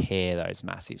tear those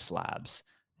massive slabs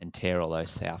and tear all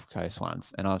those South Coast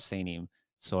ones. And I've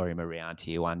saw him around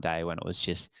here one day when it was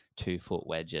just 2-foot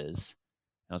wedges.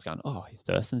 And I was going, oh,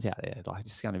 Thurston's out there. Like,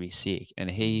 it's going to be sick. And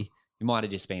he might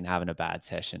have just been having a bad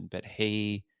session, but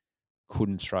he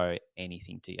couldn't throw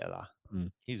anything together.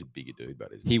 He's a bigger dude,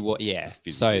 but isn't He he? was, yeah.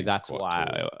 Physically, So he's that's quite why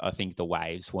tall. I think the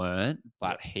waves weren't,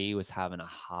 but he was having a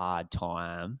hard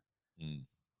time,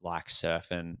 like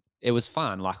surfing. It was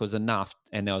fun, like it was enough,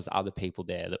 and there was other people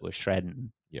there that were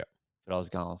shredding. Yeah. But I was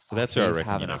going, fuck, that's where I he's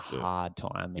reckon having you'd a have to- hard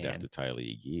time, You'd man. have to tailor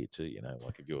your gear too,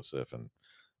 like if you're surfing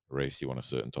reefs, you want a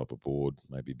certain type of board,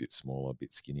 maybe a bit smaller, a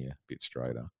bit skinnier, a bit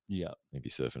straighter. Yeah. If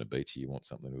you're surfing a beach, you want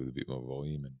something with a bit more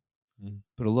volume. And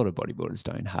But a lot of bodyboarders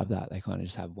don't have that. They kind of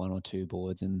just have 1 or 2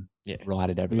 boards and ride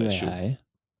it they everywhere. should. Hey?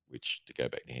 Which, to go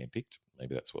back to handpicked,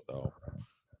 maybe that's what they'll,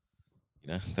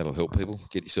 that'll help people.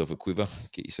 Get yourself a quiver,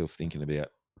 get yourself thinking about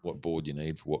what board you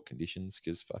need for what conditions,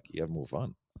 because fuck, you have more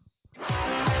fun.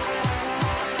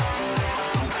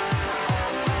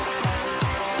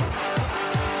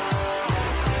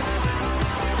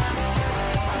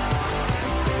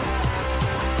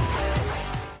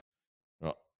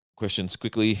 Right, questions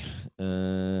quickly. We've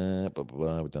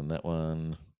done that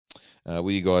one.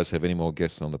 Will you guys have any more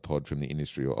guests on the pod from the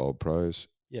industry or old pros?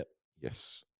 Yep.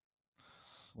 Yes.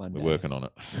 One We're day. working on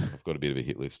it. I've got a bit of a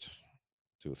hit list.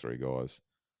 2 or 3 guys.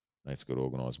 Nate's got to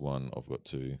organise 1. I've got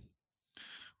 2.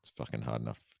 It's fucking hard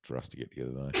enough for us to get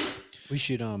together though. We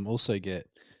should also get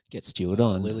Stuart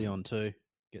on. Lily on too.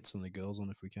 Get some of the girls on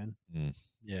if we can.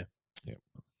 Yeah.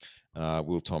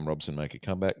 Will Tom Robson make a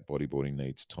comeback? Bodyboarding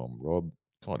needs Tom Rob.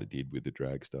 Kind of did with the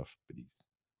drag stuff, but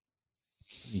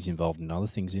He's involved in other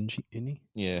things, isn't he?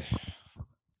 yeah.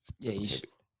 Yeah, you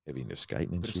heavy into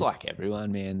skating and But shit. it's like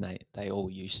everyone, man. They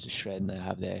all used to shred, and they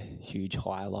have their huge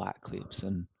highlight clips,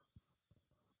 and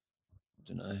I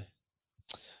don't know.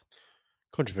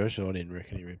 Controversial. I didn't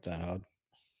reckon he ripped that hard.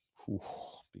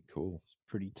 Big cool.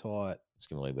 Pretty tight. Just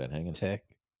gonna leave that hanging. Tech.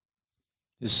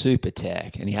 It was super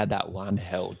tech, and he had that one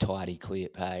held tidy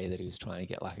clip, hey, that he was trying to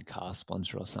get like a car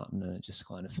sponsor or something, and it just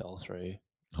kind of fell through.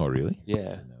 Oh, really?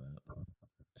 Yeah.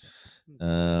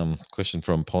 Question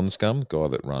from Pond Scum, guy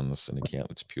that runs an account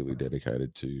that's purely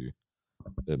dedicated to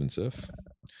Urban Surf.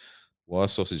 Why are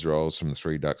sausage rolls from the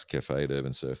Three Ducks Cafe at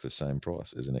Urban Surf the same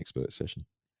price as an expert session?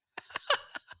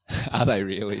 Are they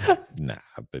really? Nah,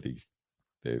 but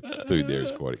the food there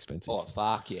is quite expensive. Oh,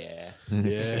 fuck yeah.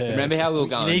 Yeah. Remember how we were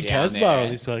going You need down Casbar on there?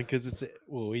 this one because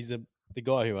he's the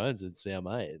guy who owns it's our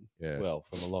mate. Yeah. Well,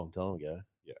 from a long time ago.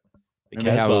 Yeah. But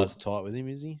Remember how Casbar's tight with him,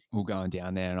 is he? We were going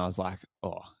down there, and I was like,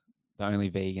 oh, the only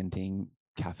vegan thing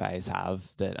cafes have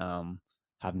that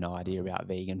have no idea about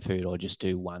vegan food or just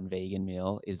do one vegan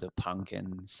meal is a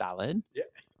pumpkin salad. Yeah.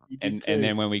 And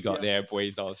then when we got there,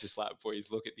 boys, I was just like, boys,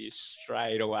 look at this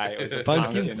straight away. It was a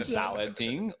Pumpkin pumpkin salad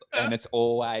thing. And it's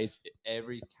always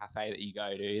every cafe that you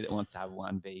go to that wants to have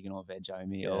one vegan or veggie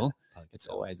meal, it's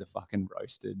always a fucking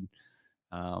roasted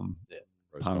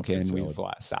Roast pumpkin salad. with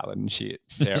like salad and shit.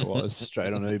 There it was.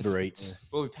 Straight on Uber Eats.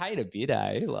 Well, we paid a bit,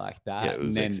 like that. Yeah, it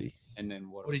was and then, sexy. and then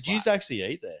what? What it did was you like- actually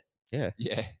eat there? Yeah.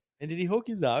 Yeah. And did he hook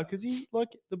his up? Because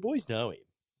the boys know him.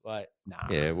 Like, Nah.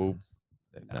 Yeah, well,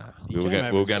 Nah. we were came going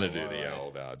over to and do said, the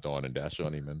 "All old dine and dash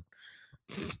on him and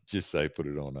just say put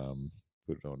it on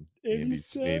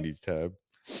Andy's Andy's tab.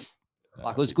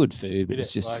 Like, it was good food, but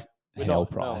it's just like, we're hell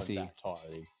not- no one's pricey. that tight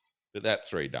with him. But that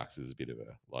Three Ducks is a bit of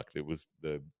a like there was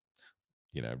the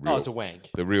you know, Oh, real it's a wank.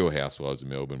 the Real Housewives of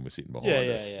Melbourne were sitting behind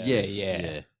us. Yeah, with,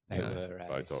 yeah. They you know, were a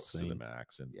Botox to the scene.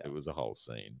 max, and Yeah. it was a whole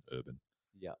scene. Urban.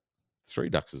 Yeah. Three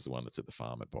Ducks is the one that's at the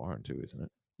farm at Byron too, isn't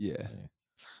it? Yeah. Yeah.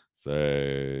 So,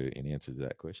 in answer to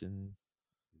that question,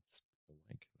 it's a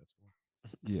wank.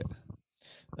 That's why. Yeah.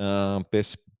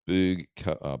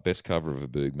 Best cover of a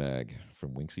Boog mag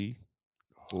from Winksy.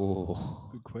 Oh.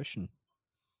 Good question.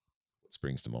 What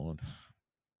springs to mind?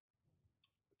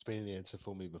 It's been an answer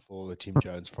for me before. The Tim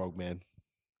Jones Frogman.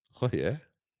 Oh yeah.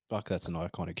 Fuck, that's an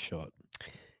iconic shot.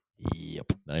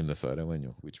 Yep. Name the photo on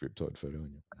you. Which Riptide photo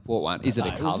on you? What one? Is it a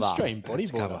It was cover? Australian It's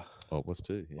a cover. bodyboarder. Oh, it was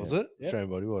too. Yeah. Was it? Yep. Australian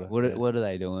Body Water. What, yeah. what are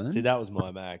they doing? See, that was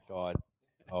my mag. I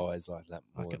always liked that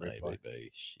more Fucking than Riptide. ABB.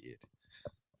 Shit.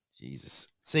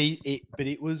 Jesus. See, but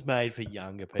it was made for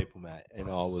younger people, mate, and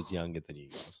I was younger than you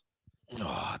guys.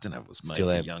 Oh, I don't know if it was made Still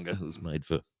for am. younger. It was made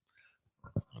for.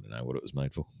 I don't know what it was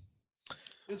made for.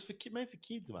 It was made for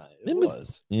kids, mate. It Remember-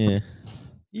 was. Yeah.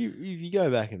 If you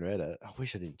go back and read it, I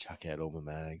wish I didn't chuck out all my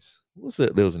mags. What was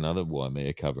that? There was another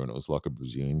Waimea cover, and it was like a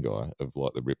Brazilian guy of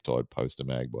like the Riptide poster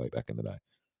mag way back in the day.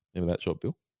 Remember that shot,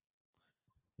 Bill?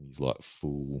 And he's like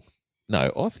full.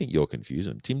 No, I think you're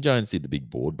confusing. Tim Jones did the big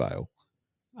board bail.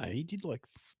 No, he did like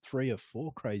 3 or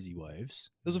 4 crazy waves.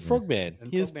 It was a Yeah. Frogman.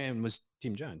 And Here's Frogman was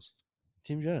Tim Jones.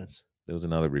 Tim Jones. There was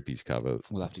another Rippies cover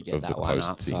We'll have to get of the that one post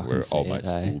up so thing I can where see old it, mate's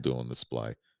eh? full doing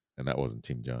display, and that wasn't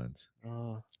Tim Jones.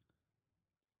 Oh,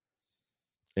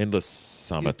 Endless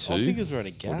Summer I 2 think it was wearing a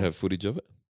would gap. have footage of it.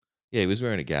 Yeah, he was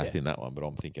wearing a gap Yeah. in that one, but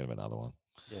I'm thinking of another one.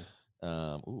 Yeah.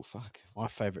 Oh fuck. My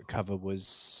favorite cover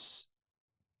was.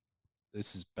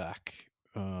 This is back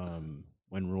when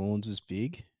Rawlins was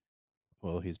big.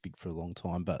 Well, he was big for a long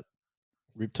time, but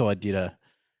Riptide did a.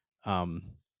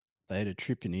 They had a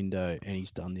trip in Indo, and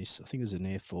he's done this. I think it was an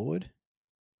air forward,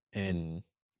 and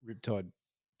Riptide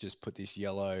just put this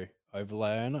yellow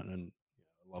overlay on it, and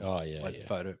I love Oh, yeah, like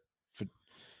yeah.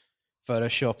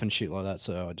 Photoshop and shit like that.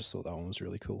 So I just thought that one was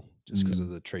really cool, just because of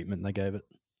the treatment they gave it.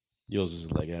 Yours is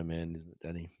a Lego man, isn't it,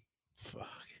 Danny? Fuck.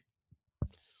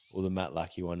 Or the Matt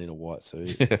Lucky one in a white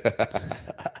suit.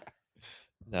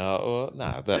 No,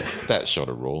 that shot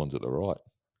of Rawlins at the right.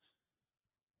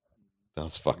 That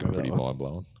was fucking Remember that pretty one? mind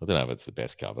blowing. I don't know if it's the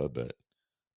best cover, but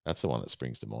that's the one that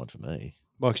springs to mind for me.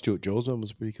 Mike Stewart Jaws one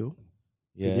was pretty cool.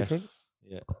 Bit Yeah, different.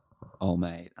 yeah. Oh,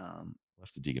 mate. I'll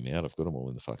have to dig them out. I've got them all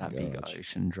in the fucking That big garage.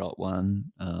 ocean drop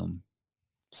one.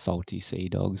 Salty sea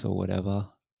dogs or whatever.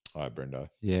 Hi, Brendo.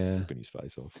 Yeah. Ripping his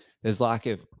face off. There's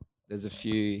there's a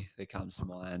few that comes to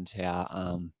mind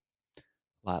how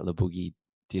like the Boogie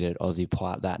did at Aussie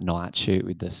Pipe that night shoot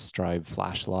with the strobe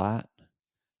flashlight.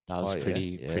 That was Oh, yeah,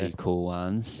 pretty yeah. cool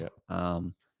ones. Yep.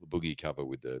 The boogie cover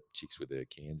with the chicks with their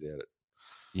cans out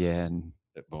Yeah, and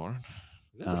at Byron.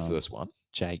 Is that the first one?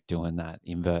 Jake doing that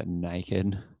inverted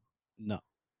naked. No.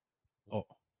 Oh,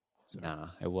 sorry. Nah,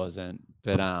 it wasn't.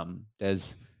 But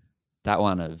there's that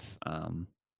one of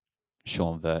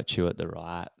Sean Virtue at the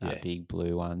right. That Yeah. big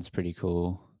blue one's pretty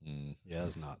cool. Mm. Yeah, that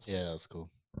was nuts. Yeah, that was cool.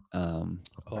 Um,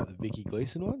 I like the Vicky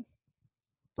Gleason one.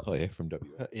 Oh, yeah, from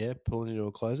WA. Yeah, pulling into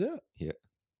a closeout.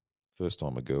 First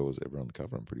time a girl was ever on the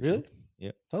cover, I'm pretty Really? sure.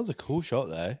 Yeah. That was a cool shot,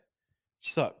 though.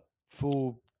 She's like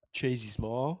full cheesy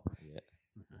smile. Yeah.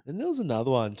 And there was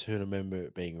another one too. And I remember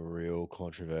it being real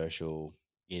controversial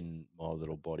in my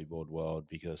little bodyboard world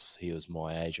because he was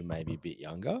my age or maybe a bit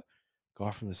younger.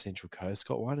 Guy from the Central Coast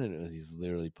got one, and he's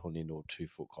literally pulling into a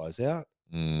 2-foot closeout.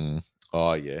 Mm.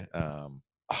 Oh, yeah.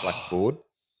 Blackboard.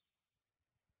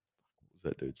 What was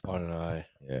that dude's I name? don't know.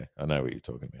 Yeah, I know what you're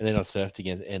talking about. And then I surfed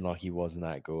against, and like he wasn't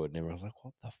that good, and everyone was like,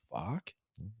 "What the fuck?"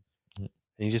 Mm.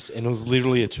 And it was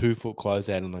literally a 2-foot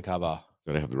closeout on the cover.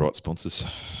 Got to have the right sponsors.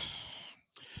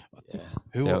 yeah.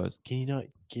 Who There wa- was- can you know?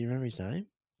 Can you remember his name?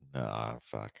 Nah,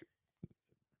 fuck.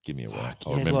 Give me a while. Fuck,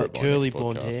 I'll he had remember like it by next curly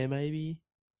blonde podcast. hair, maybe.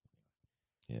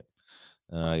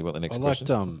 You want the next I question?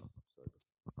 liked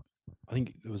I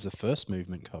think it was the first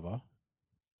movement cover.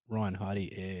 Ryan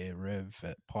Hardy Air Rev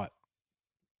at Pipe.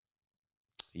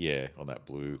 Yeah, on that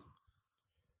blue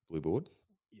board.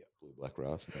 Yeah. Blue black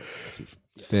grass. That was massive.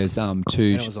 There's two.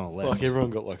 And it was on the left. Like everyone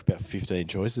got like about 15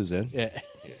 choices then. yeah.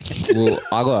 Well,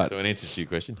 I got So in answer to your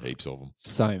question, heaps of them.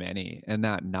 so many, and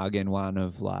that Nuggin one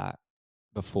of like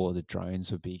before the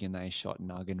drones were big and they shot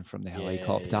Nuggin from the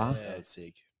helicopter. Yeah, that was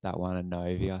sick. That one at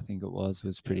Novi, I think it was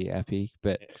pretty epic.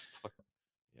 But Yeah, fuck.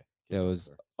 Yeah, there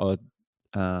was, what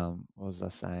was I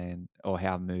saying? Or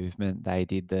how Movement, they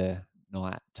did the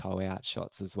night tow out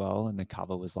shots as well, and the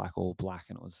cover was like all black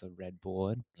and it was a red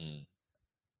board. Mm.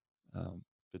 Um,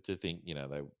 But to think,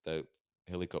 they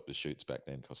helicopter shoots back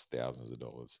then cost thousands of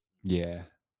dollars yeah,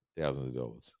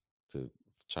 to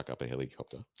chuck up a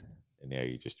helicopter. and now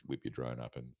you just whip your drone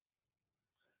up and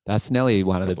That's nearly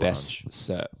one of the Couple of best.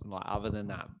 So, like, other than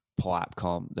that pipe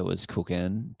comp that was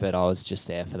cooking, but I was just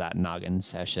there for that nuggin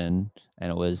session,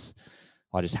 and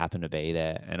I just happened to be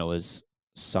there, and it was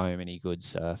so many good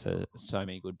surfers, so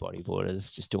many good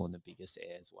bodyboarders, just doing the biggest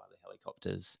airs while the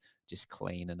helicopters just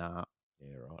cleaning up.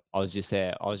 yeah, right. I was just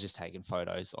there. I was just taking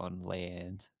photos on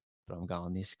land, but I'm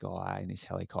going, this guy in this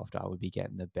helicopter would be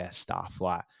getting the best stuff,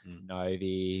 like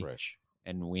Novi Fresh.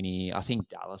 and Winnie. I think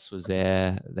Dallas was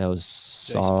there. There was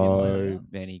Finlay, so yeah.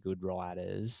 many good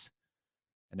riders.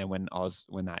 And then when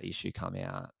that issue come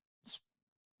out, it's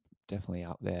definitely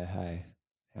up there. Hey,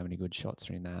 how many good shots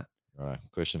are in that? All right.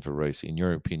 Question for Reese. In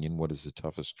your opinion, what is the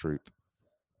toughest troop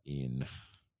in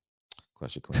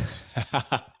Clash of Clans?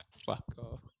 Fuck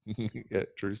off. Yeah,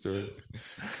 true story.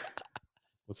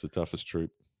 What's the toughest troop?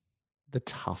 The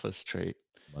toughest troop.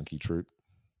 Monkey troop?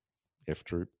 F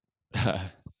troop?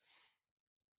 Man,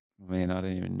 I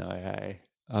don't even know. Hey,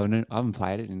 I haven't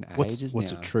played it in ages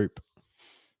What's now. a troop?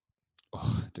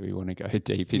 Oh, do we want to go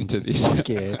deep into this? Fuck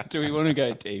yeah. Do we want to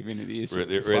go deep into this? We're at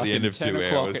the end of 2 10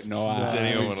 o'clock hours. at night. Does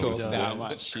anyone we want to talk listen that to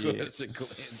much shit. Clash of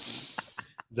Clans?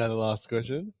 Is that the last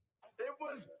question?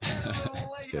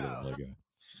 It's better than Lego.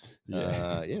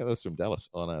 Yeah, that's from Dallas.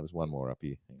 Oh, no, there's one more up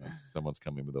here. Hang on. Someone's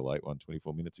come in with a late one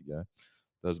 24 minutes ago.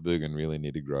 Does Bergen really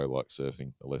need to grow like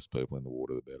surfing? The less people in the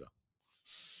water, the better.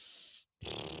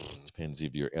 Depends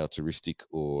if you're altruistic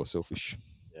or selfish.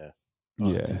 Yeah. I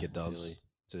Yeah. don't think it does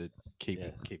Silly. to keep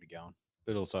Yeah. it going.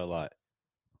 But also, like,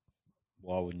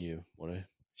 why wouldn't you want to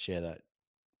share that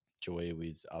joy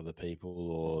with other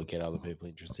people or get other people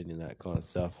interested in that kind of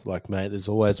stuff? Like, mate, there's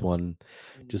always one.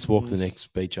 Just walk the next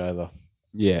beach over.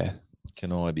 Yeah.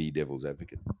 Can I be devil's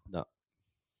advocate? No.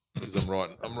 Because I'm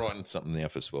writing something now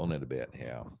for Swellnet about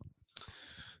how,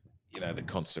 the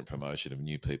constant promotion of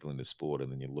new people into sport,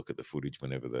 and then you look at the footage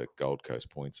whenever the Gold Coast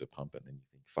points are pumping, and you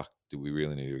think, "Fuck, do we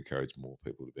really need to encourage more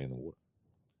people to be in the water?"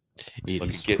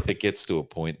 It gets to a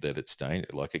point that it's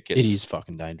dangerous. Like it is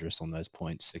fucking dangerous on those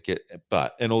points.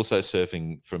 And also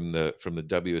surfing from the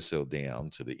WSL down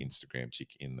to the Instagram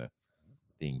chick in the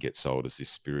thing gets sold as this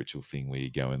spiritual thing where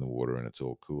you go in the water and it's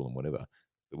all cool and whatever.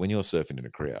 But when you're surfing in a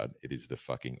crowd, it is the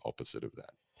fucking opposite of that.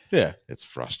 Yeah. It's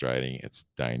frustrating. It's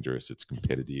dangerous. It's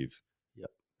competitive. Yep.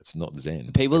 It's not zen.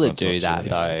 The people that Everyone's do not that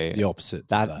chilling. though, The opposite.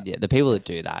 yeah, the people that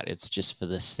do that, it's just for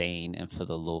the scene and for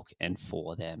the look and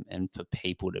for them and for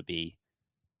people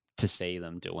to see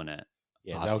them doing it.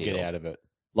 Yeah, I they'll get feel. out of it.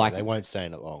 Like They won't stay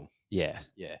in it long. yeah,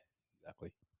 Yeah,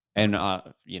 exactly. and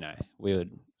we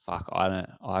would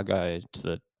I go to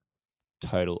the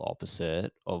total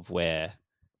opposite of where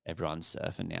everyone's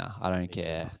surfing now. I don't Me too.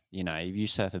 care. If you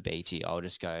surf a beachy, I'll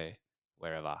just go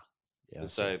wherever. Yeah.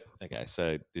 So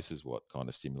this is what kind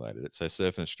of stimulated it. So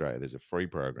Surf in Australia, there's a free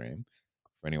program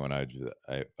for anyone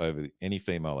any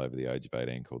female over the age of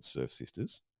 18 called Surf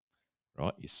Sisters.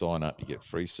 Right, you sign up, you get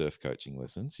free surf coaching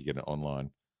lessons, you get an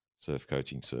online surf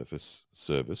coaching service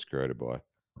created by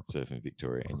Surfing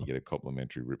Victoria, and you get a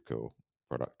complimentary Rip Curl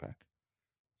product pack.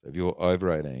 So if you're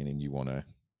over 18 and you want to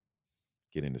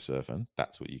get into surfing,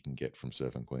 that's what you can get from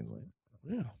Surfing Queensland.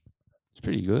 Yeah. It's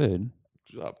pretty good.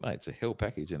 Mate, it's a hell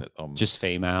package, and it Just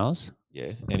females.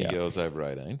 yeah, any Yeah. girls over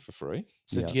 18 for free.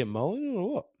 So Yeah. do you get Mullen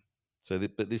or what? So,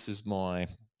 but this is my,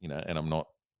 and I'm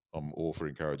all for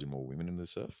encouraging more women in the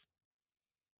surf.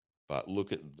 But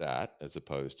look at that as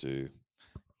opposed to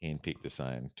handpick the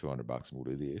same $200 and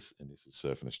we'll do this. And this is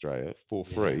Surf in Australia for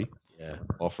free, Yeah.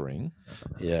 offering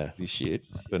Yeah. this shit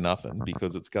for nothing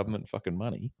because it's government fucking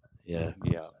money. Yeah.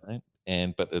 Yeah.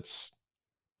 Right? But it's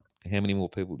how many more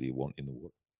people do you want in the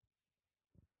water?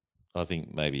 I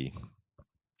think maybe,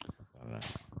 I don't know.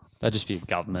 That'd just be a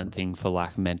government thing for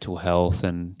like mental health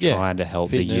and Yeah, trying to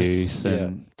help fitness, the youth, yeah,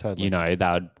 and totally.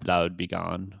 that would be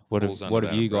gone. What Falls have under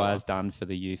that you umbrella. guys done for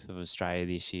the youth of Australia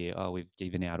this year? Oh, we've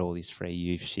given out all this free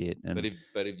youth shit. And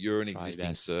But if you're an try existing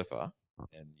best. surfer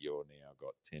and you're now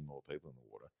got 10 more people in the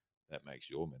water, that makes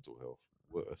your mental health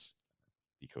worse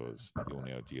because you're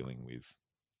now dealing with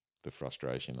the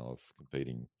frustration of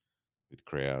competing with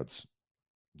crowds,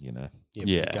 Yeah. But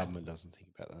Yeah. the government doesn't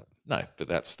think about that. No, but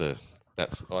that's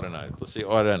I don't know. See,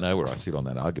 I don't know where I sit on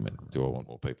that argument. Do I want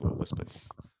more people or less people?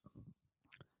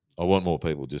 I want more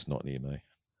people, just not near me.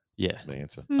 yeah. That's my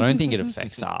answer. I don't think it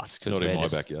affects us because Not in my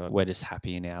backyard. we're just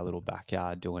happy in our little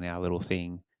backyard doing our little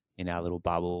thing in our little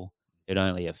bubble. It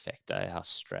only affects our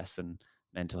stress and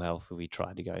mental health if we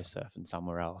tried to go surfing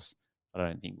somewhere else. I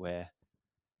don't think we're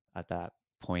at that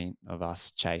point of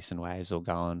us chasing waves or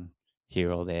going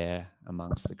here or there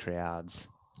amongst the crowds.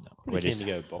 Pretty We're keen just to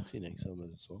go boxing next summer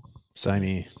as well. Same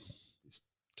here. It's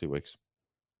 2 weeks,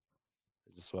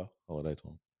 As well. holiday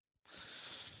time.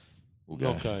 We'll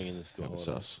go. Not going in the school Have a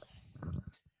holidays. sus.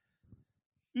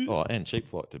 Oh, and cheap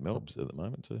flight to Melbourne at the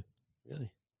moment too. Really?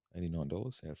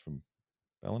 $89 out from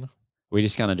Ballina. We're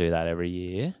just going to do that every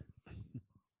year.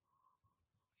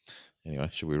 Anyway,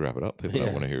 should we wrap it up? People Yeah.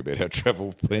 don't want to hear about our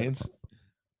travel plans.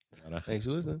 Righto. Thanks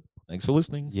for listening. Thanks for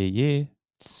listening. Yeah.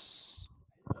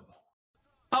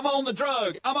 I'm on the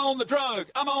drug, I'm on the drug,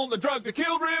 I'm on the drug to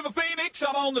kill River Phoenix.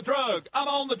 I'm on the drug, I'm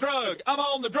on the drug, I'm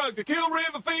on the drug to kill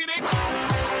River Phoenix.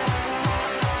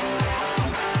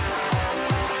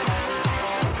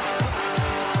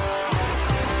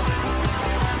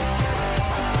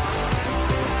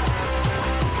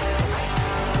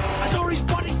 I saw his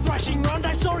body thrashing round,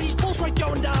 I saw his pulse rate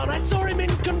going down, I saw him in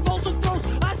convulsive throes.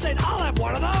 I said, I'll have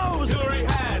one of those. Hillary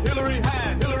had it in his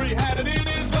veins. Hillary had it in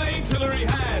his veins. Hillary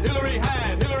had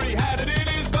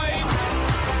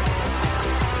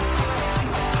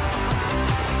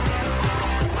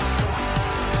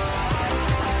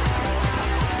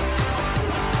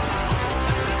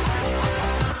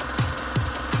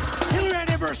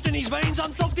Everest in his veins,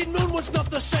 unsoaked in moon was not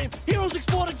the same. Heroes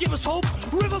exported, give us hope,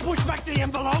 river pushed back the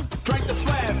envelope. Drank the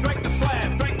slab, drank the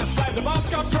slab, drank the slab, the bombs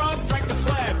got drunk. Drank the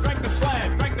slab, drank the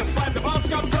slab, drank the slab, the bombs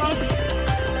got drunk.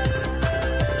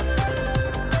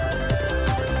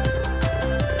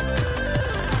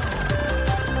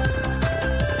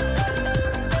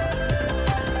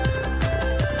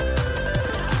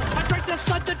 I drank the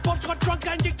slab that bombs got drunk,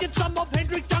 I injected some of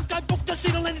Hendrick junk, I booked the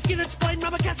seal and skin and spleen,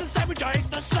 Mama Cass sandwich, I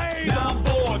ate the same. Now I'm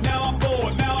bored, now I'm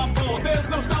bored, now I'm bored. There's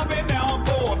no stopping. Now I'm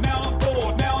bored, now I'm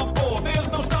bored, now I'm bored.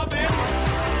 There's no stopping.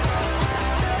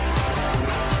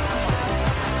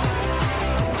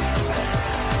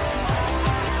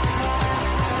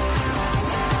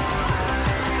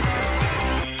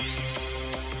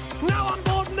 Now I'm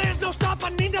bored and there's no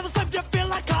stopping, into the subject feel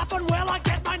like copping. Well, I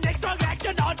get my next drug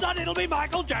action, odds on it'll be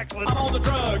Michael Jackson. I'm on the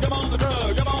drug, I'm on the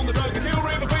drug, I'm on the drug.